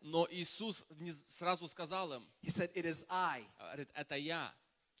said, Но Иисус сразу сказал им, he said, it is I. говорит, это я.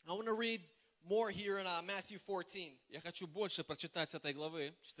 I want to read more here in Matthew 14. Я хочу больше прочитать с этой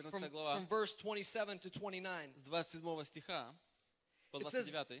главы, 14 глава, From verse 27 to 29. с 27 стиха по It says,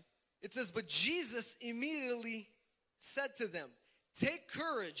 29. It says, but Jesus immediately said to them, take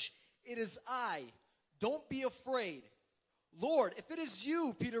courage, it is I. Don't be afraid. Lord, if it is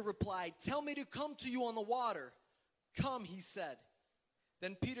you, Peter replied, tell me to come to you on the water. Come, he said.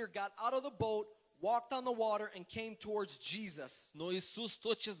 Then Peter got out of the boat, walked on the water, and came towards Jesus. Но Иисус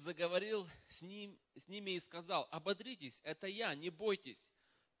тотчас заговорил с ними и сказал, ободритесь, это я, не бойтесь.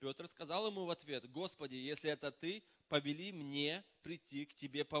 Петр сказал ему в ответ, Господи, если это ты, повели мне прийти к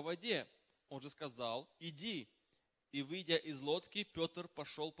тебе по воде. Он же сказал, иди. И, выйдя из лодки, Петр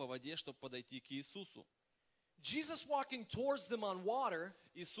пошел по воде, чтобы подойти к Иисусу. Jesus walking towards them on water,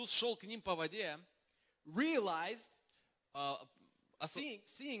 Иисус шел к ним по воде, realized,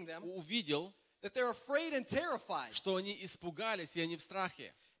 seeing them, увидел, that they're afraid and terrified. что они испугались, и они в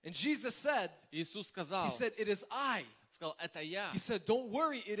страхе. And Jesus said, Иисус сказал, he said, it is I. сказал, это я. He said, don't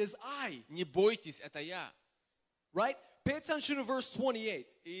worry, it is I. Не бойтесь, это я. Right? Pay attention to verse 28.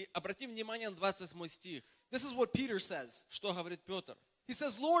 И обратим внимание на 28 стих. This is what Peter says. Что говорит Петр? He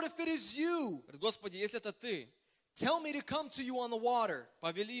says, Lord, if it is you, Говорит, Господи, если это ты, tell me to come to you on the water.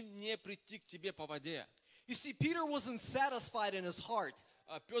 повели мне прийти к тебе по воде. You see, Peter wasn't satisfied in his heart.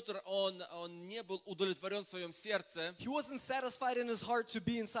 Петр, он не был удовлетворен в своем сердце, He wasn't satisfied in his heart to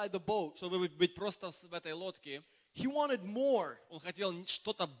be inside the boat. чтобы быть просто в этой лодке. He wanted more. Он хотел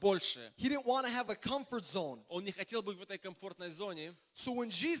что-то больше. He didn't want to have a comfort zone. Он не хотел быть в этой комфортной зоне. So when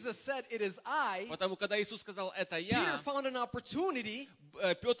Jesus said, it is I, Потому когда Иисус сказал, это Peter я, found an opportunity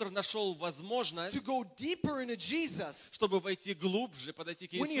Петр нашел возможность, to go deeper into Jesus. чтобы войти глубже, подойти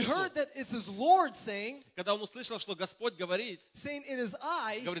к When he Иисусу. heard that it's his Lord saying, Когда он услышал, что Господь говорит, it is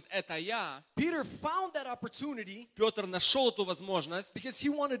I, говорит, это я, Peter found that opportunity Петр нашел эту возможность, because he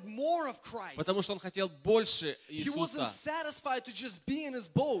wanted more of Christ. потому что он хотел больше He wasn't Иисуса. satisfied to just be in his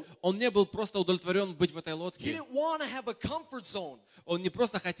boat. Он не был просто удовлетворен быть в этой He лодке. didn't want to have a comfort zone. Он не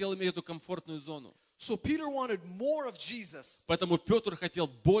просто хотел иметь эту комфортную зону. So Peter wanted more of Jesus. Поэтому Петр хотел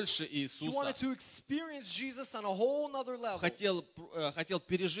больше He Иисуса. wanted to experience Jesus on a whole nother level. Хотел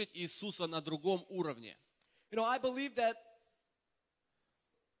пережить Иисуса на другом уровне. You know, I believe that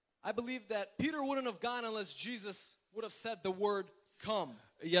Peter wouldn't have gone unless Jesus would have said the word come.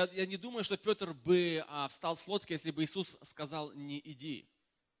 Я не думаю, что Петр бы встал с лодки, если бы Иисус сказал «не иди».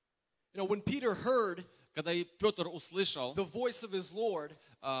 You know, when Peter heard Когда Петр услышал the voice of his Lord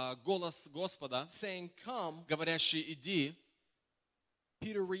голос Господа, saying come, говорящий «иди»,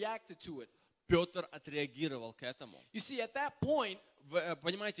 Peter reacted to it. Петр отреагировал к этому. You see, at that point,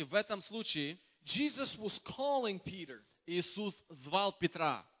 Понимаете, в этом случае Jesus was calling Peter. Иисус звал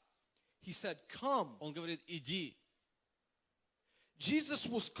Петра. He said, come. Он говорит «иди». Jesus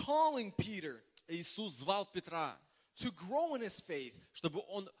was calling Peter Иисус звал Петра, to grow in his faith. чтобы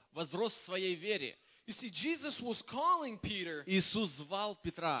он возрос в своей вере. You see, Jesus was calling Peter Иисус звал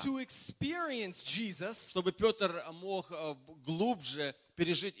Петра, to experience Jesus чтобы Петр мог глубже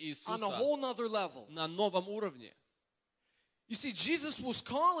пережить on a Иисуса whole nother level. на новом уровне. You see, Jesus was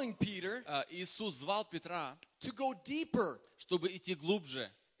calling Peter Иисус звал Петра, to go deeper чтобы идти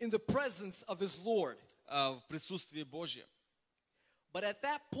глубже in the presence of his Lord. в присутствии Божьем. But at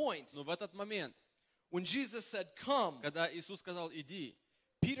that point, Но в этот момент, when Jesus said, come, когда Иисус сказал «иди»,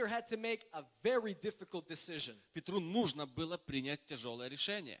 Peter had to make a very difficult decision. Петру нужно было принять тяжелое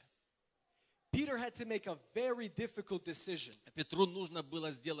решение. Peter had to make a very difficult decision. Петру нужно было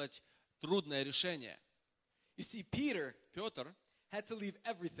сделать трудное решение. You see, Peter Петр had to leave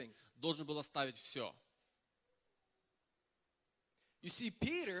everything. должен был оставить все. You see,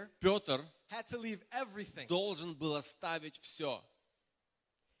 Peter Петр had to leave everything. должен был оставить все.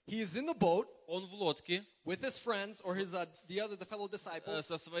 He is in the boat Он в лодке with his friends or his the fellow disciples.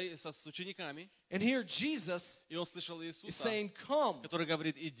 с учениками, And here Jesus и он слышал is Иисуса, saying, "Come." который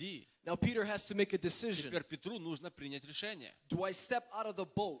говорит: иди. Now Peter has to make a decision. Теперь Петру нужно принять решение. Do I step out of the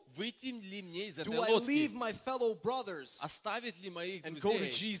boat? Выйти ли мне из этой Do I leave лодки? my fellow brothers Оставить ли моих and go to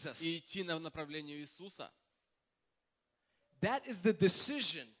друзей Jesus? и идти на направление Иисуса? That is the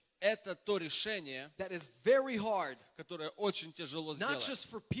decision Это то решение, that is very hard, которое очень тяжело not сделать. just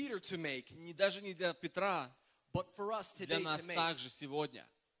for Peter to make, Даже не для Петра, but for us для today нас to make. также сегодня.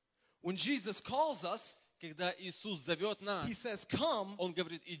 When Jesus calls us, Когда Иисус зовет нас, He says, "Come." Он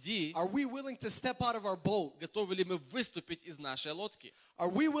говорит: иди. Are we willing to step out of our boat? Готовы ли мы выступить из нашей лодки? Are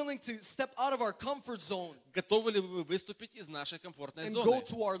we willing to step out of our comfort zone Готовы ли мы выступить из нашей комфортной and go зоны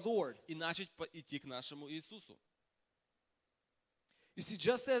to our Lord? и начать идти к нашему Иисусу? You see,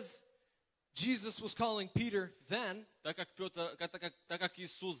 just as Jesus was calling Peter then, Так как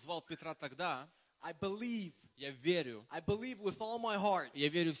Иисус звал Петра тогда, I believe я with all my heart я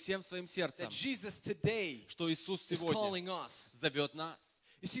верю всем своим сердцем, that Jesus today что Иисус is сегодня calling us. зовет нас.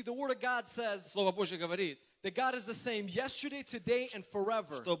 You see, the Word of God says Слово Божье говорит, that God is the same yesterday, today, and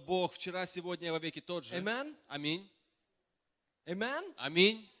forever. что Бог вчера, сегодня и вовеки тот же. Amen? Аминь. Amen?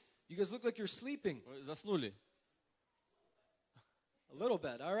 Аминь. You guys look like you're sleeping. Вы заснули. A little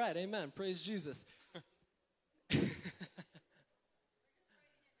bit. All right. Amen. Praise Jesus.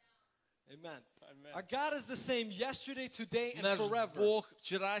 Amen. Our God is the same yesterday, today, and Наш forever. Бог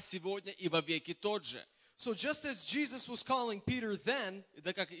вчера, сегодня и вовеки тот же. So just as Jesus was calling Peter then, И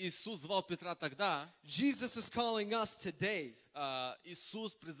так как Иисус звал Петра тогда, Jesus is calling us today.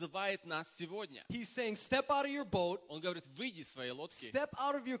 Иисус призывает нас сегодня. He's saying, step out of your boat, Он говорит: выйди из своей лодки, step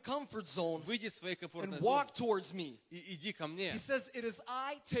out of your comfort zone, выйди из своей комфортной and зоны walk towards me. и иди ко мне. He says, it is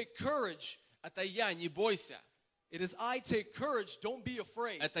I, take courage. Это я, не бойся. It is I, take courage, don't be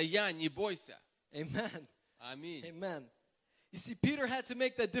afraid. Это я, не бойся. Amen. Аминь. Amen. You see, Peter had to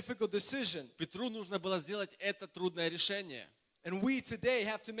make that difficult decision. Петру нужно было сделать это трудное решение. And we today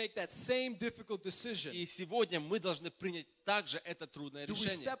have to make that same difficult decision. И сегодня мы должны принять также это трудное Do we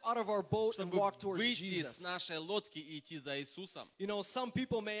решение, step out of our boat and чтобы walk towards выйти Jesus? из нашей лодки и идти за Иисусом. You know, some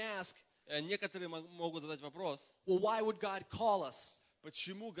people may ask, Некоторые могут задать вопрос: well, why would God call us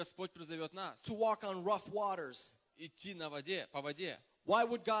почему Господь призовет нас to walk on rough waters? идти по воде? Why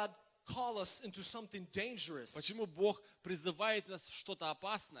would God call us into something dangerous? Почему Бог призывает нас в что-то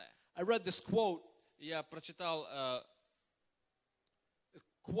опасное? I read this quote. Я прочитал,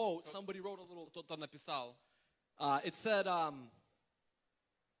 Quote, somebody wrote a little, кто-то написал, it said,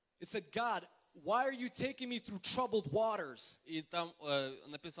 God, why are you taking me through troubled waters? и там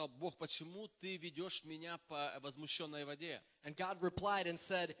написал: Бог, почему ты ведешь меня по возмущенной воде? And God replied and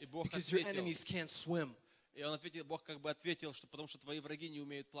said, И Бог because your ответил. enemies can't swim. И он ответил, Бог как бы ответил, что потому что твои враги не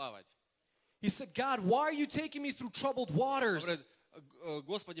умеют плавать. He said, God, why are you taking me through troubled waters? Говорит: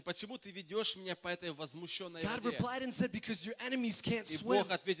 Господи, почему ты ведешь меня по этой возмущенной God воде? replied and said, because your enemies can't И swim.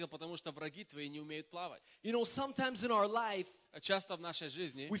 Бог ответил: потому что враги твои не умеют плавать. You know, sometimes in our life, Часто в нашей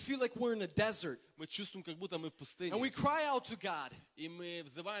жизни we feel like we're in a desert. мы чувствуем, как будто мы в пустыне. And we cry out to God. И мы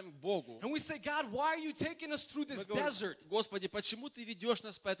взываем к Богу. And we say, God, why are you taking us through Мы this говорим: desert? Господи, почему ты ведешь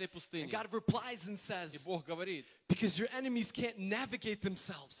нас по этой And пустыне? God replies and И says, Бог говорит: because your enemies can't navigate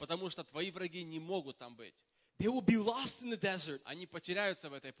themselves. потому что твои враги не могут там быть. They will be lost in the desert. Они потеряются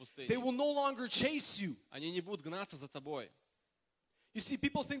в этой They пустыне. will no longer chase you. Они не будут гнаться за тобой. You see,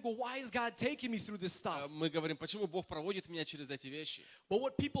 people think, well, why is God taking me through this stuff? Мы говорим: почему Бог проводит меня через эти вещи? But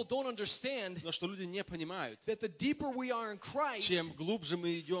what people don't understand, Но что люди не понимают, that the deeper we are in Christ, чем глубже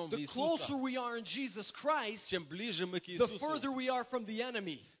мы идем в the closer Иисуса, we are in Jesus Christ, чем ближе мы к the Иисусу, further we are from the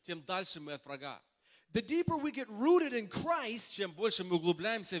enemy. тем дальше мы от врага. The deeper we get rooted in Christ, Чем больше мы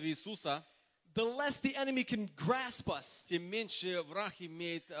углубляемся в Иисуса, the less the enemy can grasp us, тем меньше враг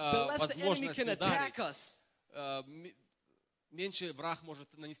имеет the less the enemy возможность can attack ударить. us. Меньше враг может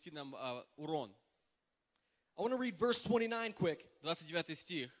нанести нам урон. I want to read verse 29 quick. 29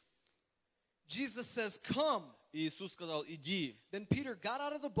 стих. Jesus says, come. И Иисус сказал: иди. Then Peter got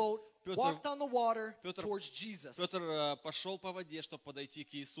out of the boat, Петр- walked on the water Петр- towards Jesus. Петр пошел по воде, чтобы подойти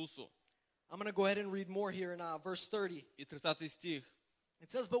к Иисусу. I'm going to go ahead and read more here in verse 30. И 30 стих. It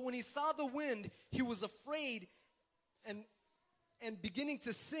says, but when he saw the wind, he was afraid and beginning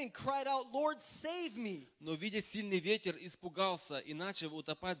to sink, cried out, Lord, save me. Но, видя сильный ветер, испугался и, начав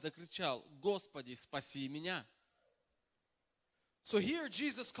утопать, закричал: Господи, спаси меня. So here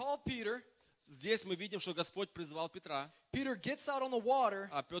Jesus called Peter. Здесь мы видим, что Господь призвал Петра, Peter gets out on the water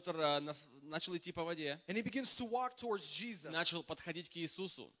а Петр начал идти по воде, and he begins to walk towards Jesus. начал подходить к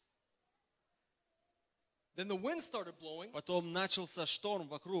Иисусу. Then the wind started blowing Потом начался шторм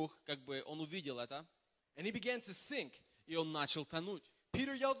вокруг, как бы он увидел это, and he began to sink. и он начал тонуть.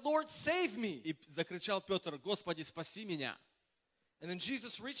 Peter yelled, "Lord, save me!" И закричал Петр: Господи, спаси меня. And then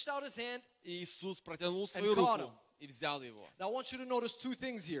Jesus reached out his hand. И Иисус протянул свою caught руку him. и взял его. Now I want you to notice two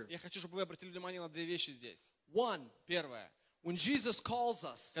things here. Я хочу, чтобы вы обратили внимание на две вещи здесь. One, Первое. when Jesus calls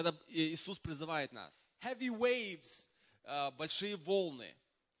us, Когда Иисус призывает нас, heavy waves, большие волны,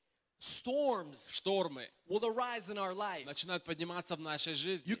 storms штормы will arise in our life. начинают подниматься в нашей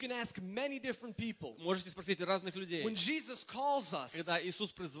жизни. You can ask many different people. Можете спросить разных людей. When Jesus calls us, Когда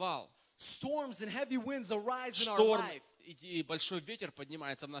Иисус призвал, storms and heavy winds arise in our шторм life. и большой ветер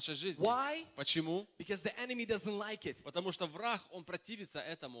поднимается в нашей жизни. Why? Почему? Because the enemy doesn't like it. Потому что враг, он противится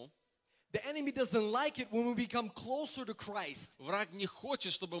этому. The enemy doesn't like it when we become closer to Christ. Враг не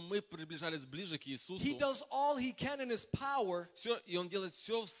хочет, чтобы мы приближались ближе к Иисусу. He does all he can in his power И он делает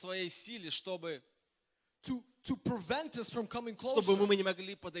все в своей силе, чтобы to prevent us from coming мы closer. не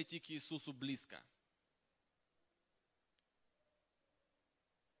могли подойти к Иисусу близко.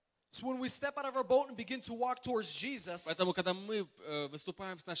 So when we step out of our boat and begin to walk towards Jesus, Поэтому, когда мы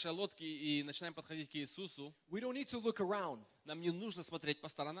выступаем с нашей лодки и начинаем подходить к Иисусу, we don't need to look around, нам не нужно смотреть по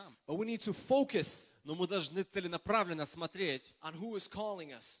сторонам. but we need to focus Но мы должны целенаправленно смотреть on who is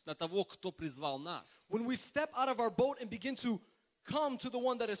calling us. на того, кто призвал нас. When we step out of our boat and begin to come to the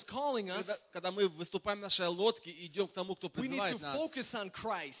one that is calling us, Когда мы выступаем в нашей лодке и идем к тому, кто we need to призывает нас, focus on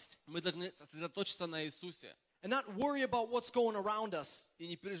Christ мы должны сосредоточиться на Иисусе and not worry about what's going around us. и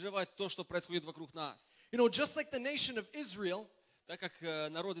не переживать то, что происходит вокруг нас. You know, just like the nation of Israel, Так как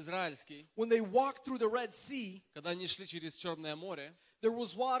народ израильский, when they walked through the Red Sea, когда они шли через Черное море, there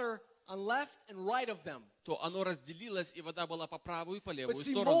was water on left and right of them. то оно разделилось, и вода была по правую и по But левую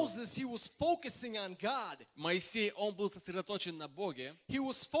see, сторону. Moses, he was focusing on God. Моисей, он был сосредоточен на Боге, He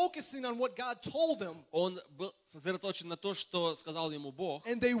was focusing on what God told him, он был сосредоточен на то, что сказал ему Бог,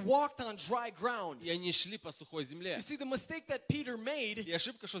 and they walked on dry ground. и они шли по сухой земле. You see, the mistake that Peter made И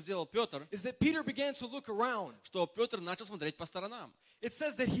ошибка, что сделал Петр, is that Peter began to look around. что Петр начал смотреть по сторонам. It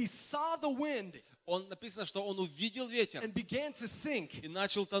says that he saw the wind Он написано, что он увидел ветер and began to sink. и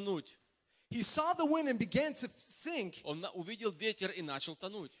начал тонуть. He saw the wind and began to sink. Он увидел ветер и начал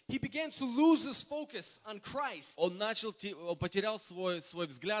тонуть. He began to lose his focus on Christ. Он потерял свой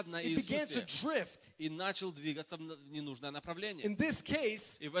взгляд на He began to Иисусе drift. и начал двигаться в ненужное направление. In this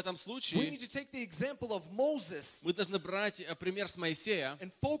case, И в этом we случае need to take the example of Moses мы должны брать пример с Моисея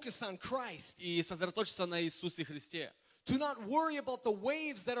and focus on Christ. и сосредоточиться на Иисусе Христе. To not worry about the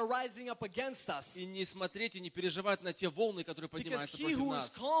waves that are rising up against us. И не смотреть и не переживать на те волны, которые Because поднимаются he против who is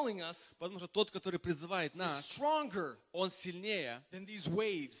нас. calling us Потому что тот, который призывает is нас, stronger он сильнее, than these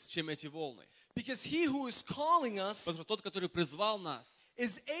waves. чем эти волны. Because he who is calling us Потому что тот, который призвал нас,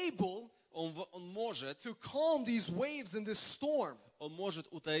 is able он может to calm these waves in this storm.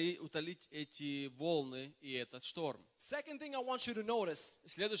 утолить эти волны и этот шторм. Second thing I want you to notice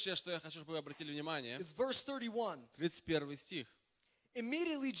Следующее, что я хочу, чтобы вы обратили внимание, is verse 31. 31 стих.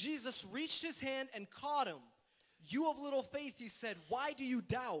 Immediately Jesus reached his hand and caught him. You of little faith, he said, why do you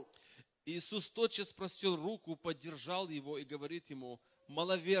doubt? Иисус тотчас простер руку, поддержал его и говорит ему: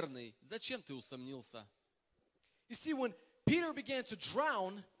 маловерный, зачем ты усомнился? You see, when Peter began to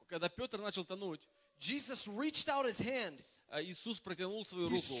drown, Когда Петр начал тонуть, Jesus reached out his hand. Иисус протянул свою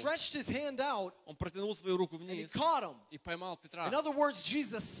He руку. stretched his hand out Он протянул свою руку and he вниз caught him. и поймал Петра. In other words,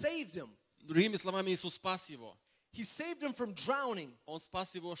 Jesus saved him. Другими словами, Иисус спас его. He saved him from drowning. Он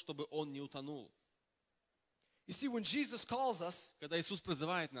спас его, чтобы он не утонул. You see, when Jesus calls us, Когда Иисус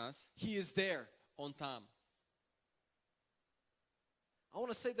призывает нас, he is there. Он там. I want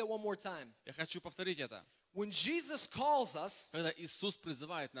to say that one more time. Я хочу повторить это. When Jesus calls us, Когда Иисус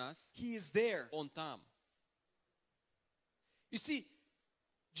призывает нас, he is there. Он там. You see,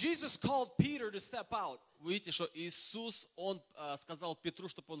 Jesus called Peter to step out. Вы видите, что Иисус, Он сказал Петру,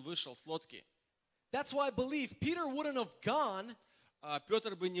 чтобы он вышел с лодки. That's why I believe Peter wouldn't have gone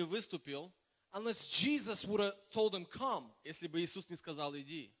Петр бы не выступил, unless Jesus would have told him, come. если бы Иисус не сказал: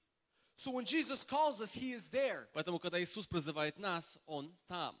 иди. So when Jesus calls us, he is there. Поэтому, когда Иисус призывает нас, Он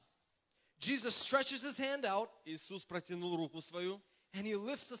там. Jesus stretches his hand out Иисус протянул руку свою, and he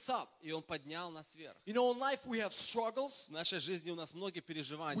lifts us up. и Он поднял нас вверх. You know, in life we have struggles. В нашей жизни у нас много We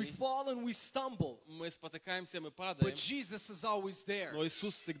переживаний. fall and we stumble. Мы спотыкаемся, мы падаем, But Jesus is always there. но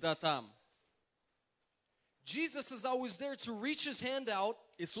Иисус всегда там. Jesus is always there to reach his hand out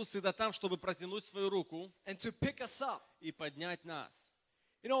Иисус всегда там, чтобы протянуть свою руку and to pick us up. и поднять нас.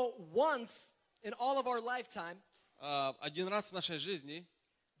 You know, once in all of our lifetime, один раз в нашей жизни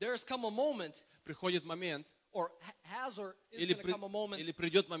there has come a moment, приходит момент, or has or is или, going to come a moment, или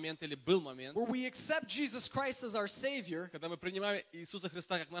придет момент, или был момент, where we accept Jesus Christ as our Savior, когда мы принимаем Иисуса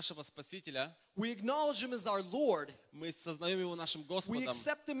Христа как нашего Спасителя, we acknowledge Him as our Lord, мы сознаем Его нашим we Господом,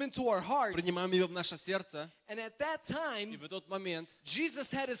 accept Him into our heart, принимаем Его в наше сердце, and at that и time, в этот момент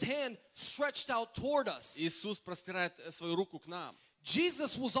Jesus had His hand stretched out toward us. Иисус простирает свою руку к нам.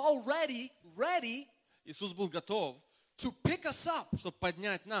 Jesus was already ready Иисус был готов, to pick us up чтобы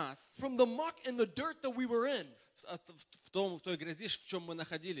поднять нас from the muck and the dirt that we were in. в той грязи, в чем мы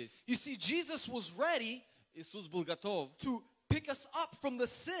находились. You see, Jesus was ready Иисус был готов to pick us up from the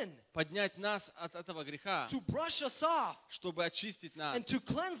sin, поднять нас от этого греха, to brush us off, чтобы очистить нас and to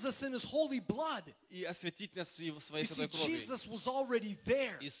cleanse us in His holy blood. и осветить нас в You своей see, святой крови. Jesus was already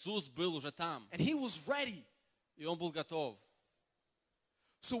there, Иисус был уже там, and He was ready. и Он был готов.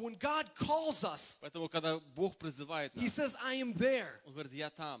 So when God calls us, Поэтому, когда Бог призывает He нас, says, I am there. Он говорит, я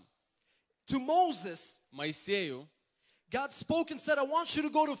там. To Moses, Моисею, God spoke and said, I want you to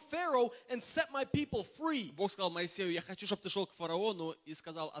go to Pharaoh and set my people free. Бог сказал Моисею, я хочу, чтобы ты шел к фараону и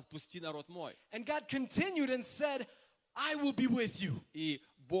сказал, отпусти народ мой. And God continued and said, I will be with you. И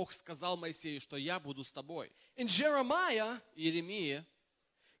Бог сказал Моисею, что я буду с тобой. In Jeremiah, Иеремии,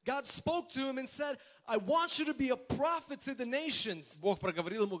 God spoke to him and said, I want you to be a prophet to the nations. Бог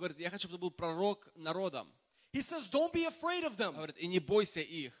проговорил ему, говорит, я хочу, чтобы ты был пророк народам. He says, don't be afraid of them. Говорит, и не бойся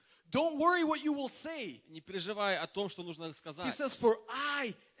их. Don't worry what you will say. Не переживай о том, что нужно He сказать. says, for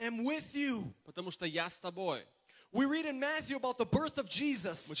I am with you. Потому что я с тобой. We read in Matthew about the birth of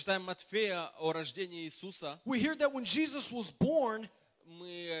Jesus. Мы читаем Матфея о рождении Иисуса. We hear that when Jesus was born,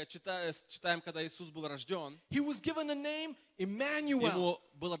 Мы читаем, когда Иисус был рожден, He was given a name, Emmanuel, ему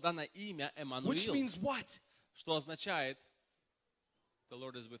было дано имя which Эммануил, means what? что означает The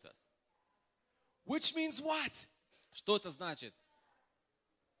Lord is with us. Which means what? Что это значит?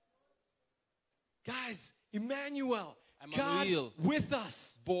 Guys, Emmanuel, Emmanuel. God with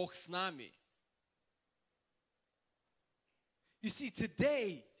us. Бог с нами. You see,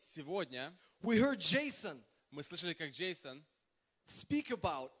 today Сегодня we heard Jason мы слышали, как Джейсон, speak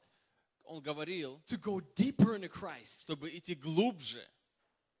about он говорил, to go deeper into Christ. чтобы идти глубже.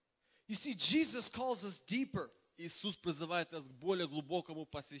 You see, Jesus calls us deeper. Иисус призывает нас к более глубокому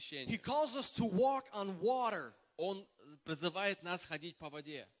He посвящению. calls us to walk on water. Он призывает нас ходить по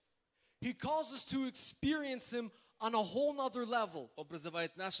воде. He calls us to experience Him on a whole nother level. Он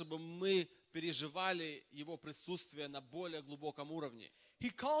призывает нас, чтобы мы переживали Его присутствие на более глубоком уровне. He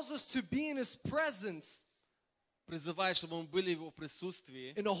calls us to be in His presence Призывает, чтобы мы были в Его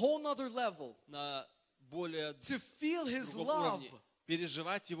присутствии in a whole nother level. на более To feel His другом love уровне.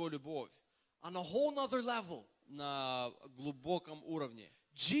 Переживать Его любовь on a whole nother level. на глубоком уровне.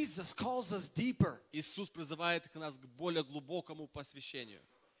 Jesus calls us deeper. Иисус призывает к нас к более глубокому посвящению.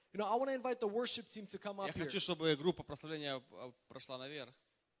 You know, I want to invite the worship team to come Я up here. хочу, чтобы группа прославления прошла наверх.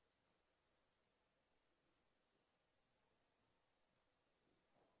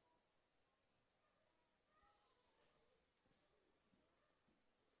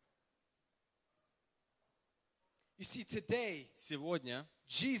 You see, today, Сегодня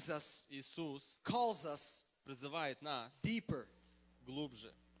Jesus Иисус calls us призывает нас deeper.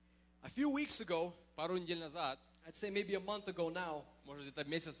 глубже. A few weeks ago, Пару недель назад, I'd say maybe a month ago now, может где-то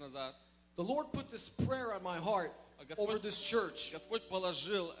месяц назад, the Lord put this prayer on my heart over this church. Господь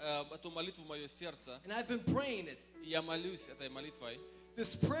положил эту молитву в мое сердце, And I've been praying it. и я молюсь этой молитвой.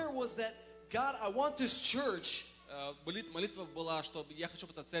 This prayer was that, God, I want this church. Молитва была, что я хочу,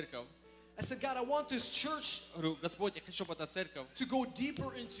 чтобы эта церковь, I said, God, I want this church говорю, Господь, я хочу, чтобы эта церковь, to go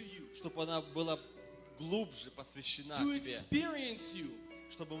deeper into you, чтобы она была глубже посвящена to Тебе, experience you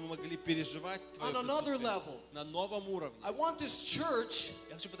чтобы мы могли переживать Твое on another присутствие level. на новом уровне. I want this church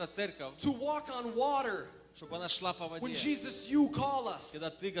Я хочу, чтобы эта церковь, to walk on water чтобы она шла по when воде, Jesus, you call us. когда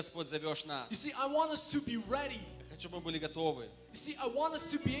Ты, Господь, зовешь нас. You see, I want us to be ready. Я хочу, чтобы мы были готовы. You see, I want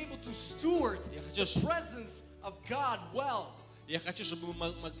us to be able to steward Я хочу, the presence of God well. Я хочу, чтобы мы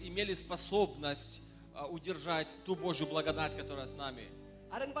имели способность удержать ту Божью благодать, которая с нами.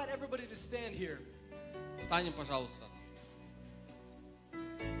 I'd invite everybody to stand here. Встанем, пожалуйста.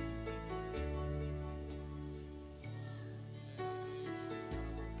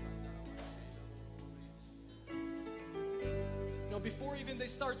 You know, before even they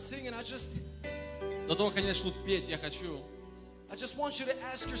start singing, До того, как они начнут петь, я I just want you to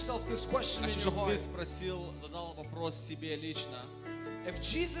ask yourself this question in хочу, your чтобы heart. ты спросил, задал вопрос себе лично. If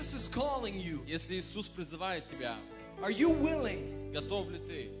Jesus is calling you, Если Иисус призывает тебя, are you willing готов ли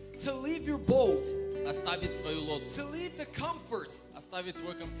ты to leave your boat, оставить свою лодку, to leave the comfort, оставить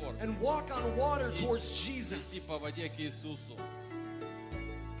твой комфорт. and walk on water towards И Jesus. по воде к Иисусу.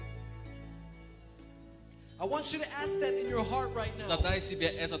 I want you to ask that in your heart right now. Задай себе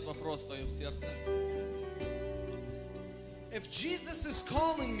этот вопрос в твоем сердце. If Jesus is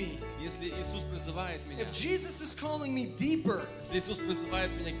calling me, Если Иисус призывает меня, if Jesus is calling me deeper, если Иисус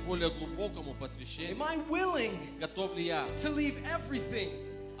призывает меня к более глубокому посвящению, am I willing готов ли я to leave everything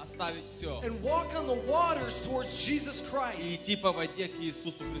оставить все and walk on the waters towards Jesus и Christ? идти по воде к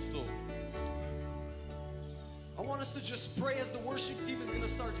Иисусу Христу? I want us to just pray as the worship team is going to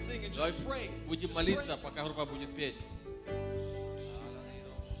start singing. Давай Just pray. будем Just молиться, pray. пока группа будет петь.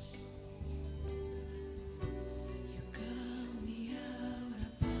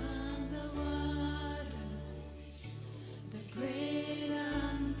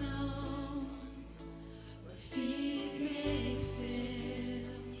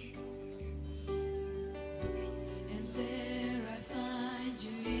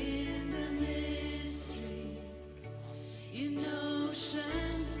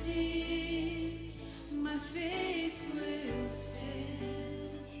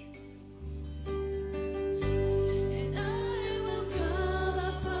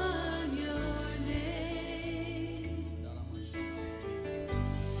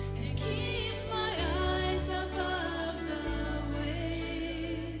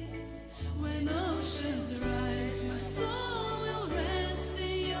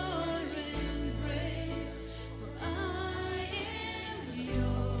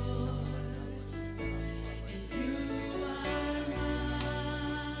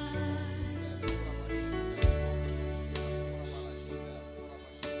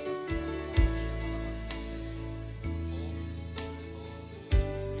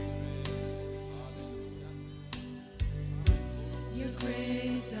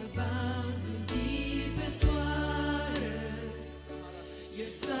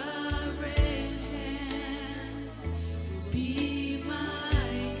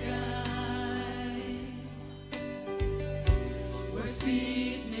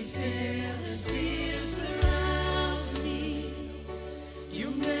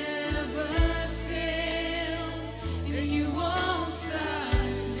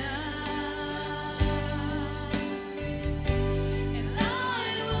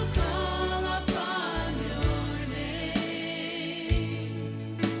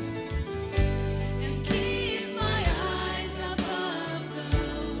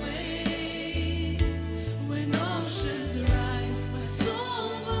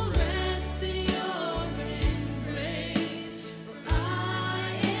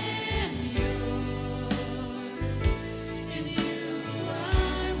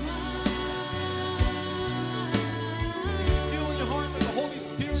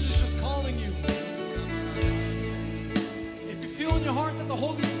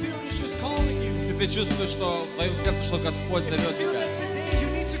 Ты чувствуешь, что в твоем сердце, что Господь зовет тебя,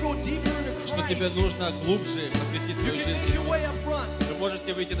 что тебе нужно глубже посвятить твою жизнь. Вы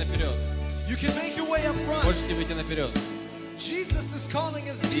можете выйти наперед. Можете выйти наперед. Jesus is calling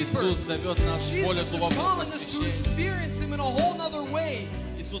us deeper. Иисус зовет нас в более Jesus is глубокое calling us to посвящение. experience Him in a whole other way.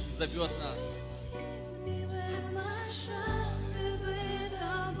 Иисус зовет нас.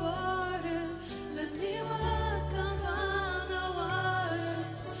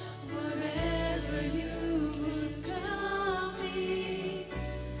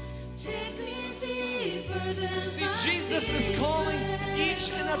 See, Jesus is calling each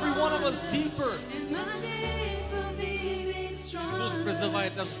and every one of us deeper. Иисус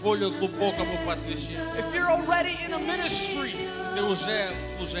призывает нас к более глубокому посвящению. If you're already in a ministry, Ты уже в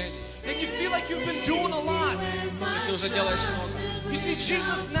служении. and you feel like you've been doing a lot, Ты уже делаешь много. you see,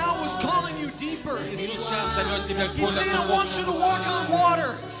 Jesus now is calling you deeper. Иисус сейчас зовет тебя к He's более saying, I want you to глубокому. walk on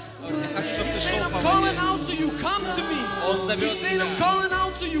water. Я хочу, чтобы ты He's saying, шел I'm по calling воде. out to you, come to me. Он зовет He's saying, I'm тебя. calling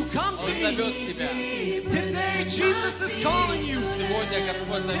out to you, come to Он me. зовет тебя. Today, Jesus is calling you. Сегодня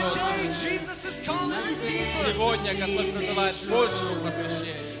Господь зовет Today, тебя. Jesus is calling you deeper. Сегодня Господь призывает к большему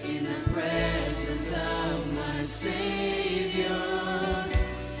посвящению. In the presence of my Savior,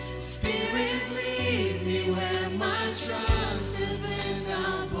 Spirit, lead me where my trust is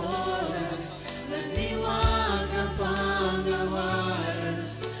without borders. Let me walk upon the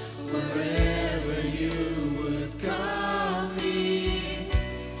waters wherever you would call me.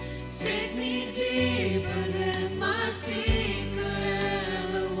 Take me deeper than my feet could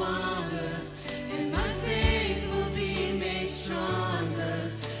ever wander, and my faith will be made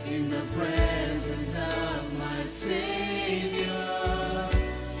stronger in the presence of my Savior.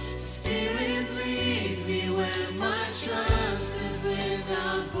 Spirit, lead me where my trust is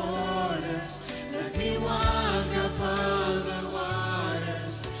without borders. Let me walk upon the water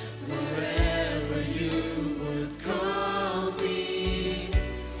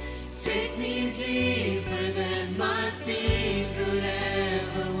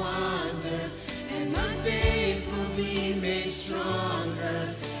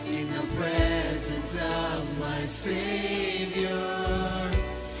presence of my Savior.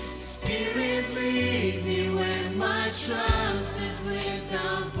 Spirit, lead me where my trust is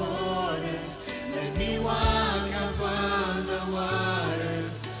without borders. Let me walk upon the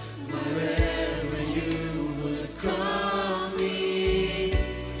waters, wherever you would call me.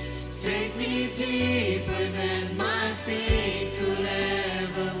 Take me deeper than my feet could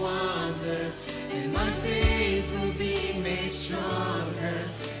ever wander, and my faith will be made stronger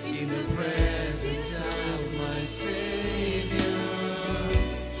in the presence of my Savior.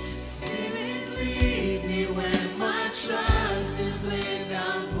 Spirit, lead me where my trust is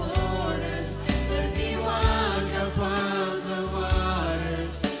without borders. Let me walk upon the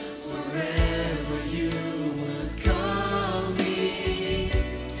waters, wherever you would call me.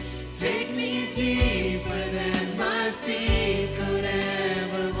 Take me deeper than my feet could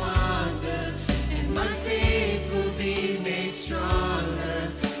ever wander, and my faith will be made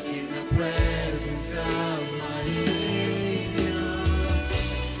stronger in the presence of my Savior.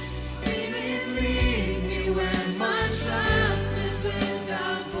 Spirit, lead me where my trust is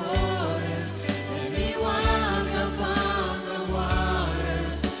without borders. Let me walk upon the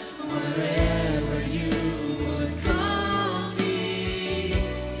waters, wherever you would call me.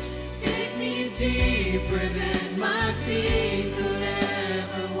 Take me deeper than my feet could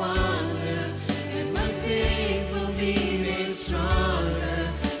ever wander, and my faith will be made stronger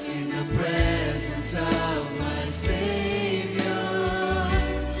in the presence of my Savior.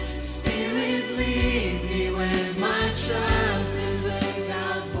 Spirit, lead me where my trust is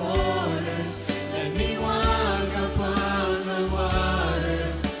without borders. Let me walk upon the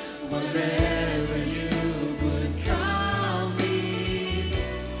waters, wherever you would call me.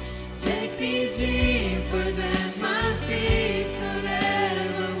 Take me deeper than my feet could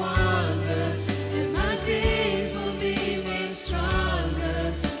ever wander, and my faith will be made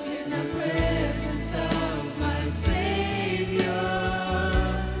stronger in the presence of my Savior.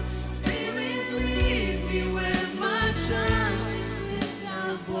 Spirit, lead me where my trust is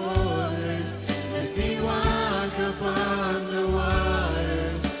without borders. Let me walk upon the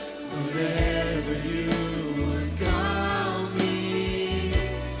waters, wherever you would call me.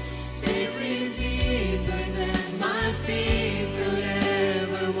 Spirit, deeper than my feet could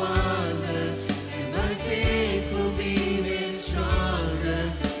ever wander, and my faith will be made stronger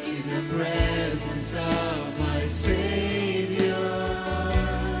in the presence of my Savior.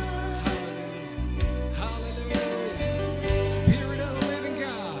 Hallelujah. Spirit of the living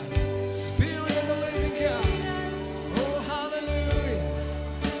God. Spirit of the living God. Oh, hallelujah.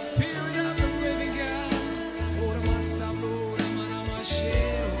 Spirit of the living God. Ora massa blura mana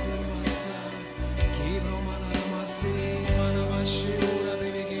mashero massa. Kibro mana massa mana mashura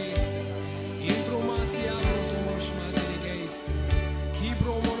belegesta. Intro masi abro tosh mana belegesta.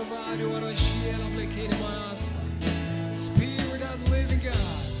 Kibro mana vario arashiela blekere manasta. Spirit of the living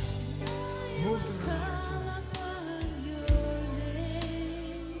God. Move to the hearts of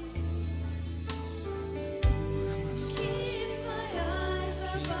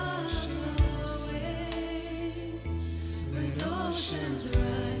Let oceans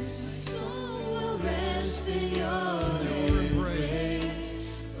rise, my soul will rest in your embrace.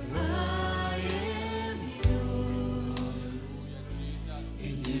 For I am yours,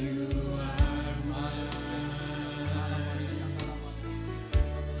 and you are mine.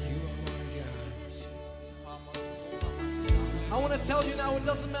 You are my God. I want to tell you now, it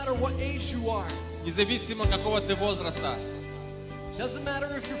doesn't matter what age you are. Независимо какого ты возраста, Doesn't matter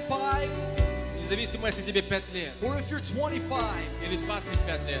if you're 5 независимо если тебе 5 лет or if you're 25. или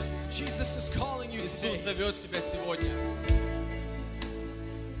 25 лет, Jesus is calling you Иисус today. зовет тебя сегодня.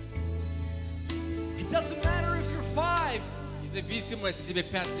 It doesn't matter if you're 5 Независимо если тебе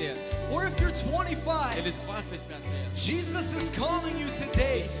 5 лет or if you're 25. или 25 лет, Jesus is calling you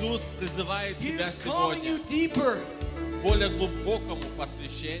today. Иисус призывает He тебя is calling you сегодня deeper. к более глубокому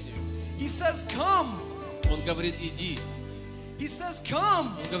посвящению. He says, come. Он говорит, иди. He says, come.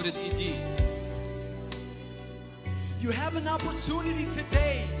 Он говорит, иди. You have an opportunity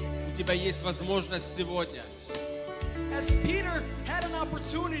today. У тебя есть возможность сегодня. As Peter had an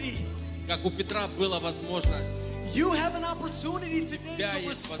opportunity, Как у Петра была возможность, you have an opportunity у today тебя to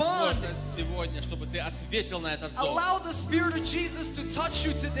есть respond. возможность сегодня, чтобы ты ответил на этот зов. Allow the Spirit of Jesus to touch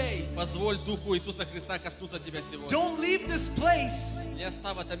you today. Позволь Духу Иисуса Христа коснуться тебя сегодня. Don't leave this place Не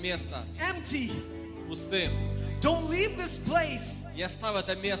оставь это место empty. пустым. Don't leave this place Не оставь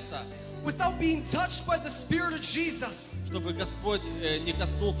это место, without being touched by the Spirit of Jesus. чтобы Господь не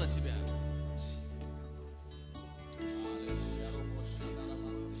коснулся тебя.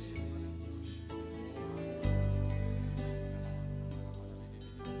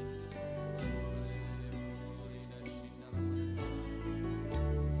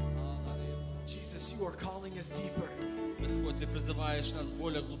 are calling us deeper. Господь, Ты призываешь нас к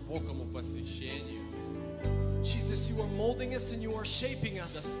более глубокому посвящению. Jesus, you are molding us and you are shaping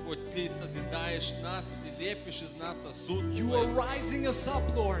us. Господь, Ты созидаешь нас, Ты лепишь из нас сосуд You are Твой. rising us up,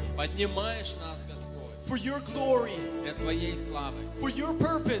 Lord, Поднимаешь нас, Господь, for your glory, для Твоей славы, for your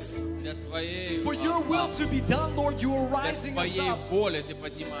purpose, для Твоей for your will славы, to be done, Lord. You are для rising us Твоей up. воли Ты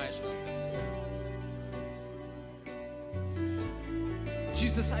поднимаешь нас, Господь.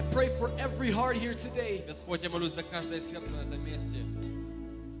 Jesus, I pray for every heart here today. Господь, я молюсь за каждое сердце на этом месте.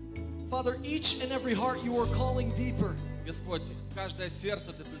 Father, each and every heart you are calling deeper. Господь, в каждое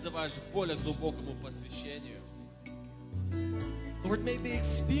сердце Ты призываешь к более глубокому посвящению. Lord, may they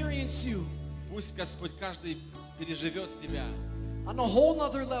experience you Пусть, Господь, каждый переживет Тебя on a whole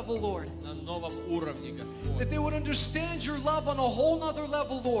nother level, Lord. на новом уровне, Господь. That they would understand your love on a whole nother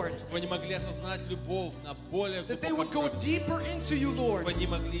level, Lord. Чтобы они могли осознать любовь на более That they would глубоком go уровне. deeper into you, Lord. Чтобы они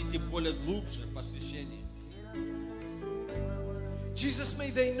могли идти более глубже в посвящении. Jesus, may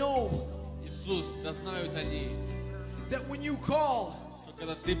they know Иисус, да знают они, that when you call, что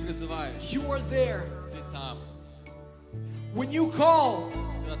когда Ты призываешь, you are there. Ты там. When you call,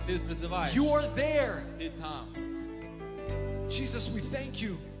 Когда Ты призываешь, you are there. Ты там. Jesus, we thank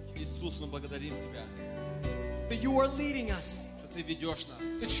you Иисус, мы благодарим Тебя, that you are leading us, что Ты ведешь нас,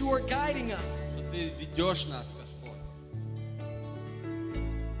 that you are guiding us. что Ты ведешь нас, Господь.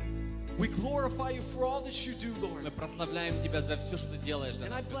 We glorify you for all that you do, Lord. Мы прославляем Тебя за все, что Ты делаешь для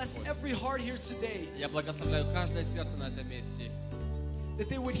And I нас, bless Господь. every heart here today, Я благословляю каждое сердце на этом месте, that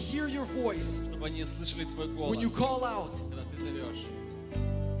they would hear your voice чтобы они слышали Твой голос, when you call out. когда Ты зовешь.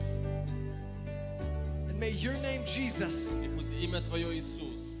 And may your name, Jesus, И пусть имя Твое,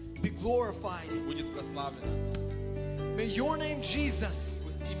 Иисус, be glorified. будет прославлено. May your name, Jesus,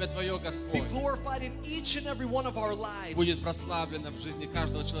 Пусть имя Твое, be Господь, glorified in each and every one of our lives. будет прославлено в жизни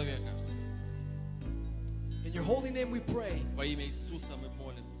каждого человека. In your holy name we pray. Во имя Иисуса мы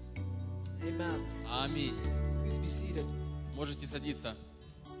молим. Amen. Аминь. Please be seated. Можете садиться.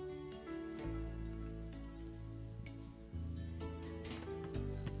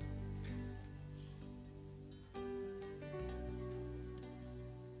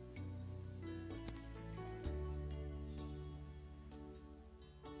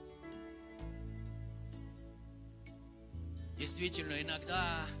 Действительно,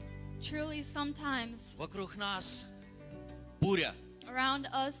 иногда Truly, sometimes вокруг нас буря, around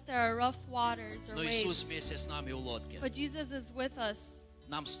us there are rough waters or но Иисус waves, вместе с нами в лодке. but Jesus is with us.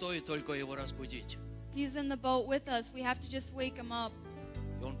 Нам стоит только Его разбудить. He's in the boat with us. We have to just wake him up,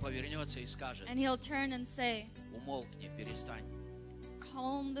 И Он повернется и скажет: and he'll turn and say, умолкни, перестань.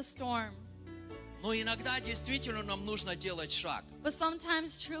 calm the storm. Но иногда действительно нам нужно делать шаг. But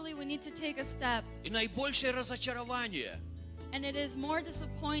sometimes, truly, we need to take a step, И наибольшее разочарование and it is more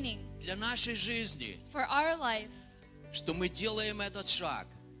disappointing для нашей жизни, for our life что мы делаем этот шаг.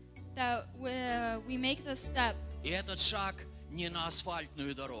 that we make the step, И этот шаг не на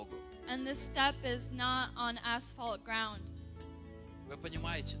асфальтную дорогу. and this step is not on asphalt ground. Вы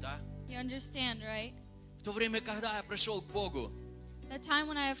понимаете, да? You understand, right? В то время, когда я пришел к Богу, The time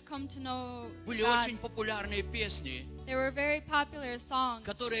when I have come to know были God, очень популярные песни, there were very popular songs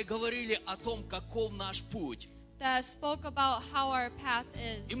которые говорили о том, каков наш путь. that spoke about how our path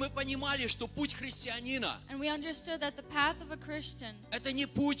И is. мы понимали, что путь христианина And we understood that the path of a Christian, – это не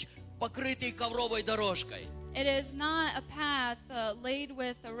путь, покрытый ковровой дорожкой. it is not a path laid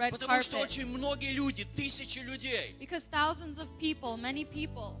with a red Потому что carpet. очень многие люди, тысячи людей, Because thousands of people, many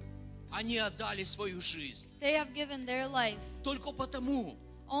people, они отдали свою жизнь they have given their life только потому,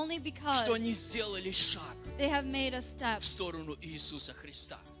 only because что они сделали шаг they have made a step в сторону Иисуса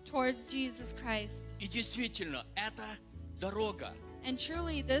Христа. towards Jesus Christ. И действительно, это дорога. And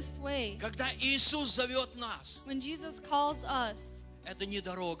truly, this way, Когда Иисус зовет нас, when Jesus calls us, это не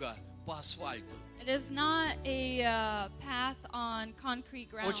дорога по асфальту. it is not a path on concrete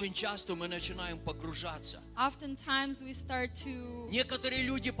ground. Очень часто мы начинаем погружаться. Oftentimes we start to Некоторые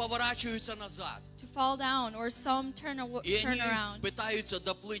люди поворачиваются назад, fall down, or some turn и они around, пытаются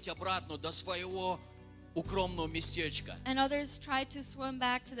доплыть обратно до своего укромного местечка. and others try to swim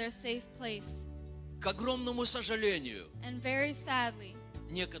back to their safe place. К огромному сожалению, And very sadly,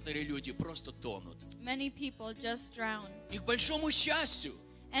 некоторые люди просто тонут. many people just drown. И к большому счастью,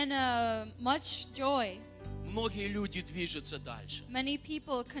 And much joy, многие люди движутся дальше. many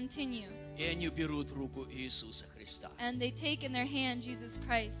people continue, И они берут руку Иисуса Христа. and they take in their hand Jesus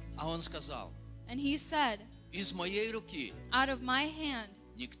Christ. А Он сказал: And he said, из моей руки out of my hand,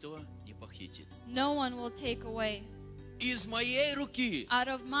 никто не похитит. no one will take away. Из моей руки Out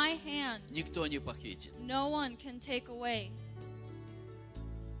of my hand, никто не похитит. no one can take away.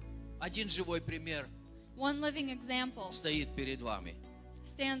 Один живой пример One living example стоит перед вами.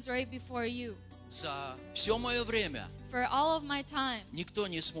 stands right before you. За все мое время For all of my time, никто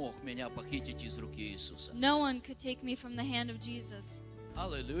не смог меня похитить из руки Иисуса. no one could take me from the hand of Jesus.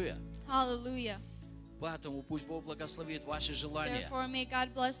 Аллилуйя. Hallelujah. Поэтому пусть Бог благословит ваши желания Therefore, may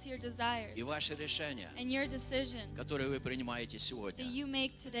God bless your desires и ваши решения, and your decision которые вы принимаете that сегодня. you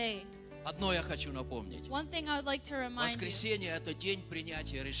make today. Одно я хочу напомнить. One thing I would like to remind you. Воскресенье – это день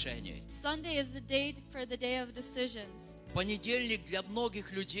принятия решений. Sunday is the day for the day of decisions. Понедельник для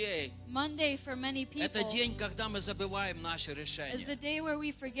многих людей Monday for many – это people день, когда мы забываем наши is the решения. day where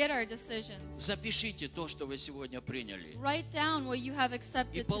we forget our decisions. Запишите то, что вы сегодня приняли, Write down what you have и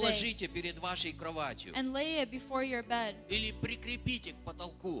accepted today положите перед вашей кроватью. and lay it before your bed Или прикрепите к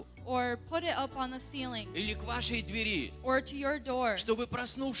потолку, or put it up on the ceiling или к вашей двери, or to your door, чтобы,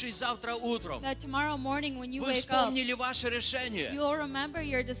 проснувшись завтра утром, that tomorrow morning when you вы wake up, вспомнили ваше решение. you'll remember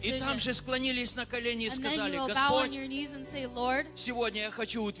your И там decision. же склонились на колени и And then сказали: you will bow on Господь, your knees and say, Lord, сегодня я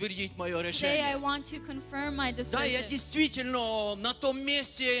хочу утвердить мое today I решение. want to confirm my Да, я decision. действительно на том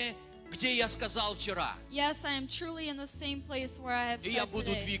месте, где я сказал вчера. Yes, I am truly in the same place where I have И я said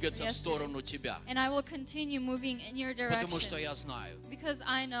буду today, двигаться в yesterday. сторону Тебя. And I will continue moving in your Потому что direction я знаю, because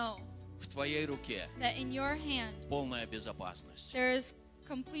I know в Твоей руке that in your hand полная безопасность. there is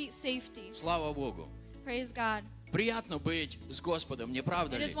complete safety. Слава Богу. Praise God. Приятно быть с Господом, не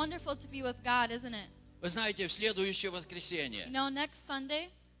правда It ли? is wonderful to be with God, isn't it? Вы знаете, в следующее You воскресенье know, next Sunday,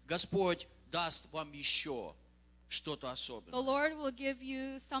 Господь даст вам еще что-то the особенное. Lord will give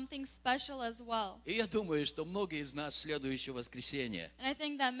you something special as well. И я думаю, что многие из нас в следующее воскресенье And I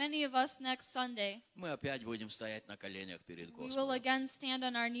think that many of us next Sunday, мы опять будем стоять на коленях перед we will Господом. again stand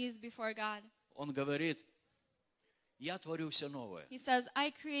on our knees before God. Он говорит: я творю все новое. He says,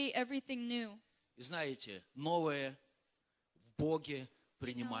 I create everything new. И знаете, новое в Боге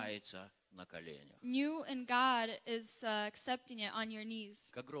принимается на коленях. New in God is accepting it on your knees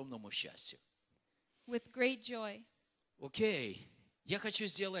К огромному счастью. with great joy. Окей. Я хочу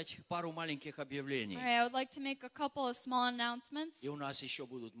сделать пару маленьких объявлений. All right, I would like to make a couple of small announcements, И у нас еще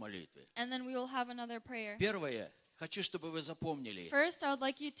будут молитвы. and then we will have another prayer. Первое. Хочу, чтобы вы запомнили. First, I would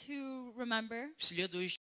like you to remember В следующий